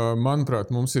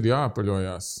 manuprāt, mums ir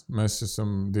jāpaļojās. Mēs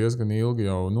esam diezgan ilgi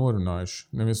jau norunājuši.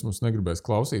 Neviens mums negribēs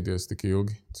klausīties tik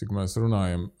ilgi, cik mēs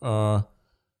runājam.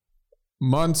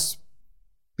 Mans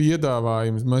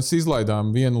piedāvājums, mēs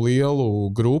izlaidām vienu lielu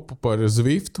grupu par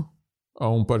Zwiftu,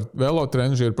 un par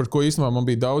velotrenžieru, par ko īstenībā man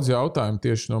bija daudz jautājumu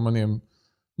tieši no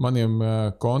maniem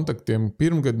kontaktiem,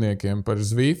 pirmgadniekiem par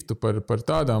Zwiftu, par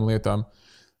tādām lietām.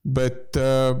 Bet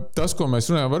tas, ko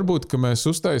mēs runājam, varbūt, ka mēs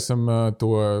uztaisam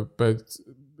to pēc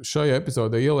šajā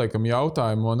epizodē ieliekam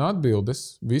jautājumu un atbildes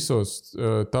visos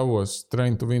tavos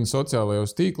Train to Win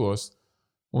sociālajos tīklos,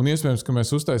 un iespējams, ka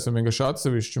mēs uztaisam vienkārši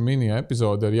atsevišķu mini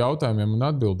epizodi ar jautājumiem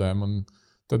un atbildēm, un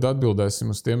tad atbildēsim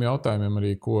uz tiem jautājumiem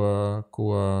arī,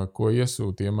 ko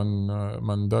iesūtīja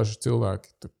man daži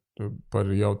cilvēki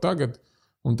par jau tagad,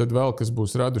 un tad vēl, kas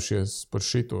būs radušies par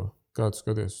šito. Kā tu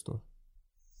skaties uz to?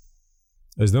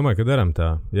 Es domāju, ka daram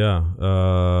tā. Jā,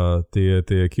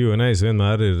 tie Q&As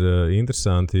vienmēr ir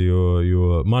interesanti,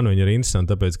 jo man viņi ir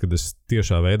interesanti, tāpēc, ka es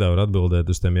tiešā veidā varu atbildēt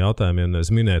uz tiem jautājumiem,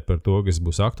 nevis minēt par to, kas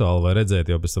būs aktuāli, vai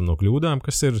redzēt jau pēc tam no kļūdām,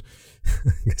 kas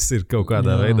ir kaut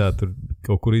kādā veidā tur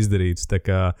kaut kur izdarīts. Tā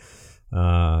kā,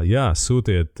 jā,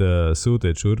 sūtiet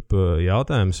šurp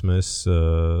jautājumus, mēs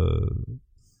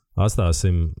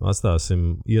atstāsim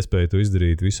iespēju to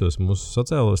izdarīt visos mūsu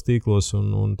sociālos tīklos,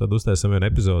 un tad uztaisim vienu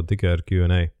epizodi tikai ar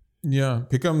Q&A. Jā,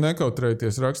 pie kam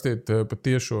nekautrējieties, rakstiet pa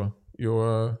tiešo, jo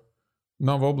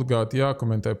nav obligāti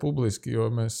jākomentē publiski,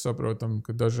 jo mēs saprotam,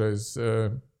 ka dažreiz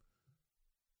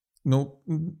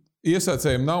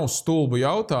iesācējiem nav stulbu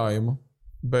jautājumu,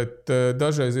 bet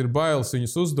dažreiz ir bailes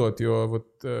viņus uzdot, jo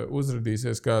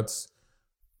uzradīsies kāds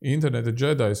interneta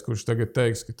džedajs, kurš tagad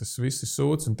teiks, ka tas viss ir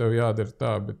sūds un tev jādara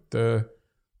tā, bet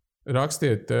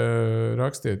rakstiet,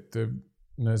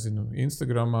 nezinu,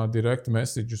 Instagramā, direct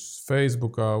messages,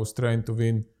 Facebookā uz Train to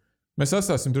Win. Mēs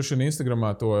atstāsim droši vien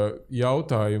Instagramā to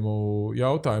jautājumu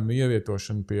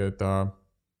ievietošanu pie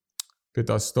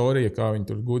tā storija, kā viņi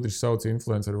tur gudri sauc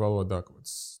influenceru valodā.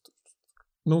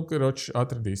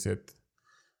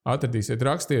 Atradīsiet,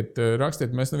 rakstiet,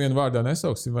 mēs nevienu vārdā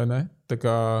nesauksim, vai ne? Tā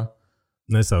kā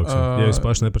nesauksim, ja jūs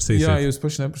paši neprasīsiet. Jā, jūs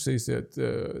paši neprasīsiet.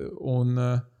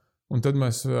 Un tad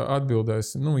mēs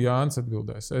atbildēsim. Jānis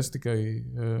atbildēs. Es tikai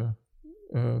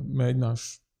mēģināšu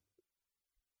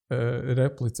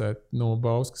replicēt no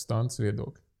Bauskas Tantas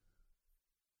viedokļa.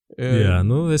 Jā,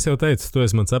 es jau teicu, tu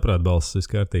esi man saprāt balss,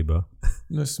 viss kārtībā.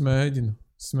 Es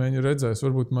mēģinu redzēs,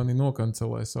 varbūt mani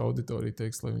nokancelēs auditoriju,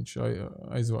 teiks, lai viņš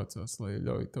aizvācās, lai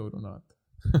ļauj tev runāt.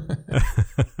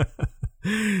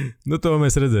 To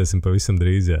mēs redzēsim pavisam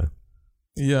drīz, jā.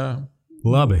 Jā.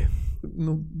 Labi.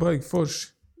 Baigi forši.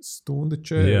 Stunda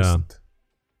 40.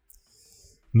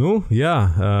 Jā.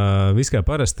 Viss kā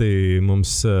parasti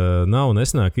mums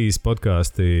nesnāk īsti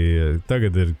podkāsti.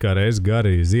 Tagad ir kā reiz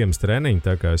gari ziemas treniņi,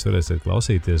 tā kā jūs varēsiet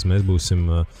klausīties. Mēs būsim,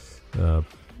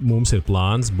 mums ir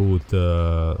plāns būt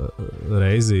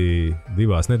reizi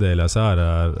 2 nedēļās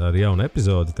ārā ar jaunu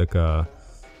epizodi, tā kā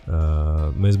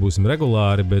mēs būsim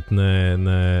regulāri, bet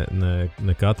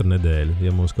ne katru nedēļu.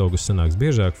 Ja mums kaut kas sanāks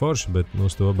biežāk, forši, bet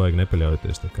uz to baigi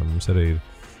nepaļaujoties. Tā kā mums arī ir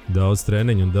daudz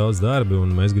treniņu un daudz darbi, un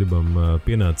mēs gribam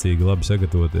pienācīgi labi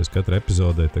sagatavoties katrai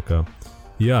epizodē. Tā kā,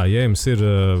 jā, ja jums ir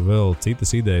vēl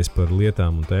citas idejas par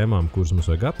lietām un tēmām, kuras mums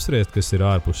vajag apspriest, kas ir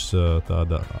ārpus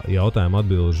tāda jautājuma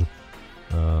atbilžu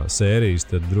sērijas,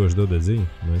 tad droši dodiet ziņu.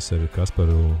 Mēs ar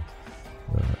Kasparu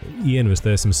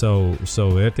ieinvestēsim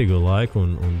savu vērtīgo laiku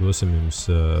un dosim jums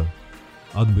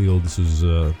atbildes uz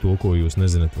to, ko jūs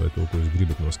nezināt, vai to, ko jūs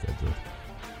gribat noskaidrot.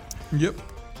 Yep.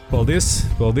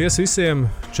 Paldies visiem!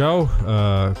 Čau!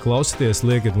 Klausieties,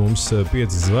 liekat mums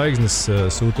 5 zvaigznes,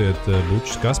 sūtiet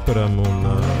bučus Kasparam un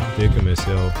tiekamies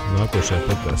jau nākošajā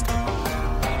podkastā.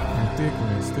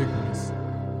 Tiekamies.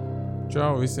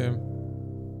 Čau visiem!